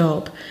amazing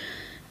job?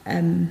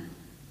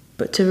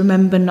 But to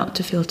remember not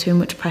to feel too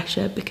much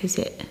pressure, because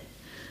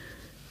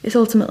it's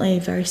ultimately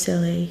very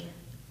silly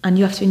and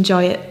you have to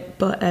enjoy it.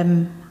 But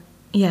I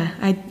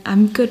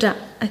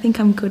think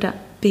I'm good at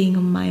being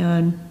on my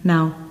own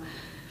now,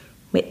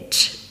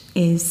 which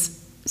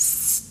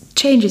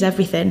changes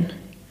everything.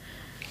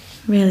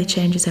 Really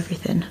changes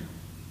everything.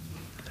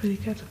 Pretty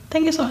good.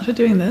 Thank you so much for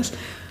doing this.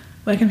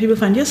 Where can people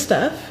find your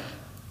stuff?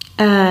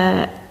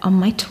 On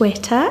my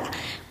Twitter,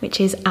 which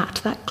is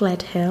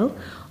 @thatgledhill,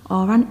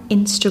 or on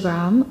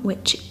Instagram,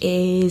 which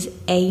is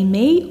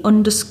Amy_sausage,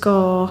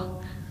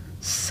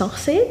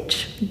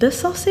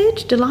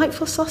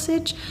 delightful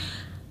sausage.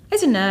 I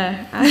don't know.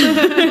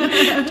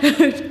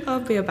 I'll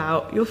be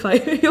about. You'll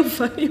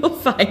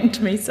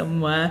find me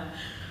somewhere.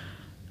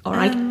 Or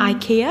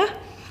IKEA.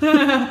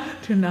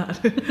 Do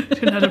not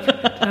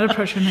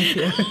approach an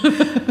IKEA.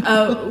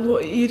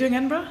 What, are you doing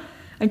Edinburgh?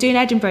 I'm doing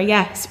Edinburgh,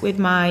 yes, with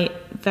my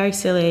very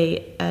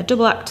silly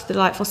double act, The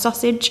Delightful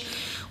Sausage.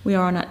 We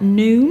are on at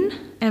noon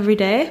every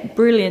day,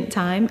 brilliant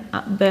time,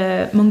 at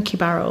the Monkey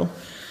Barrel,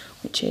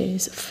 which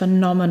is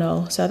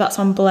phenomenal. So that's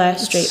on Blair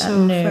Street so at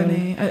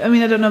noon. Funny. I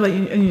mean, I don't know about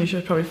you, and you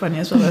should probably funny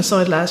as well. I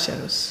saw it last year.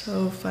 It was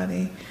so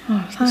funny.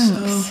 Oh, thanks.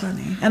 So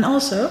funny. And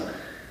also,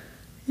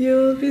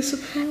 you'll be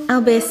supporting...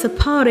 I'll be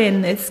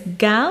supporting this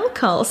gal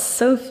called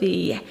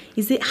Sophie.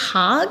 Is it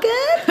Hagen?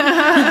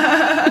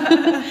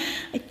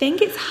 I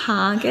think it's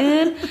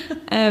Hagen.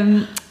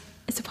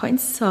 Supporting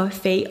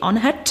Sophie on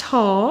her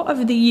tour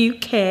of the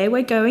UK.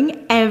 We're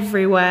going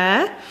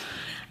everywhere.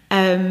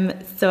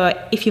 So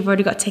if you've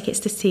already got tickets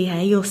to see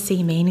her, you'll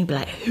see me and you'll be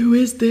like, who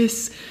is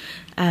this?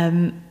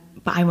 But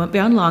I won't be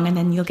on long, and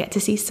then you'll get to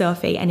see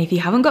Sophie. And if you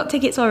haven't got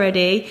tickets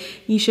already,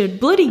 you should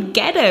bloody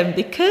get them,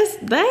 because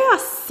they are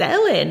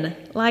selling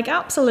like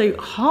absolute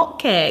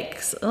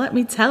hotcakes, let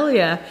me tell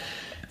you.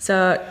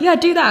 So yeah,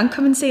 do that and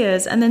come and see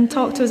us, and then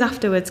talk to us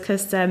afterwards,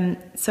 because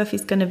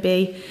Sophie's going to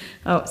be...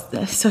 Oh,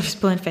 Sophie's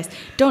pulling her face.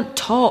 Don't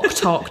talk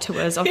to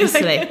us,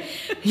 obviously.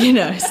 You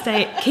know,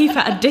 keep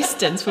at a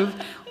distance.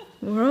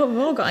 We've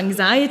all got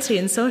anxiety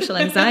and social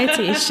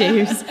anxiety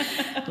issues.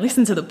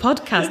 Listen to the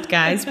podcast,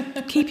 guys.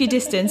 Keep your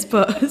distance.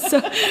 But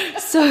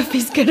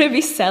Sophie's going to be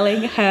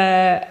selling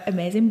her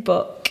amazing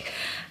book.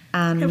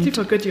 I can't believe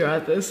how good you are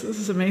at this. This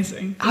is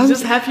amazing. I'm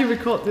just happy you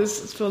record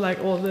this for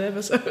like all the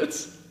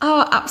episodes.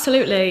 Oh,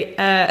 absolutely.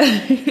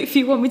 If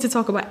you want me to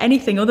talk about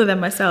anything other than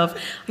myself,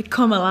 I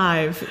come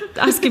alive.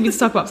 Asking me to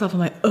talk about myself, I'm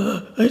like,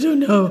 I don't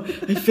know.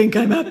 I think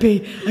I'm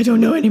happy. I don't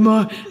know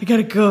anymore. I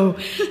gotta go.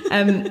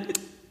 Come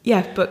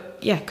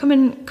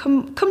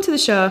to the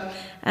show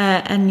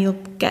and you'll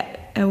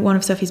get one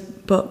of Sophie's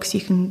books.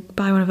 You can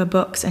buy one of her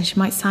books and she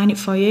might sign it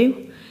for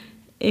you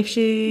if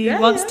she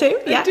wants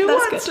to. I do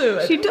want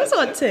to. She does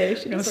want to.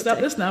 I'm going to stop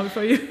this now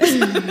before you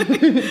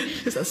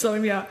because that's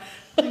selling me out.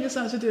 Thank you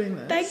so much for doing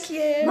this. Thank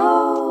you.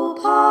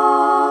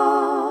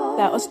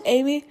 That was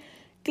Amy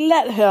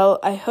Gledhill.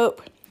 I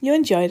hope you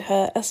enjoyed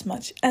her as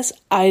much as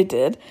I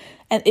did.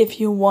 And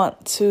if you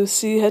want to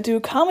see her do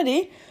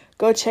comedy,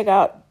 go check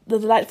out The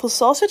Delightful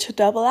Sausage, her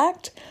double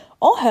act,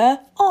 or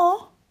her,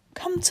 or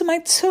come to my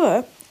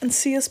tour and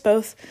see us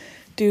both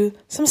do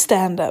some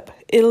stand-up.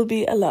 It'll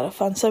be a lot of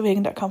fun.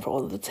 SophieHagen.com for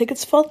all of the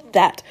tickets for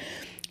that.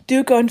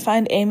 Do go and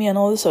find Amy on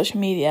all the social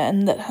media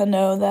and let her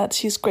know that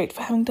she's great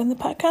for having done the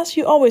podcast.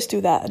 You always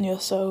do that, and you're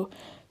so,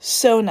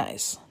 so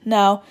nice.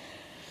 Now,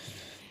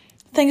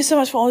 thank you so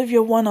much for all of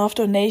your one-off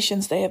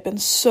donations. They have been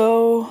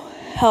so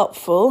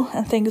helpful.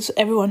 And thank you to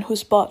everyone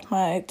who's bought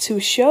my 2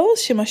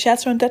 shows, Shimmer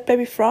Shatter and Dead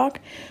Baby Frog,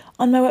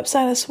 on my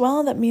website as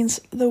well. That means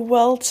the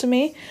world to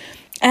me.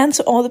 And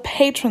to all the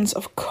patrons,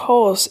 of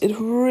course. It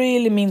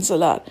really means a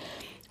lot.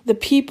 The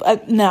people...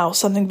 now,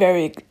 something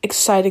very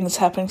exciting is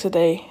happening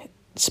today.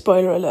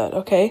 Spoiler alert,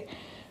 okay?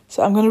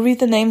 So I'm going to read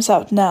the names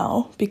out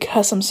now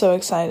because I'm so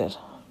excited.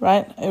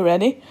 Right? Are you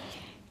ready?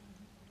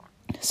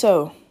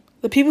 So,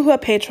 the people who are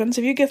patrons,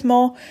 if you give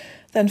more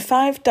than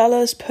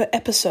 $5 per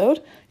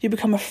episode, you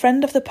become a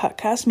friend of the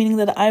podcast, meaning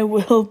that I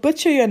will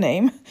butcher your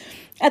name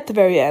at the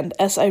very end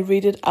as I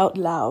read it out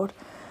loud.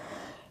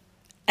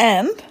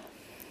 And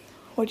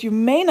what you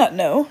may not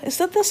know is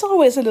that there's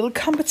always a little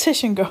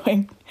competition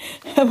going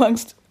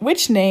amongst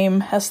which name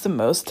has the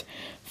most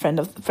friends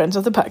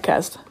of the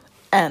podcast.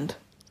 And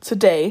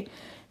today,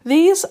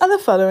 these are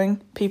the following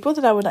people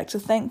that I would like to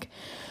thank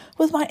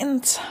with my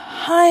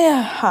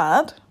entire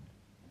heart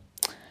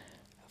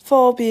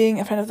for being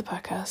a friend of the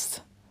podcast.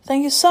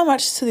 Thank you so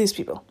much to these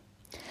people.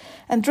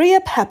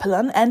 Andrea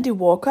Papillon, Andy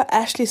Walker,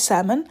 Ashley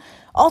Salmon,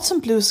 Autumn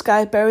Blue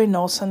Sky, Barry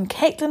Norton,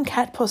 Caitlin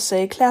Cat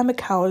Posey, Claire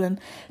McCowlin,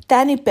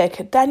 Danny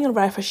Beckett, Daniel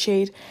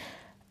Rifershade,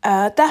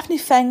 Daphne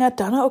Fanger,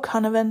 Donna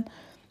O'Conovan,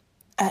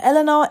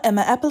 Eleanor,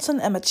 Emma Appleton,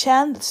 Emma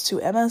Chan, that's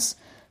 2 Emmas,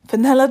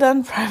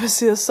 Vanelladon,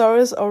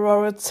 Privacysaurus,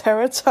 Aurora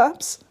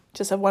Terratops,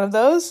 just have one of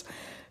those,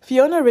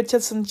 Fiona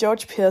Richardson,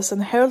 George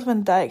Pearson, Harold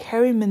Van Dyke,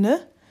 Harry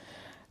Minne,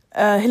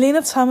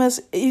 Helena Thomas,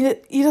 Ida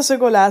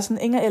Søgaard Larsen,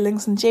 Inger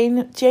Ellingsen,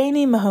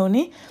 Janie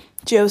Mahoney,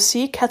 Joe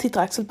C., Kathy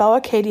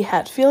Draxelbauer, Katie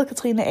Hatfield,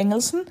 Katrina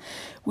Engelsen.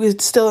 We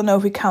still don't know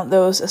if we count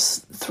those as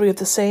 3 of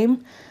the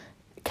same.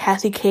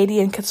 Kathy, Katie,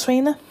 and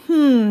Katrina.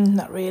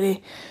 Not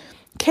really.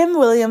 Kim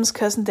Williams,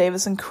 Kirsten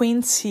Davison,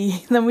 Queen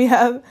T. Then we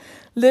have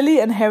Lily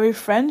and Harry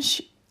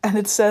French, and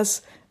it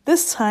says,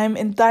 this time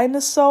in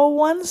dinosaur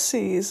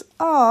onesies.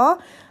 Ah,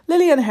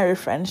 Lily and Harry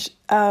French,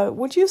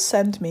 would you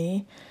send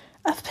me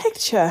a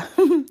picture?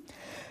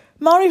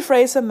 Maury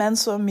Fraser,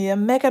 Mansour Mir,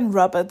 Megan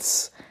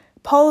Roberts,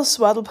 Paul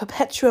Swaddle,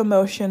 Perpetua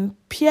Motion,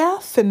 Pierre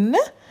Finne,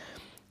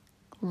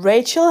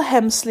 Rachel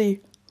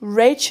Hemsley,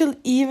 Rachel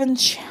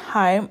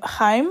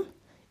Evenheim,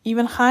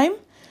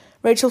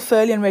 Rachel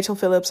Furley, and Rachel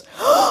Phillips.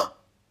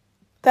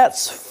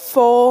 That's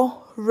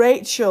 4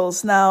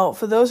 Rachels. Now,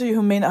 for those of you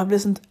who may not have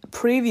listened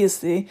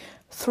previously,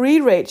 3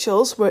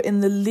 Rachels were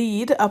in the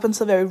lead up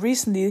until very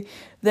recently.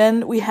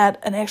 Then we had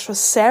an extra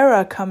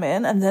Sarah come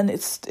in, and then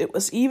it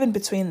was even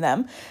between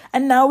them.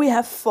 And now we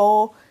have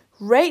 4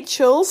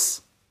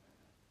 Rachels.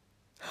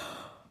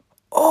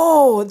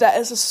 Oh, that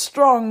is a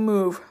strong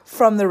move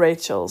from the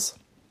Rachels.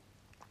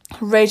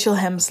 Rachel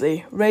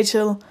Hemsley.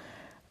 Rachel,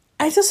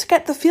 I just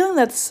get the feeling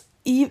that's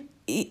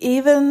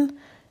even,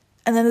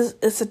 and then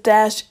it's a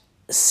dash,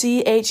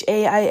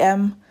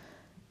 Chaim.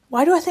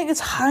 Why do I think it's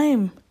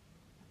Haim?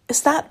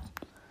 Is that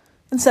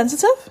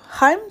insensitive?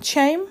 Haim?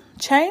 Chame?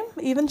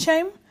 Even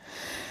Chame?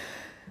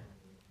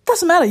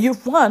 Doesn't matter,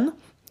 you've won.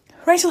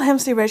 Rachel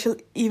Hemsley, Rachel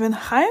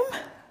Evenheim,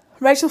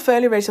 Rachel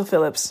Furley, Rachel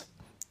Phillips.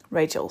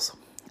 Rachels.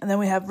 And then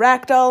we have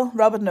Ragdoll,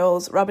 Robert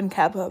Knowles, Robin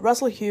Kappa,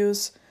 Russell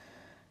Hughes,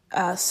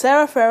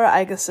 Sarah Farrer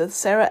Igerset,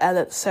 Sarah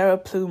Allett, Sarah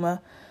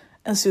Plumer,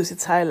 and Susie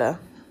Tyler.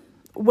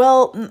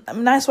 Well,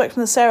 nice work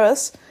from the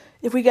Sarahs.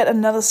 If we get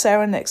another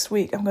Sarah next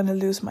week, I'm going to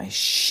lose my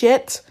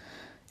shit.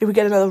 If we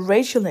get another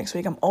Rachel next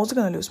week, I'm also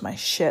going to lose my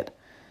shit.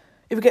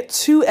 If we get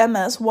 2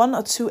 Emmas, 1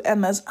 or 2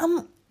 Emmas,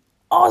 I'm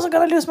also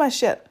going to lose my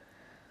shit.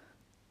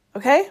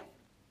 Okay?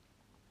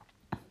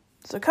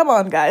 So come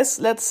on, guys.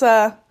 Let's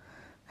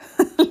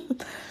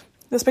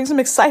let's bring some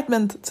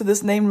excitement to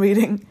this name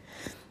reading.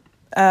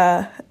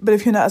 But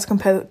if you're not as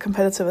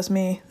competitive as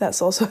me,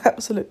 that's also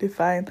absolutely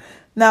fine.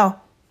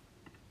 Now,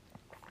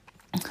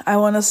 I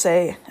want to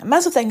say a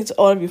massive thank you to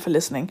all of you for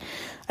listening.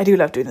 I do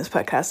love doing this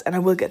podcast, and I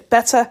will get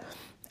better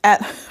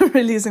at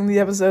releasing the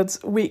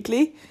episodes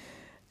weekly.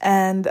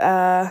 And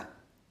yeah.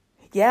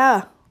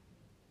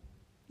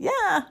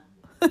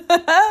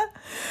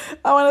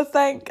 I want to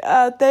thank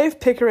Dave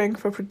Pickering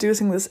for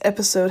producing this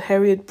episode,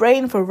 Harriet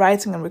Brain for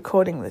writing and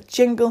recording the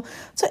jingle,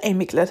 to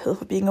Amy Gledhill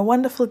for being a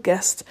wonderful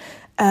guest,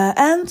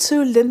 and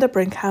to Linda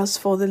Brinkhouse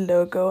for the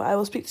logo. I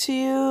will speak to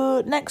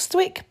you next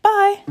week.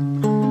 Bye!